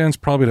guy stands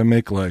probably to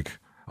make, like,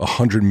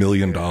 $100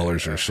 million or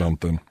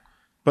something.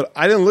 But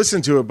I didn't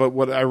listen to it,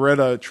 but I read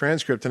a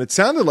transcript, and it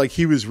sounded like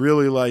he was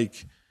really,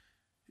 like...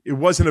 It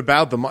wasn't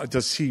about the money.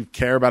 Does he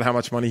care about how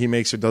much money he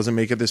makes or doesn't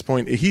make at this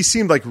point? He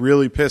seemed like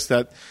really pissed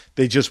that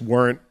they just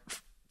weren't.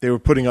 They were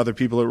putting other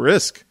people at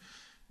risk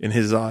in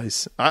his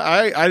eyes.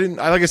 I didn't.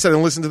 Like I said, I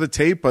didn't listen to the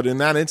tape, but in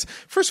that instance,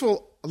 first of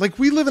all, like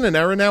we live in an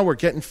era now where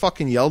getting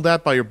fucking yelled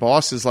at by your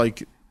boss is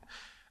like.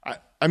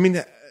 I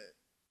mean,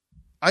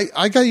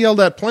 I got yelled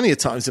at plenty of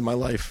times in my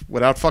life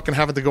without fucking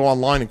having to go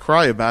online and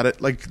cry about it.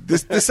 Like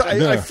this.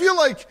 I feel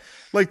like.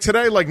 Like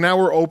today, like now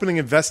we're opening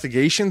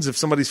investigations if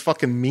somebody's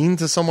fucking mean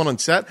to someone on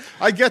set.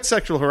 I get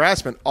sexual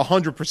harassment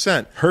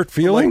 100%. Hurt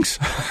feelings?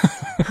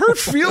 Hurt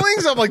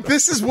feelings? I'm like,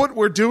 this is what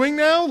we're doing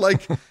now?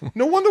 Like,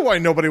 no wonder why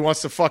nobody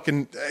wants to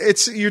fucking...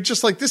 You're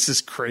just like, this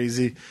is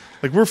crazy.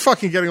 Like, we're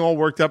fucking getting all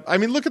worked up. I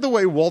mean, look at the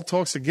way Walt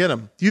talks to get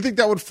him. Do you think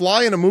that would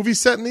fly in a movie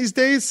set in these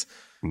days?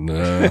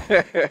 No.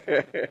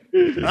 I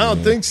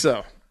don't think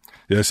so.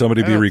 Yeah,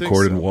 somebody be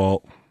recording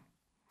Walt.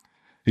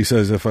 He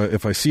says, if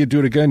I see you do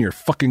it again, you're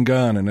fucking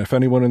gone. And if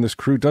anyone in this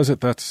crew does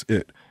it, that's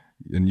it.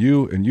 And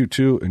you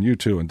too, and you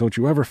too. And don't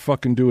you ever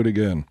fucking do it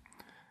again.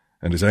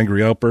 And his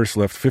angry outburst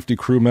left 50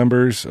 crew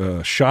members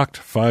shocked.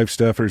 5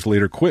 staffers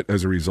later quit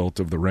as a result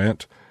of the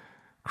rant.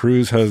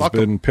 Cruise has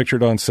been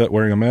pictured on set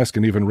wearing a mask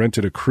and even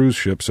rented a cruise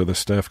ship so the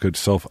staff could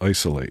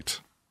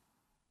self-isolate.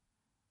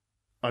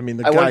 I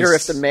mean, I wonder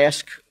if the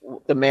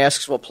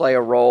masks will play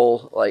a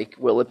role. Like,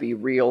 will it be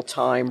real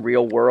time,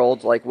 real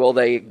world? Like, will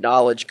they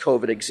acknowledge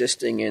COVID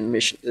existing in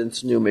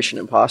this new Mission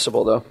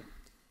Impossible? Though,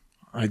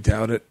 I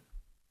doubt it.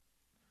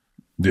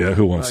 Yeah,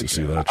 who wants to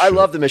see that? I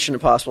love the Mission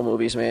Impossible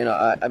movies, man.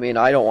 I mean,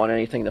 I don't want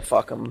anything to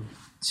fuck them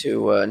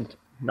to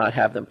not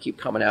have them keep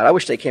coming out. I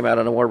wish they came out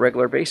on a more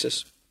regular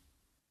basis.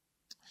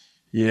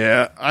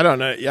 Yeah, I don't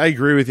know. I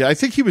agree with you. I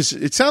think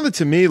it sounded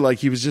to me like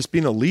he was just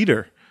being a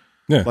leader.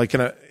 Yeah. Like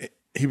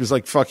he was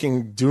like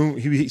fucking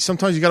doing,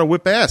 sometimes you got to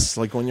whip ass,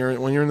 like when you're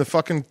in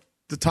the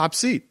top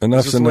seat.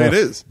 Enough's That's just the way it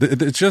is.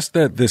 It's just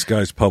that this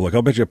guy's public.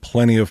 I'll bet you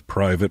plenty of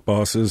private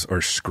bosses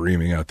are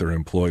screaming at their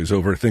employees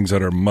over things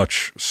that are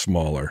much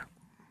smaller.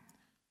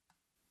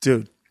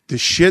 Dude, the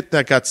shit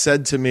that got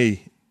said to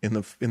me in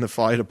the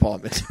fire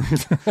department,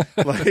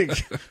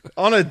 like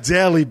on a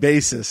daily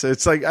basis.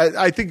 It's like,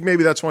 I think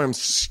maybe that's why I'm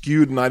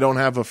skewed and I don't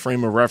have a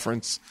frame of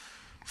reference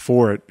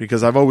for it,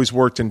 because I've always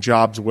worked in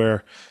jobs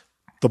where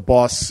the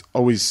boss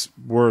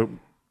it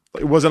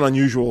wasn't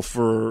unusual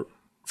for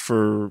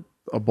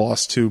a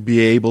boss to be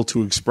able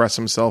to express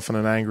himself in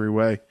an angry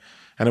way.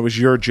 And it was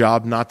your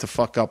job not to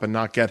fuck up and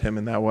not get him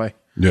in that way.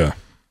 Yeah.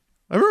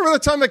 I remember the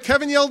time that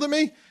Kevin yelled at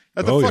me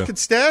at the fucking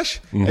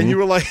stash, and you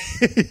were like,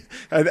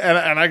 and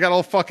I got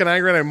all fucking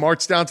angry, and I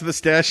marched down to the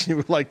stash, and you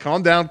were like,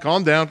 calm down,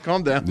 calm down,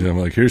 calm down. Yeah, I'm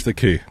like, here's the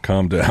key.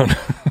 Calm down.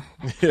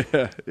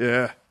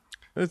 Yeah.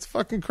 It's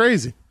fucking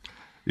crazy.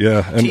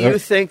 Yeah. And, do you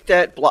think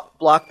that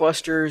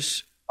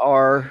blockbusters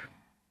are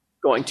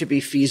going to be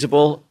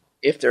feasible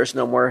if there's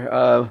no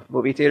more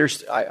movie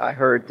theaters? I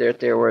heard that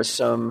there was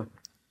some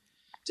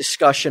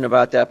discussion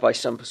about that by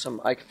some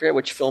I forget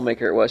which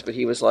filmmaker it was, but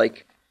he was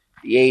like,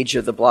 the age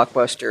of the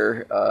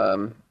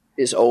blockbuster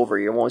is over.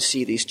 You won't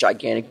see these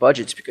gigantic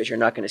budgets because you're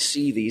not going to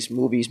see these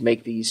movies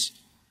make these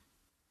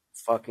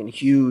fucking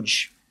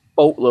huge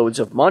boatloads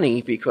of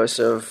money because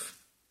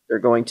they're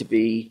going to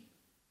be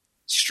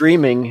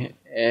streaming,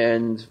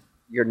 and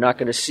you're not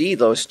going to see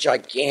those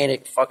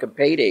gigantic fucking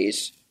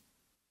paydays.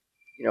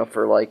 You know,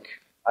 for like,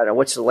 I don't know,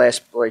 what's the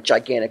last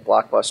gigantic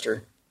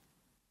blockbuster?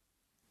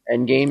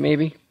 Endgame,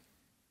 maybe?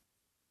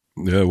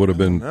 Yeah, it would have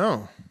been.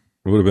 No.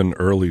 It would have been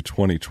early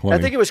 2020.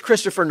 I think it was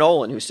Christopher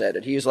Nolan who said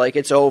it. He was like,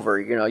 "It's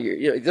over." You know,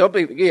 there'll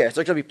be there's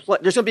going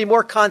to be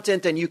more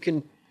content than you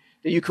can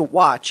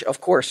watch. Of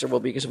course, there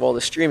will be because of all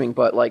the streaming.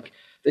 But like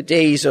the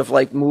days of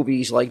like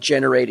movies like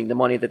generating the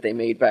money that they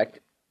made back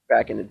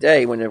in the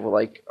day when they were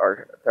like,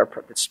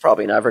 it's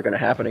probably never going to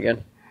happen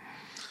again.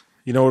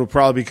 You know what will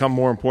probably become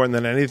more important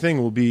than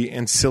anything will be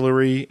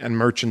ancillary and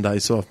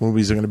merchandise off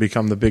movies are going to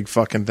become the big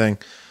fucking thing.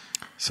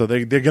 So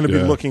they're going to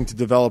be looking to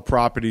develop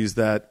properties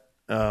that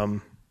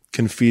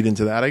can feed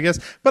into that, I guess.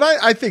 But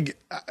I think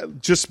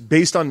just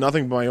based on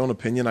nothing but my own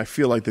opinion, I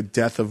feel like the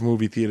death of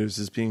movie theaters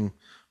is being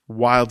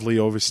wildly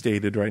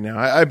overstated right now.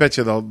 I bet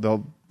you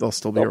they'll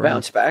still be around.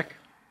 Bounce back.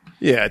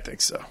 Yeah, I think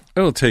so.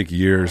 It'll take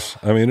years.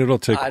 I mean, it'll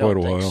take quite a while.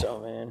 I don't think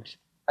so, man.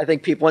 I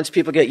think once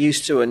people get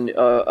used to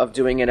of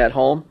doing it at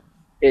home,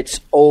 it's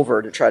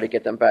over to try to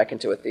get them back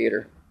into a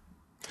theater.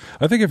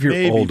 I think if you're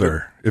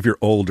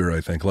older,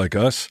 I think like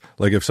us,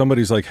 like if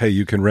somebody's like, hey,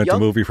 you can rent a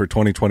movie for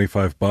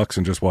 $20-$25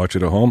 and just watch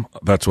it at home,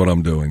 that's what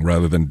I'm doing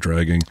rather than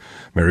dragging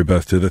Mary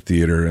Beth to the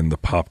theater and the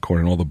popcorn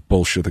and all the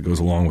bullshit that goes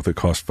along with it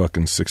costs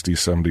fucking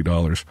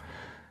 $60-$70.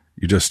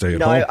 You just stay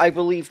at home. I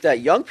believe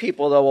that young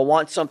people, though, will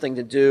want something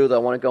to do.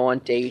 They'll want to go on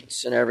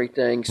dates and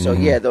everything. So,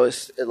 yeah,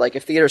 those, like,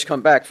 if theaters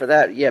come back for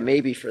that, yeah,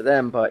 maybe for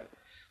them. But,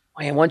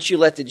 man, once you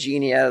let the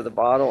genie out of the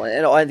bottle,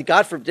 and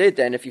God forbid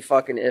then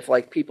if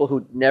like people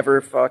who never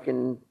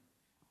fucking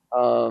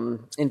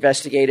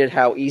investigated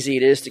how easy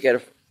it is to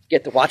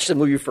get to watch the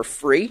movie for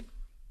free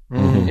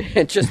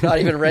and just not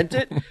even rent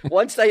it.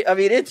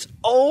 It's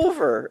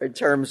over in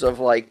terms of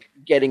like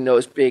getting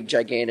those big,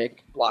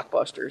 gigantic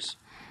blockbusters.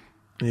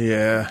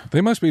 Yeah.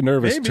 They must be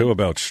nervous too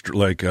about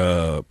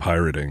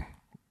pirating.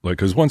 Like,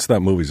 because once that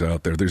movie's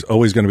out there, there's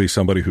always going to be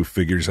somebody who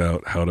figures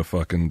out how to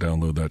fucking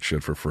download that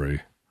shit for free.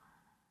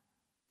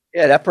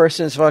 Yeah, that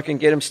person's fucking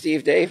get him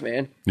Steve Dave,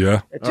 man.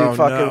 Yeah. That dude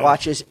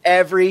watches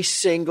every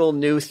single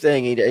new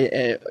thing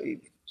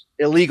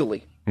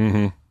illegally.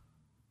 Mm-hmm.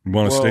 You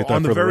want to state that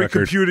on for the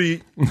record.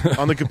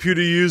 On the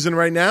computer you're using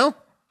right now?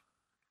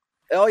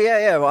 Oh,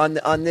 yeah.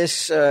 On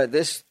this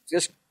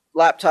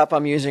laptop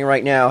I'm using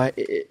right now,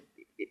 it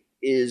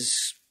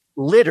is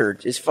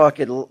littered. It's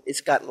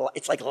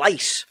like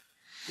lice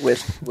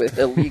with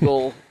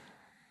illegal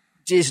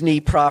Disney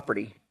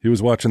property. He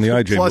was watching the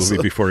IJ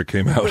movie before it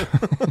came out.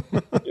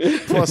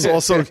 Plus,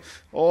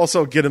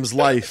 also get him's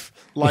lice.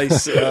 Yeah,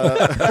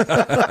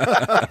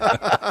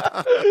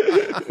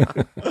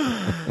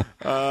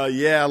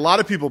 a lot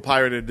of people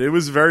pirated. It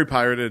was very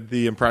pirated,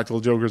 the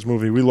Impractical Jokers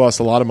movie. We lost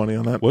a lot of money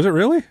on that. Was it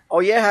really?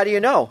 Oh, yeah. How do you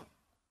know?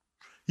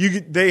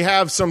 They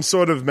have some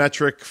sort of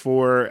metric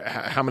for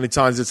how many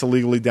times it's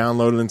illegally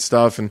downloaded and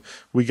stuff, and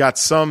we got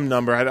some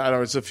number. I don't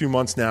know, it's a few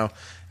months now,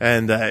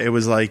 and it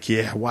was like,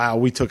 yeah, wow,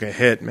 we took a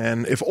hit,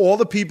 man. If all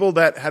the people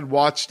that had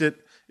watched it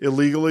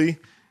illegally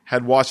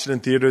had watched it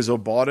in theaters or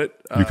bought it,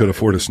 you could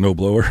afford a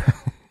snowblower.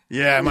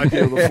 Yeah, I might be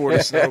able to afford a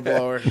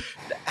snowblower.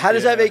 How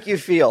does that make you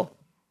feel?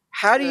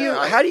 How do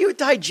you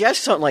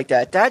digest something like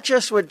that? That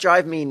just would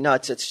drive me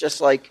nuts. It's just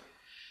like,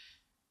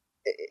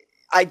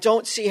 I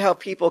don't see how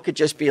people could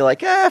just be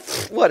like,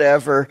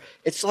 whatever.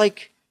 It's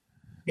like,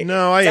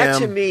 no, that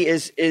to me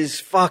is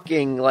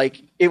fucking like,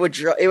 it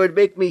would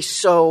make me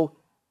so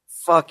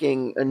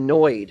fucking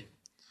annoyed.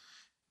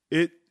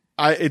 It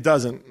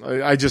doesn't. It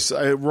rolls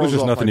There's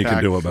just off nothing my you back.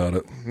 can do about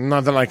it.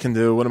 Nothing I can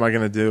do. What am I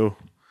going to do?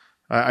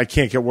 I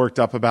can't get worked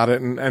up about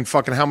it. And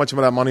fucking how much of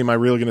that money am I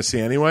really going to see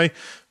anyway?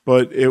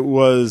 But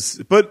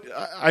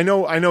I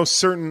know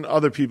certain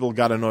other people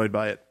got annoyed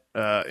by it.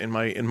 In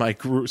my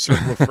group,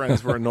 circle of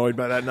friends were annoyed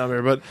by that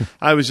number. But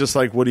I was just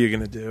like, what are you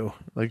going to do?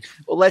 Like,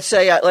 well, let's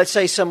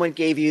say someone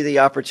gave you the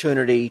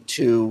opportunity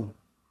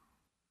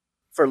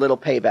for a little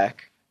payback.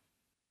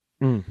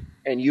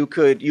 And you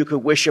could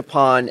wish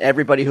upon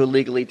everybody who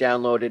legally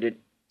downloaded it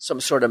some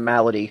sort of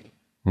malady.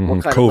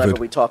 What kind of level are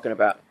we talking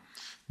about?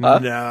 No.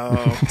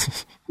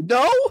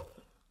 No?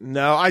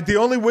 No, the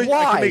only wish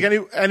I can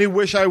make any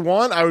wish I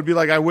want, I would be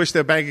like, I wish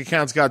their bank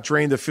accounts got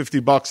drained of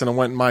 $50 and it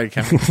went in my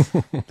account.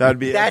 That'd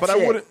be it. But I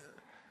wouldn't.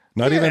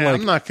 Not even like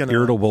I'm not gonna,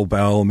 irritable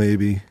bowel,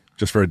 maybe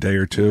just for a day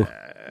or two.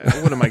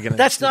 What am I going to?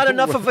 That's not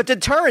enough of a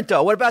deterrent,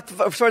 though. What about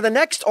for the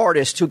next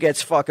artist who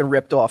gets fucking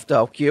ripped off,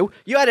 though? Q,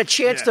 you had a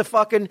chance to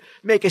fucking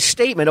make a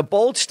statement, a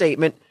bold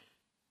statement,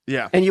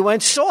 and you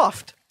went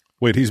soft.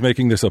 Wait, he's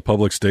making this a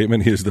public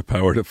statement. He has the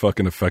power to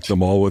fucking affect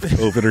them all with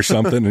COVID or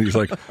something. And he's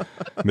like,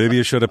 maybe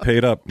you should have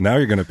paid up. Now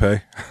you're going to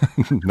pay.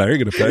 Now you're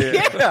going to pay.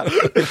 Yeah.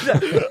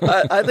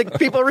 I think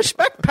people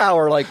respect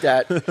power like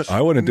that.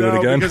 I wouldn't do it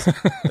again.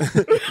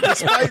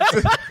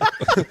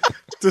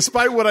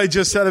 Despite what I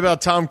just said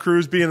about Tom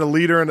Cruise being a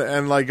leader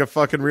and like a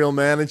fucking real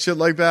man and shit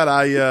like that,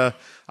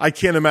 I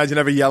can't imagine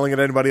ever yelling at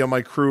anybody on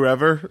my crew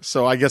ever.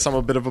 So I guess I'm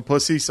a bit of a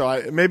pussy.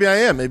 So maybe I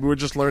am. Maybe we're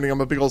just learning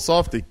I'm a big old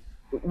softie.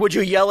 Would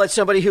you yell at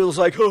somebody who's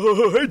like,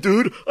 hey,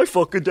 dude, I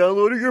fucking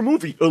downloaded your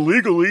movie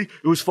illegally.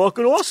 It was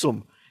fucking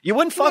awesome. You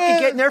wouldn't fucking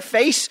get in their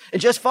face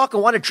and just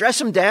fucking want to dress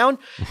them down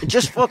and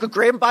just fucking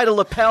grab them by the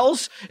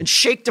lapels and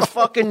shake the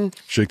fucking...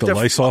 Shake the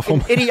lice off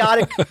them?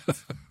 Idiotic,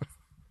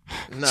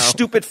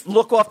 stupid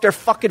look off their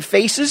fucking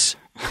faces?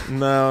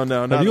 No.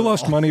 Have you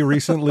lost money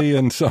recently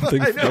in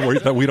something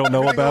that we don't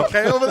know about?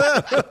 Okay over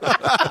there?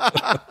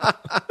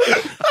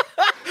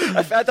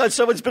 I found out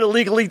someone's been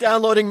illegally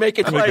downloading Make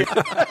It Right.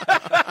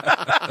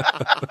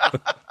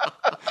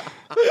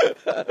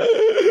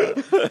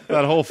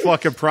 That whole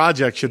fucking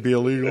project should be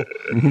illegal.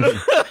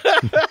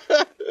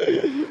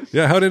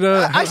 Yeah, how did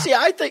I see.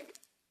 I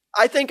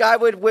think I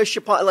would wish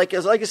upon like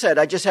I said.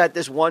 I just had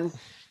this one.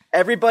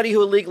 Everybody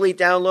who illegally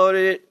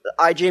downloaded it, the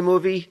IJ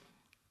movie,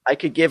 I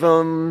could give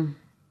them.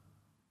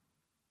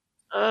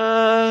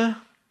 I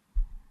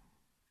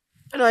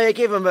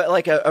gave them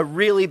a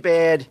really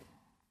bad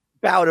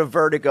bout of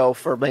vertigo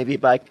for maybe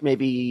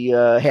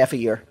half a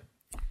year.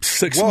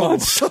 6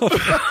 months of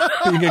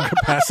being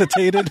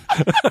incapacitated.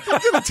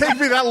 It's going to take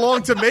me that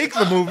long to make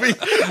the movie.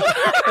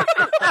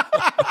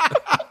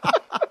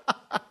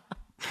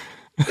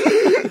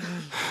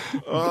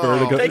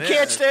 Vertigo. They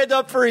can't stand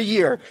up for a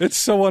year. It's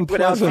so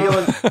unpleasant.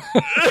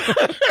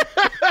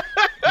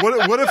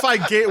 What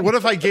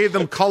if I gave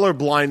them color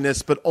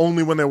blindness, but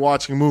only when they're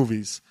watching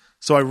movies?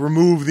 So I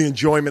remove the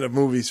enjoyment of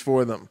movies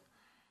for them,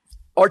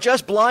 or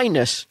just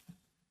blindness.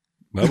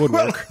 That would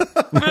work.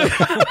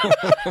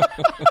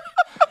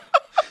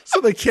 So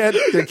they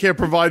can't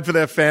provide for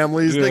their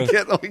families. Yeah. They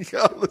can't like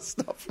all this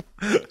stuff.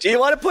 Do you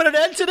want to put an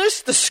end to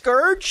this? The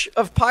scourge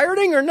of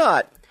pirating or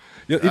not?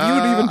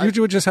 Yeah,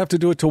 you would just have to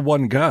do it to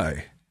one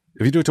guy.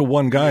 If you do it to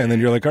one guy and then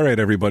you're like, all right,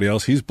 everybody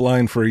else, he's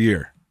blind for a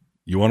year.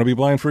 You want to be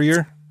blind for a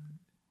year?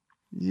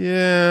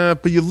 Yeah,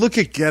 but you look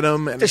at Get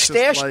 'em and the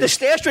stash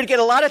would get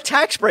a lot of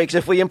tax breaks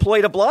if we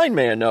employed a blind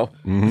man, though.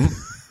 Mm-hmm.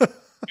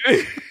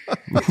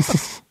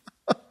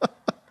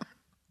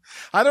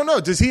 I don't know.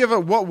 Does he have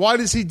why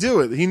does he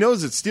do it? He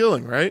knows it's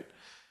stealing, right?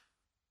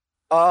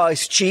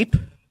 It's cheap.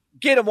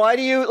 Get him. Why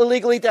do you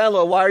illegally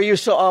download? Why are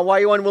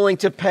you unwilling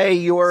to pay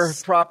your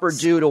proper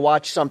due to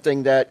watch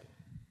something that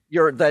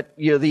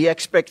the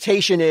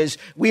expectation is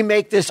we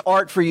make this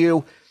art for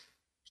you.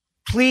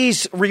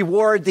 Please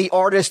reward the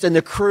artist and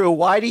the crew.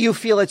 Why do you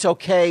feel it's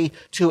okay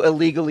to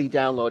illegally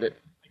download it?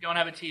 I don't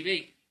have a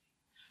TV.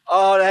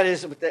 Oh, that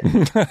is. I watch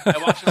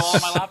it all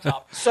on my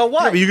laptop. So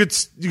what? Yeah, but you could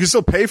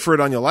still pay for it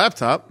on your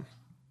laptop.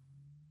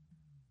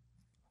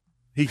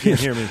 He can't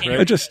hear me.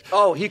 Right?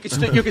 You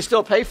could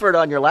still pay for it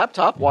on your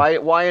laptop. Why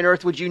on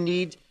earth would you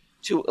need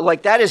to?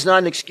 Like, that is not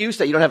an excuse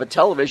that you don't have a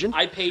television.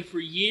 I paid for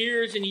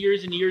years and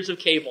years and years of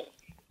cable.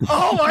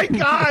 Oh my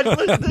God!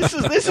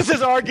 This is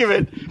his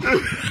argument.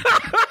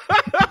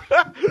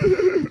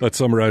 That's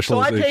some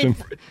rationalization.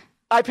 So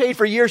I paid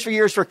for years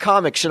for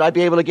comics. Should I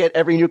be able to get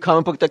every new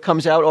comic book that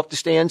comes out off the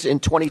stands in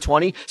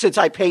 2020? Since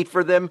I paid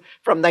for them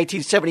from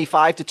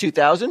 1975 to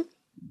 2000.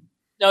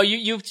 No,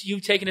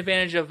 you've taken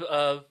advantage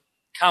of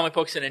comic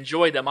books and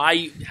enjoyed them.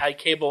 I had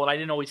cable and I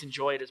didn't always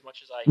enjoy it as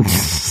much as I could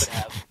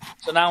have.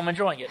 So now I'm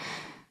enjoying it.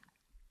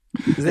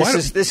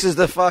 This is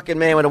the fucking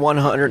man with a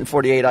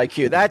 148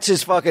 IQ. That's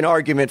his fucking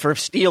argument for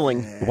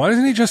stealing. Why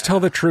doesn't he just tell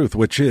the truth,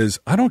 which is,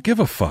 I don't give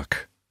a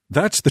fuck.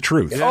 That's the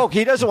truth. Oh,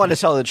 he doesn't want to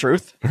tell the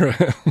truth.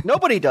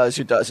 Nobody does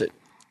who does it.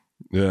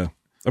 Yeah.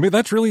 I mean,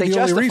 that's really the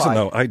only reason,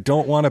 though. I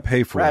don't want to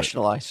pay for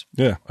Rationalize.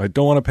 it. Yeah, I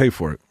don't want to pay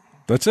for it.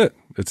 That's it.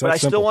 It's that but I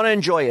simple. still want to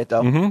enjoy it,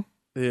 though.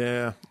 Mm-hmm.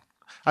 Yeah.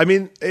 I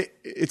mean,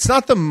 it's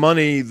not the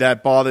money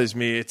that bothers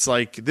me. It's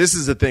like, this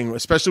is the thing,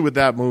 especially with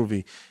that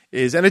movie,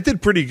 and it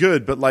did pretty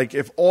good, but like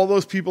if all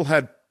those people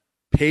had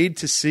paid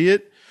to see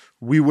it,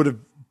 we would have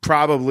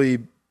probably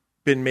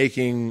been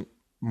making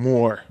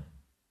more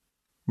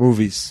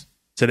movies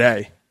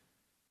today.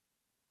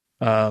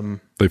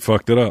 They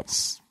fucked it up.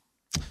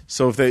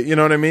 So if they, you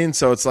know what I mean?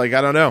 So it's like,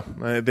 I don't know.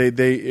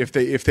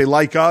 If they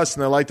like us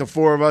and they like the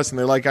four of us and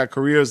they like our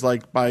careers,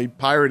 like by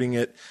pirating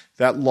it,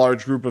 that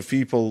large group of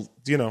people,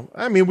 you know,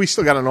 I mean, we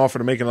still got an offer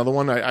to make another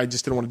one. I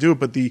just didn't want to do it,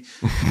 but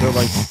they're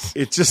like,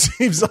 it just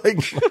seems like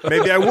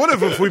maybe I would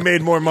have if we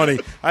made more money.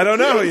 I don't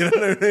know. You know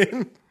what I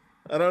mean?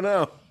 I don't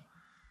know.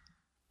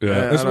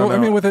 Yeah. I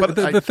mean, with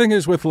the thing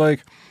is with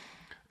like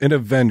an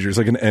Avengers,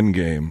 like an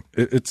Endgame,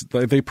 it's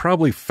like they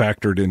probably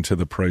factored into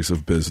the price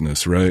of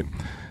business, right?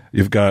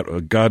 You've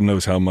got God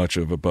knows how much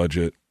of a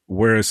budget,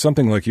 whereas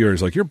something like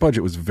yours, like your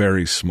budget was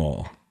very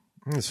small.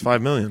 It's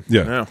 $5 million.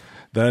 Yeah.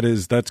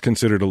 That's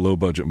considered a low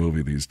budget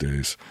movie these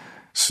days.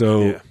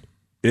 So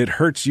it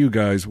hurts you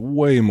guys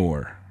way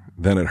more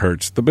than it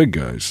hurts the big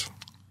guys.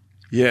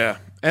 Yeah.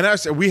 And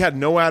actually, we had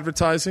no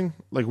advertising.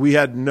 Like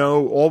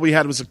all we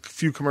had was a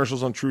few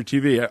commercials on True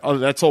TV.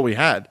 That's all we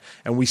had.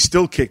 And we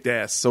still kicked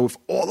ass. So if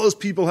all those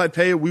people had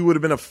paid, we would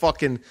have been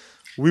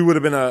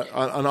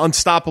an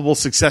unstoppable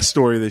success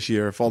story this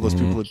year if all those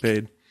people had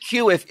paid.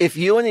 Q, if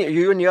you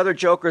and the other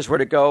Jokers were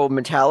to go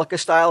Metallica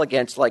style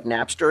against like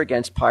Napster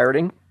against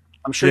pirating,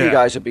 I'm sure you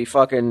guys would be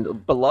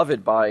fucking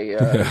beloved by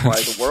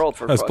the world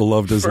for as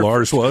beloved as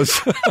Lars was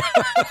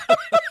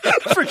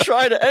for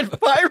trying to end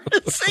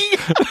piracy.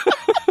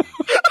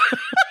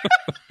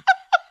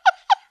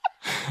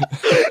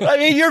 I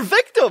mean, you're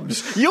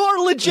victims. You are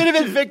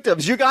legitimate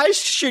victims. You guys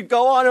should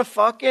go on a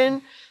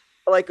fucking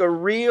like a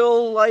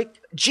real like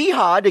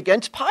jihad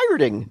against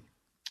pirating.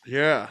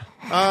 Yeah,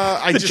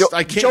 I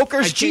can't.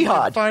 Joker's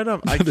jihad. Find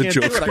them. I can't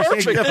do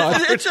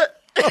it.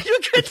 You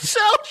can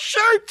sell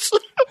shirts.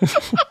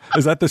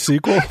 Is that the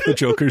sequel? The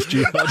Joker's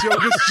Jihad?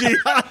 Joker's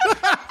Jihad.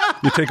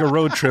 You take a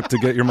road trip to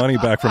get your money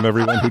back from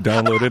everyone who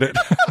downloaded it.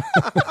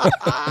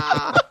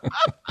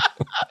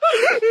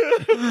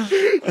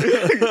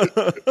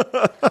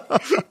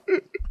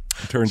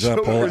 Turns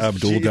out Paul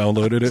Abdul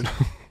downloaded it.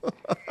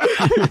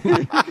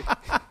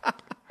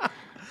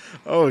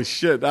 Oh,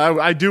 shit.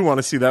 I do want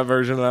to see that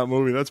version of that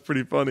movie. That's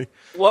pretty funny.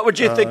 What would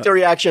you think the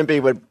reaction be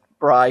with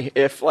Bry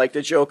if like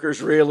the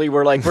Jokers really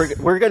were like,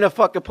 we're going to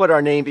fucking put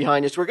our name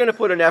behind this. We're going to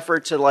put an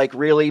effort to like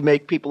really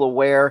make people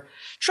aware,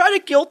 try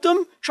to guilt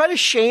them, try to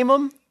shame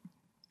them.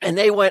 And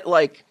they went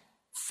like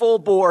full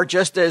bore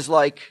just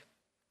like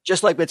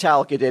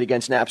Metallica did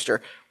against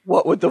Napster.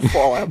 What would the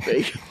fallout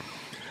be?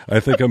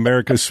 I think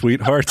America's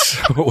Sweethearts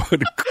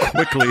would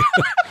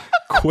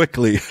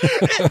quickly.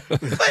 Isn't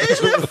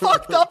that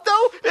fucked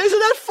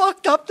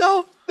up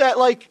though? That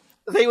like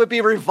they would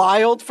be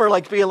reviled for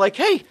like being like,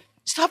 hey,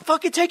 stop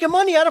fucking taking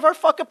money out of our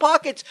fucking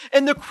pockets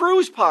and the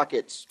crew's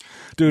pockets.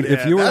 Dude,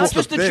 if you were not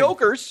just the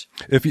Jokers.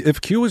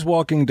 If Q was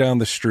walking down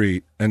the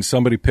street and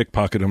somebody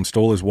pickpocketed him,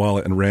 stole his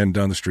wallet and ran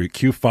down the street,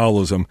 Q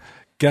follows him,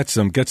 gets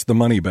the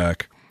money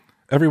back.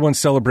 Everyone's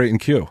celebrating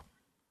Q.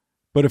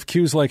 But if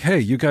Q's like, hey,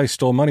 you guys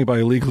stole money by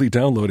illegally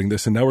downloading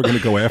this and now we're going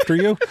to go after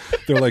you,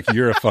 they're like,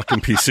 you're a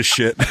fucking piece of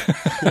shit.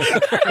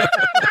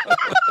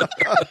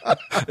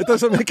 It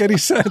doesn't make any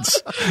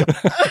sense.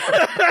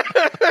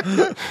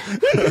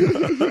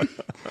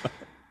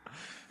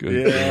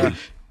 Good. Yeah.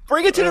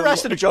 Bring it to the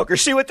rest of the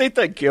Jokers. See what they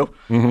think, Q.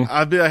 Mm-hmm.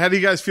 I'd be like, how do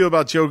you guys feel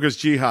about Joker's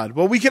Jihad?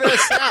 Well, we can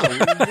ask Sal.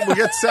 We'll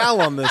get Sal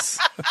on this.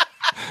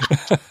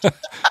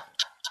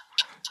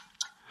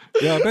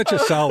 Yeah, I bet you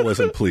Sal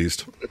wasn't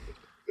pleased.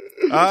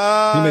 He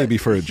may be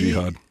for a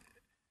jihad.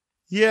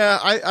 Yeah,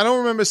 I don't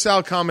remember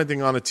Sal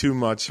commenting on it too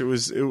much. It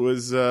was.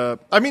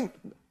 I mean,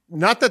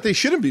 not that they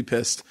shouldn't be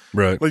pissed,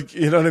 right? Like,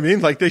 you know what I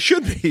mean? Like they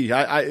should be.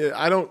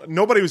 I don't.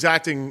 Nobody was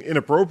acting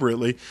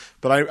inappropriately,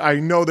 but I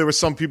know there were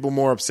some people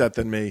more upset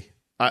than me.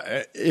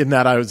 In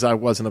that I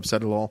wasn't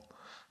upset at all.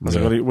 I was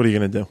like, what are you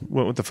going to do?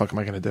 What the fuck am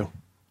I going to do?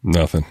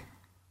 Nothing.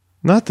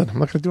 I'm not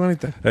going to do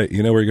anything. Hey,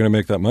 you know where you're going to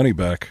make that money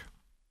back?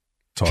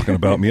 Talking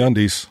about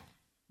MeUndies.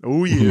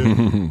 Oh,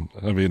 yeah.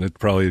 I mean, it's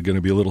probably going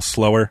to be a little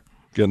slower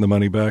getting the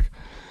money back,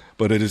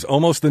 but it is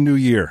almost the new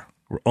year.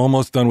 We're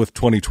almost done with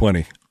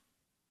 2020,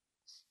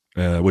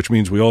 which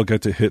means we all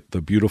get to hit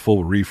the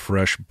beautiful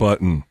refresh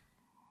button.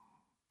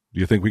 Do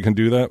you think we can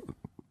do that?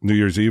 New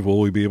Year's Eve, will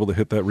we be able to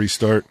hit that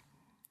restart?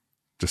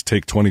 Just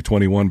take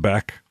 2021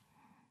 back?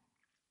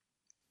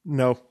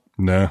 No.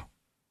 Nah.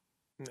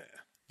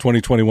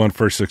 2021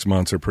 first 6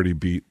 months are pretty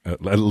beat.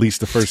 At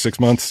least the first 6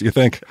 months, you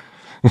think?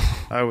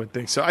 I would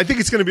think so. I think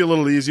it's going to be a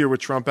little easier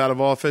with Trump out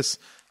of office.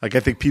 Like, I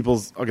think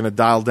people are going to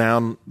dial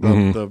down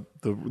the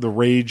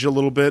rage a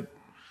little bit,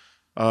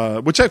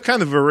 which I've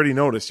kind of already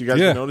noticed. You guys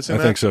been noticing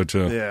that? I think so,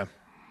 too. Yeah,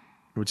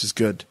 which is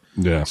good.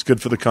 Yeah. It's good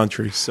for the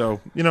country.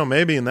 So,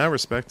 maybe in that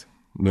respect.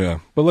 Yeah.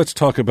 But let's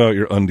talk about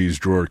your undies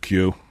drawer,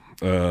 Q.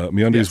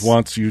 MeUndies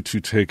wants you to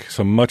take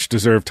some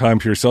much-deserved time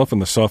to yourself in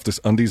the softest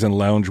undies and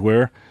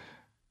loungewear.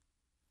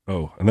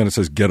 Oh, and then it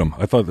says get them.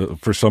 I thought that,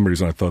 for some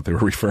reason, I thought they were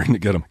referring to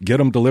get them. Get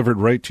them delivered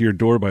right to your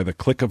door by the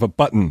click of a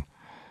button.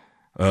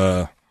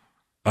 I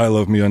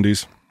love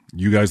MeUndies.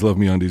 You guys love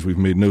MeUndies. We've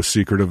made no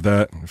secret of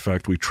that. In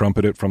fact, we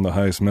trumpet it from the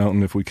highest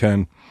mountain if we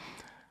can.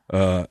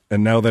 And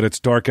now that it's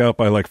dark out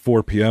by like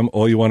 4 p.m.,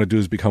 all you want to do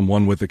is become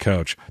one with the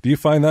couch. Do you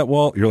find that,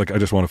 Walt? You're like, I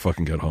just want to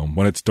fucking get home.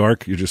 When it's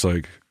dark, you're just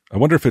like, I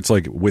wonder if it's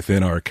like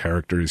within our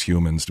character as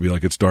humans to be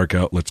like, it's dark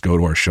out, let's go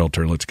to our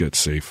shelter, let's get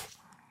safe.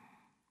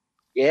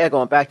 Yeah,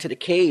 going back to the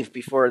cave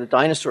before the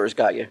dinosaurs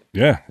got you.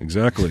 Yeah,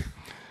 exactly.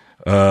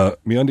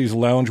 MeUndies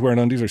loungewear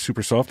and undies are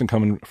super soft and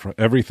come in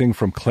everything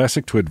from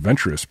classic to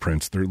adventurous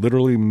prints. They're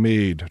literally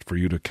made for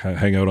you to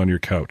hang out on your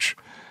couch.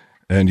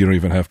 And you don't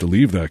even have to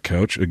leave that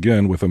couch,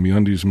 again, with a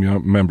MeUndies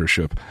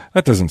membership.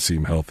 That doesn't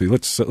seem healthy.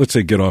 Let's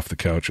say get off the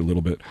couch a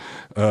little bit.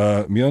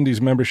 MeUndies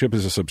membership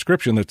is a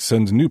subscription that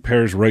sends new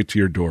pairs right to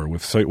your door.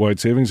 With site-wide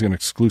savings and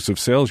exclusive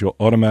sales, you'll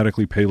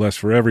automatically pay less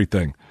for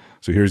everything.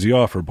 So here's the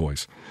offer,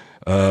 boys.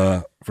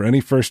 For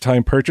any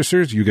first-time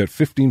purchasers, you get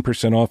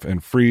 15% off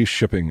and free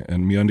shipping.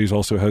 And MeUndies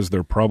also has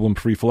their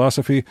problem-free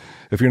philosophy.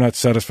 If you're not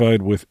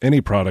satisfied with any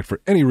product for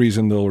any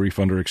reason, they'll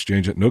refund or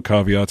exchange it. No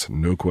caveats,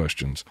 no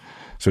questions.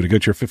 So to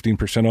get your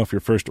 15% off your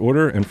first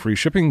order and free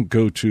shipping,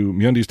 go to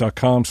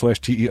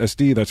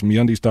MeUndies.com/TESD. That's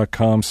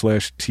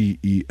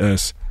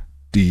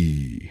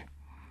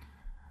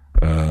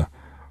MeUndies.com/TESD.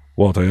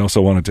 Walt, I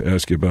also wanted to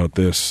ask you about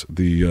this.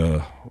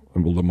 The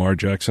Lamar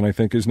Jackson, I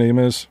think his name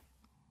is.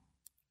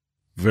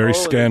 Very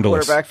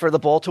scandalous. Quarterback for the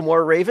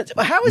Baltimore Ravens.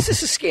 How is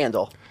this a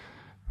scandal?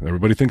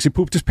 Everybody thinks he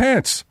pooped his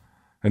pants,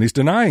 and he's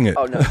denying it.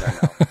 Oh, no.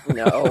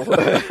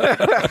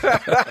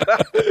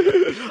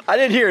 I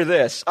didn't hear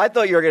this. I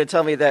thought you were going to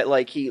tell me that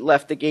like he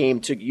left the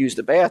game to use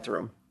the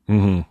bathroom.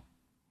 Mm-hmm.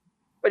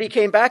 But he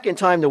came back in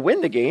time to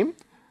win the game.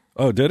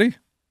 Oh, did he?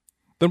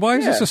 Then why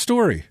is this a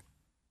story?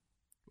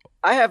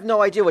 I have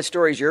no idea what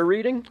stories you're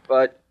reading,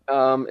 but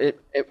it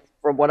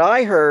from what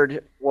I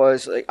heard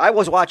was I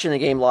was watching the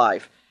game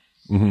live.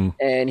 Mm-hmm.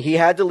 And he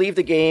had to leave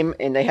the game,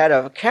 and they had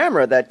a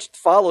camera that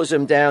follows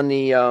him down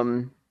the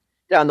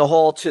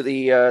hall to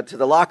the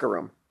locker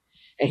room.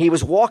 And he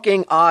was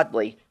walking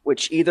oddly,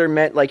 which either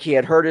meant like he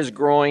had hurt his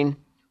groin,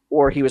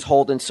 or he was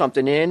holding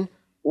something in,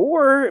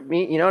 or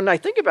and I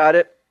think about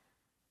it,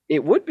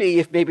 it would be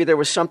if maybe there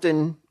was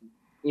something,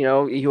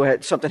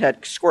 something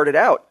had squirted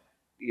out,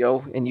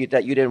 and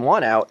that you didn't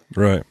want out.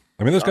 Right.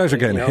 I mean, those guys are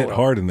getting hit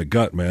hard in the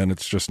gut, man.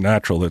 It's just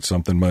natural that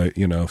something might,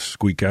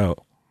 squeak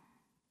out.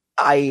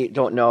 I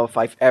don't know if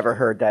I've ever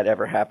heard that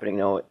ever happening.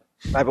 No,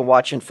 I've been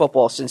watching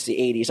football since the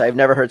 80s. I've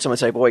never heard someone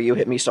say, boy, you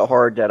hit me so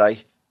hard that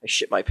I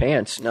shit my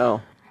pants. No.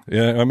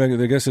 Yeah, I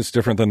mean, I guess it's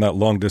different than that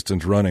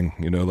long-distance running,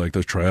 like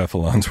those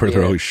triathlons where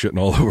they're always shitting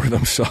all over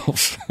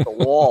themselves. The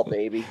wall,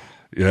 baby.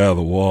 Yeah,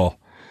 the wall.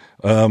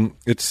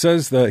 It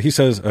says that he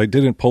says, I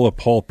didn't pull a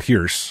Paul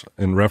Pierce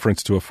in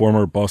reference to a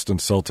former Boston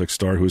Celtics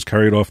star who was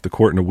carried off the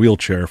court in a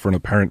wheelchair for an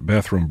apparent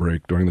bathroom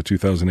break during the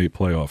 2008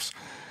 playoffs.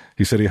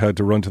 He said he had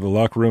to run to the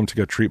locker room to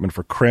get treatment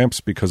for cramps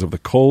because of the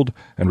cold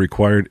and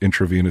required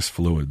intravenous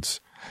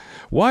fluids.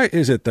 Why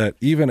is it that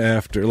even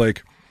after,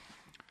 like,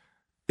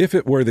 if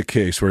it were the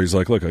case where he's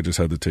like, look, I just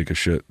had to take a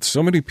shit,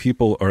 so many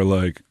people are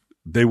like,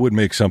 they would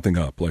make something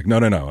up. Like, no,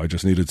 I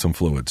just needed some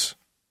fluids.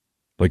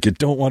 Like, you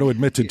don't want to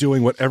admit to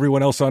doing what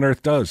everyone else on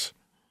earth does.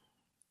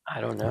 I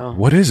don't know.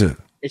 What is it?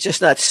 It's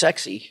just not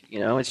sexy,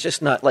 It's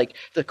just not like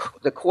the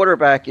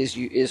quarterback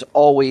is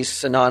always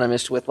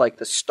synonymous with like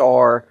the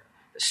star,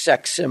 the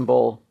sex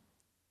symbol.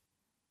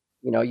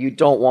 You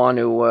don't want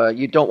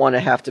to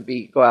have to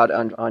go out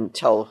and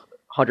tell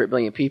 100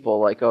 million people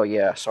like, oh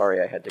yeah,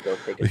 sorry, I had to go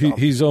take a dump.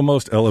 He's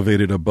almost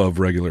elevated above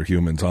regular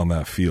humans on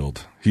that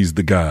field. He's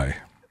the guy.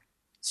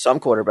 Some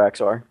quarterbacks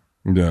are.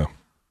 Yeah.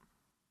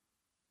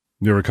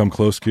 You ever come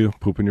close, Q?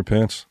 Poop in your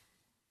pants?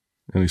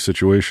 Any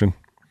situation?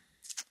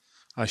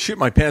 I shit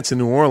my pants in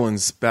New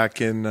Orleans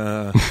back in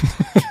the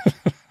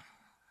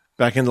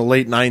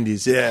late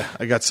 90s. Yeah,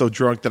 I got so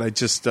drunk that I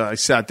just I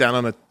sat down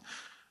on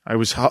I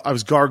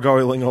was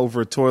gargoyling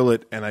over a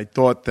toilet, and I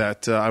thought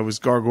that I was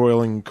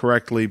gargoyling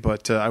correctly,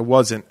 but I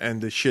wasn't,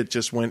 and the shit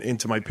just went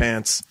into my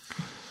pants.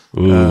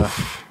 Yeah,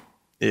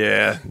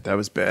 that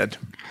was bad.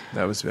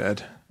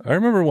 I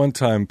remember one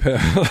time,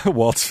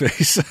 Walt's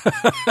face.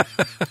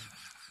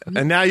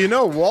 And now you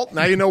know, Walt.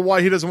 Now you know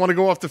why he doesn't want to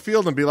go off the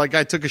field and be like,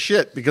 I took a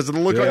shit, because of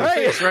the look on your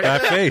face, right?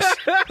 That face.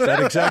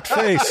 That exact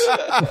face.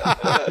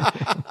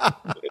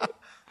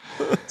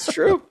 It's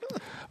true.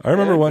 I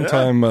remember one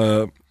time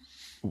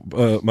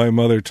my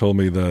mother told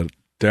me that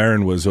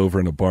Darren was over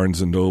in a Barnes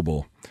 &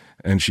 Noble,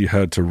 and she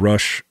had to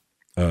rush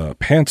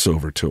pants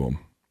over to him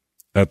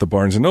at the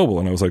Barnes & Noble.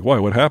 And I was like, why?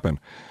 What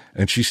happened?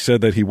 And she said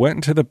that he went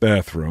into the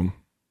bathroom,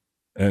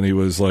 and he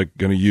was like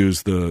going to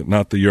use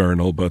not the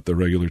urinal, but the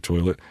regular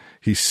toilet.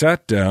 He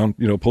sat down,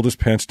 pulled his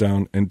pants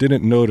down, and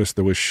didn't notice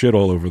there was shit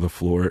all over the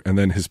floor, and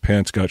then his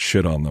pants got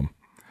shit on them.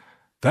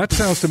 That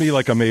sounds to me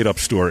like a made-up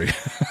story.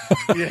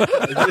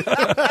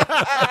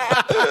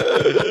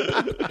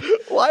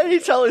 Why did he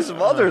tell his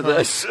mother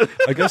this?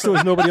 I guess there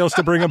was nobody else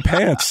to bring him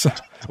pants.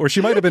 Or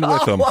she might have been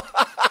with him.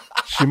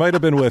 She might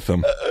have been with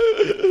him.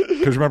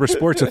 Because remember,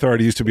 Sports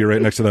Authority used to be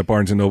right next to that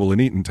Barnes & Noble in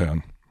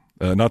Eatontown.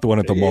 Not the one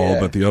at the mall,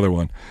 but the other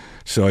one.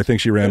 So I think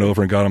she ran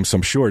over and got him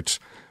some shorts.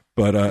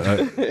 But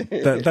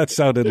that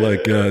sounded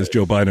like, as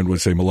Joe Biden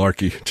would say,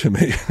 malarkey to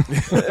me.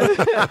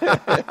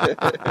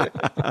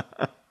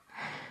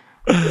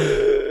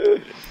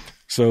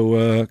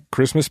 So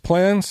Christmas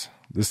plans?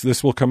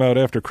 This will come out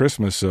after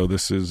Christmas, so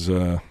this is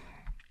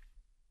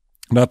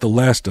not the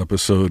last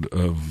episode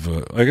of...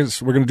 I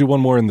guess we're going to do one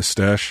more in the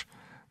stash,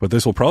 but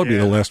this will probably be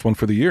the last one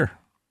for the year.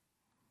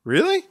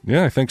 Really?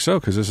 Yeah, I think so,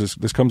 because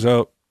this comes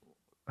out...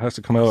 has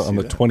to come out on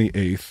the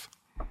 28th.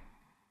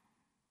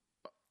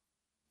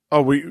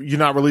 Oh, you're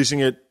not releasing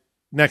it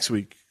next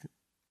week?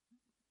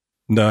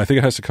 No, I think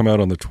it has to come out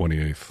on the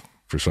 28th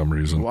for some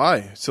reason.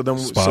 Why?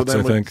 Spots,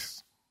 I think.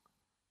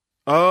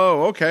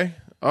 Oh, okay.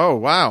 Oh,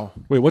 wow.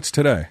 Wait, what's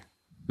today?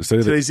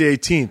 Today's the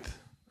 18th.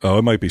 Oh,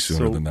 it might be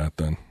sooner than that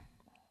then.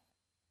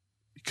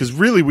 Because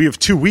really, we have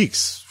 2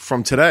 weeks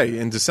from today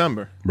in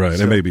December. Right,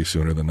 it may be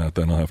sooner than that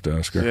then. I'll have to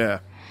ask her. Yeah.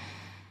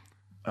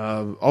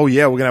 We're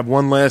gonna have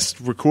one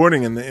last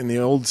recording in the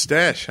old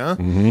stash, huh?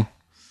 Mm-hmm.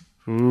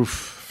 Oof.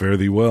 Fare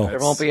thee well. There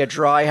won't be a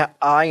dry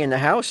eye in the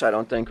house, I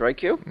don't think, right,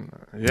 Q?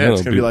 Yeah,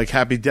 it's gonna be like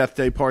Happy Death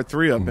Day Part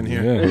 3 up in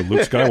here. Yeah,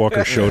 Luke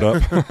Skywalker showed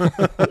up.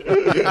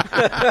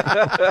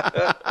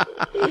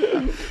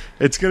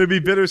 It's gonna be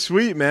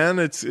bittersweet, man.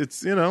 It's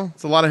it's a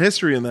lot of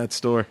history in that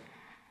store.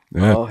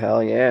 Yeah. Oh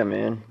hell yeah,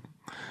 man!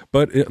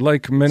 But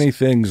like many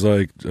things,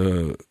 like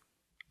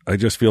I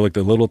just feel like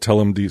the little Tell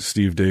 'em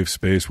Steve Dave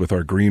space with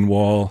our green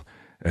wall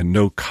and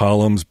no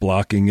columns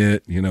blocking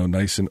it,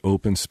 nice and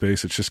open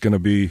space. It's just going to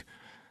be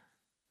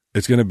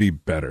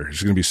better.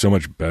 It's going to be so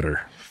much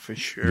better. For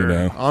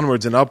sure.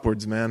 Onwards and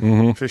upwards, man.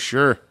 Mm-hmm. For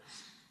sure.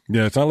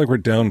 Yeah, it's not like we're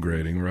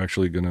downgrading. We're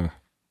actually going to...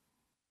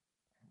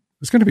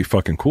 It's going to be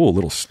fucking cool. A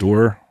little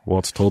store.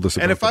 Walt's told us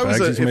about and if the bags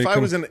he's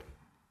making.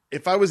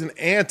 If I was an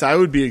aunt, I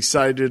would be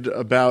excited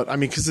about... I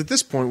mean, because at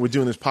this point, we're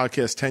doing this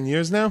podcast 10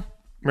 years now,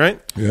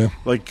 right? Yeah.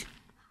 Like...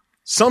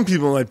 Some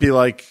people might be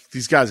like,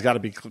 these guys got to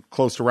be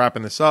close to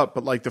wrapping this up.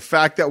 But like the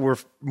fact that we're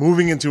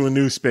moving into a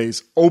new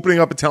space, opening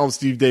up a Tell 'em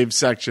Steve Dave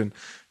section,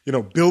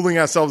 building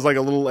ourselves like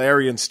a little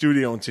area and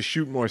studio and to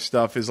shoot more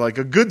stuff is like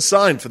a good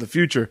sign for the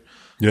future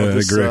of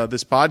this, I agree.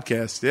 This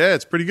podcast. Yeah,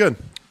 it's pretty good.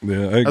 Yeah,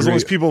 I agree. As long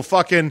as people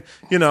fucking,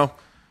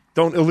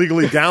 don't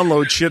illegally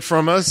download shit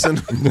from us. And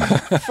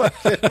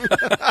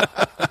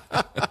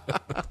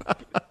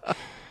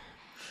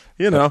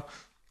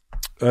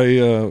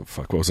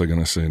Fuck, what was I going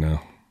to say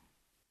now?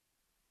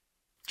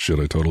 Shit,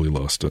 I totally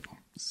lost it.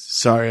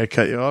 Sorry, I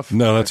cut you off.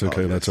 No, that's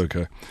okay. That's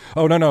okay.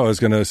 Oh, no. I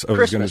was going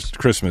to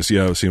Christmas.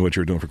 Yeah, I was seeing what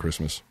you were doing for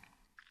Christmas.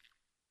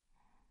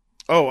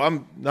 Oh,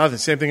 I'm not the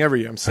same thing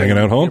every year. I'm hanging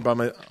out home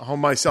by home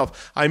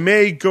myself. I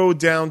may go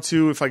down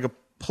to, if I could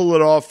pull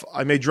it off,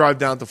 I may drive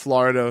down to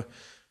Florida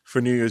for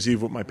New Year's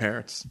Eve with my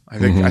parents. I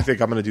think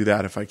I'm going to do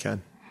that if I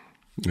can.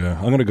 Yeah,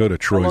 I'm going to go to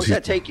Troy's. How long does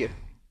that take you?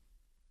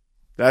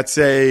 That's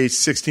a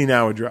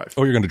 16-hour drive.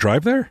 Oh, you're going to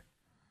drive there?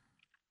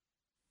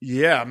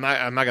 Yeah, I'm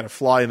not going to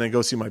fly and then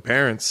go see my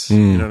parents.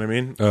 You know what I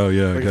mean? Oh,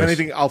 yeah. Like if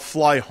anything, I'll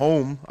fly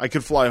home. I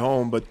could fly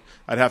home, but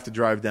I'd have to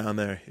drive down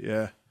there.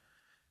 Yeah.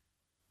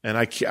 And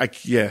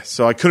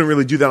so I couldn't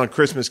really do that on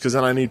Christmas because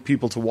then I need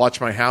people to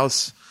watch my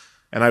house,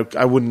 and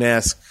I wouldn't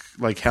ask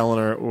like Helen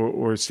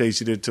or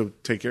Stacy to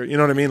take care. You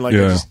know what I mean? Like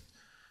just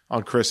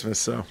on Christmas.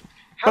 So,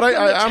 how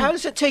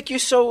does it take you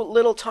so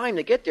little time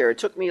to get there? It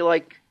took me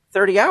like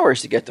 30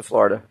 hours to get to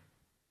Florida.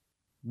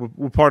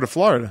 What part of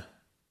Florida?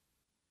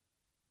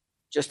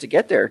 Just to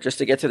get there, just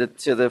to get to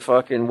the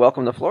fucking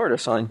Welcome to Florida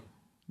sign.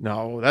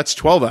 No, that's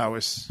 12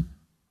 hours.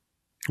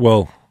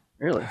 Well,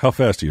 really? How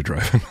fast are you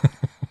driving?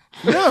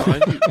 No,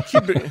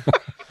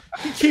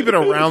 keep it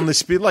around the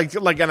speed, like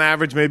an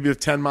average maybe of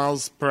 10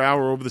 miles per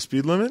hour over the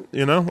speed limit.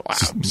 Wow.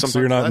 So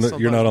you're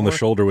not on the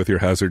shoulder with your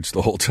hazards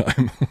the whole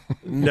time.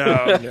 No,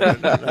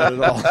 not at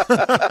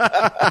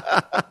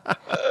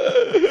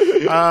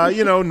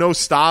all. No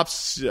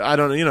stops. I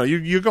don't know.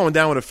 You're going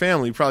down with a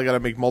family. You probably got to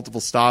make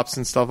multiple stops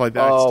and stuff like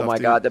that. Oh my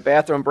God, the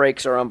bathroom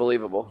breaks are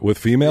unbelievable. With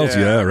females,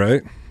 yeah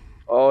right.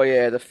 Oh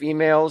yeah, the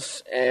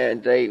females,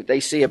 and they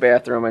see a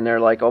bathroom and they're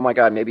like, "Oh my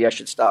God, maybe I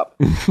should stop."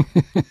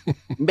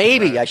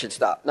 Maybe I should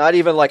stop. Not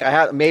even like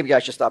maybe I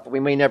should stop, but we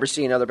may never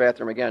see another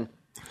bathroom again.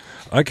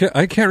 I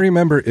can't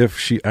remember if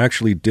she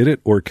actually did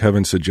it or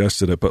Kevin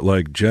suggested it, but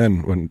like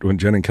Jen, when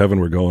Jen and Kevin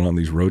were going on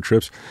these road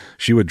trips,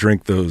 she would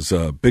drink those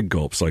big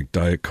gulps, like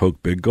Diet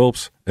Coke big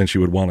gulps, and she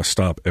would want to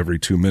stop every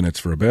 2 minutes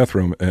for a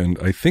bathroom. And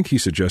I think he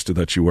suggested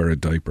that she wear a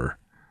diaper,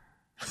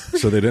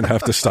 so they didn't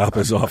have to stop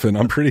as often.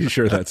 I'm pretty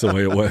sure that's the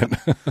way it went.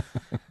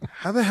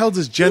 How the hell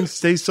does Jen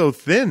stay so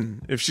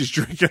thin if she's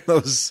drinking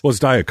those? Well, it's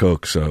Diet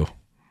Coke, so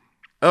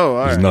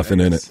there's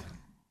nothing in it.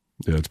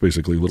 Yeah, it's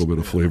basically a little bit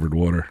of flavored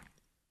water.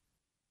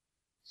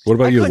 What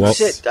about you,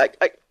 Walt?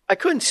 I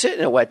couldn't sit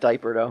in a wet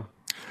diaper, though.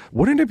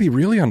 Wouldn't it be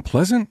really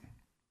unpleasant?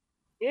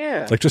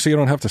 Yeah. Like, just so you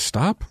don't have to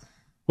stop?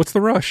 What's the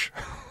rush?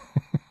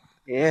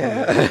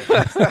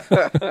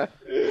 Yeah.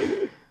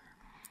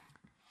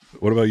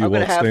 What about you,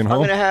 Walt? Staying home? I'm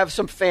going to have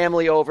some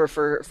family over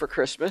for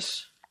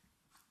Christmas.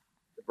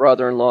 The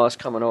brother-in-law is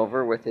coming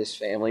over with his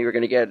family. We're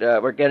getting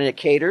it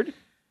catered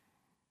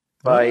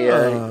by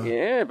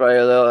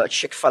a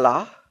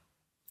Chick-fil-A.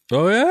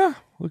 Oh yeah,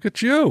 look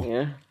at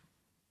you.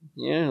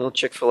 Yeah, a little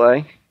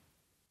Chick-fil-A.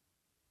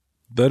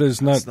 That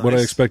is not what I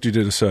expected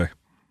you to say.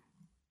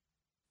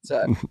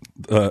 What's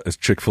that? It's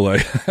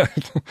Chick-fil-A.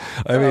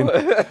 I mean,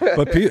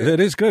 but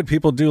it is good.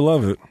 People do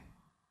love it.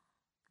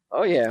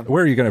 Oh yeah.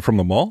 Where are you getting it from?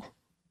 The mall?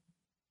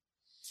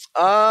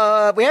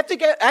 We have to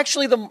get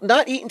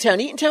not Eatontown.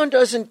 Eatontown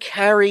doesn't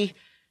carry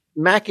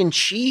mac and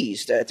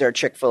cheese at their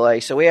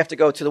Chick-fil-A, so we have to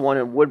go to the one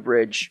in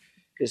Woodbridge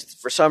because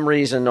for some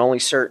reason only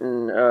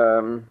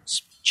certain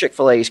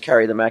Chick-fil-A's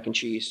carry the mac and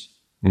cheese.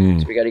 So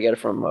we got to get it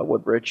from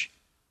Woodbridge.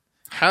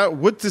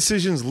 What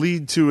decisions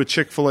lead to a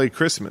Chick-fil-A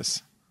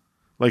Christmas?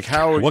 Like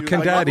what can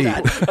Dad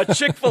eat? A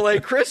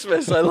Chick-fil-A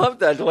Christmas. I love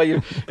that. The way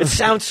it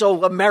sounds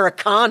so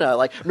Americana.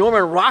 Like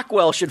Norman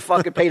Rockwell should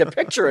fucking paint a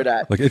picture of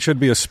that. Like it should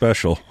be a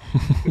special.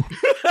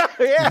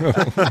 Yeah.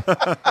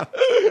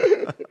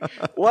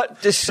 What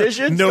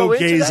decisions? No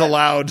gays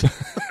allowed.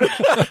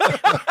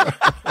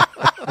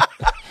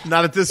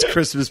 Not at this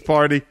Christmas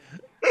party.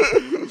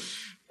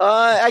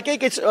 I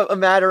think it's a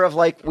matter of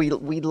like we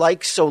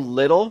like so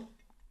little,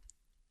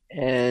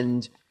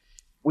 and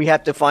we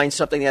have to find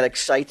something that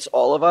excites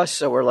all of us.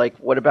 So we're like,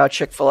 what about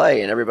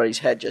Chick-fil-A? And everybody's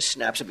head just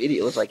snaps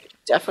immediately. It's like,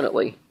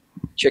 definitely.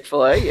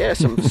 Chick-fil-A, yeah,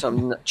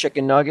 some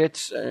chicken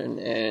nuggets and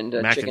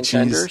chicken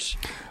tenders.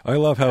 I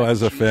love how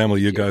as a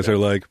family you guys are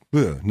like,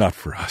 not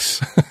for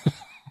us.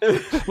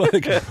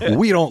 Like,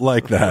 we don't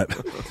like that.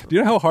 Do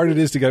you know how hard it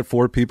is to get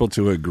 4 people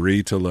to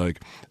agree to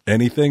like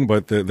anything,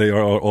 but they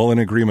are all in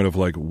agreement of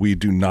like, we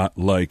do not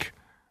like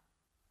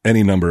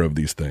any number of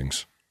these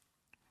things.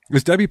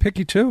 Is Debbie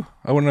picky too?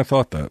 I wouldn't have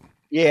thought that.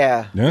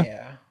 Yeah.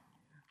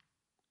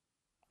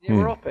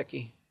 We're all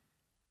picky.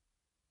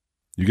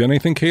 You got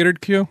anything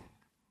catered, Q?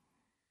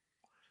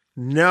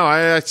 No,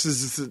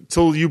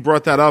 until you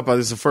brought that up, this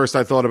is the first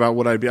I thought about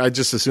what I'd be. I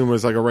just assumed it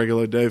was like a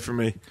regular day for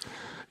me.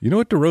 You know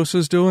what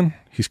DeRosa's doing?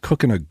 He's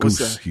cooking a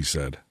goose, he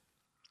said.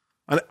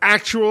 An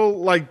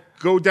actual, like,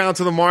 go down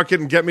to the market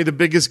and get me the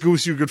biggest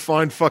goose you could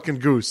find fucking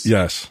goose.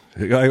 Yes.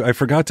 I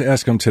forgot to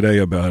ask him today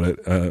about it.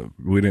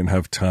 We didn't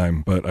have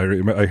time, but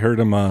I heard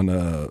him on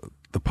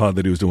the pod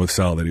that he was doing with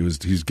Sal that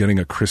he's getting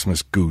a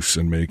Christmas goose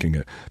and making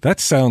it.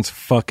 That sounds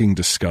fucking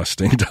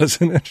disgusting,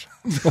 doesn't it?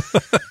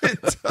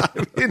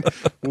 I mean,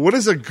 what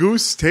does a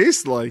goose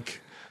taste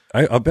like?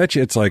 I'll bet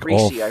you it's like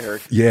greasy, all, I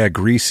heard. Yeah,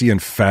 greasy and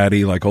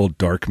fatty, like old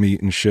dark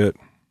meat and shit.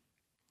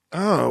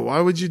 Oh, why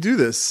would you do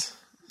this?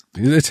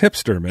 It's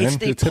hipster, man. It's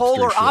the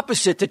polar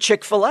opposite to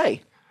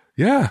Chick-fil-A.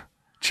 Yeah.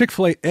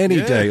 Chick-fil-A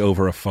any day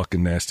over a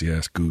fucking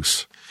nasty-ass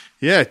goose.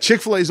 Yeah,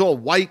 Chick-fil-A's all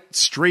white,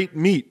 straight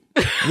meat.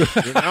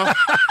 You know?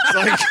 It's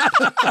like...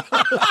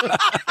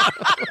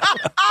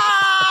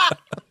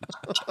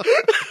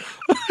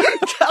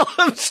 Tell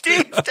him,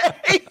 Steve,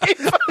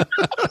 Dave.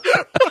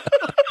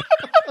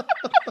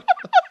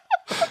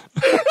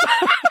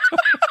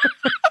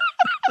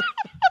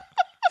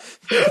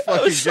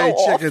 Fucking so gay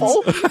chickens.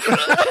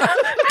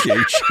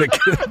 Gay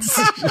chickens.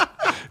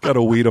 Got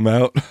to weed them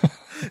out.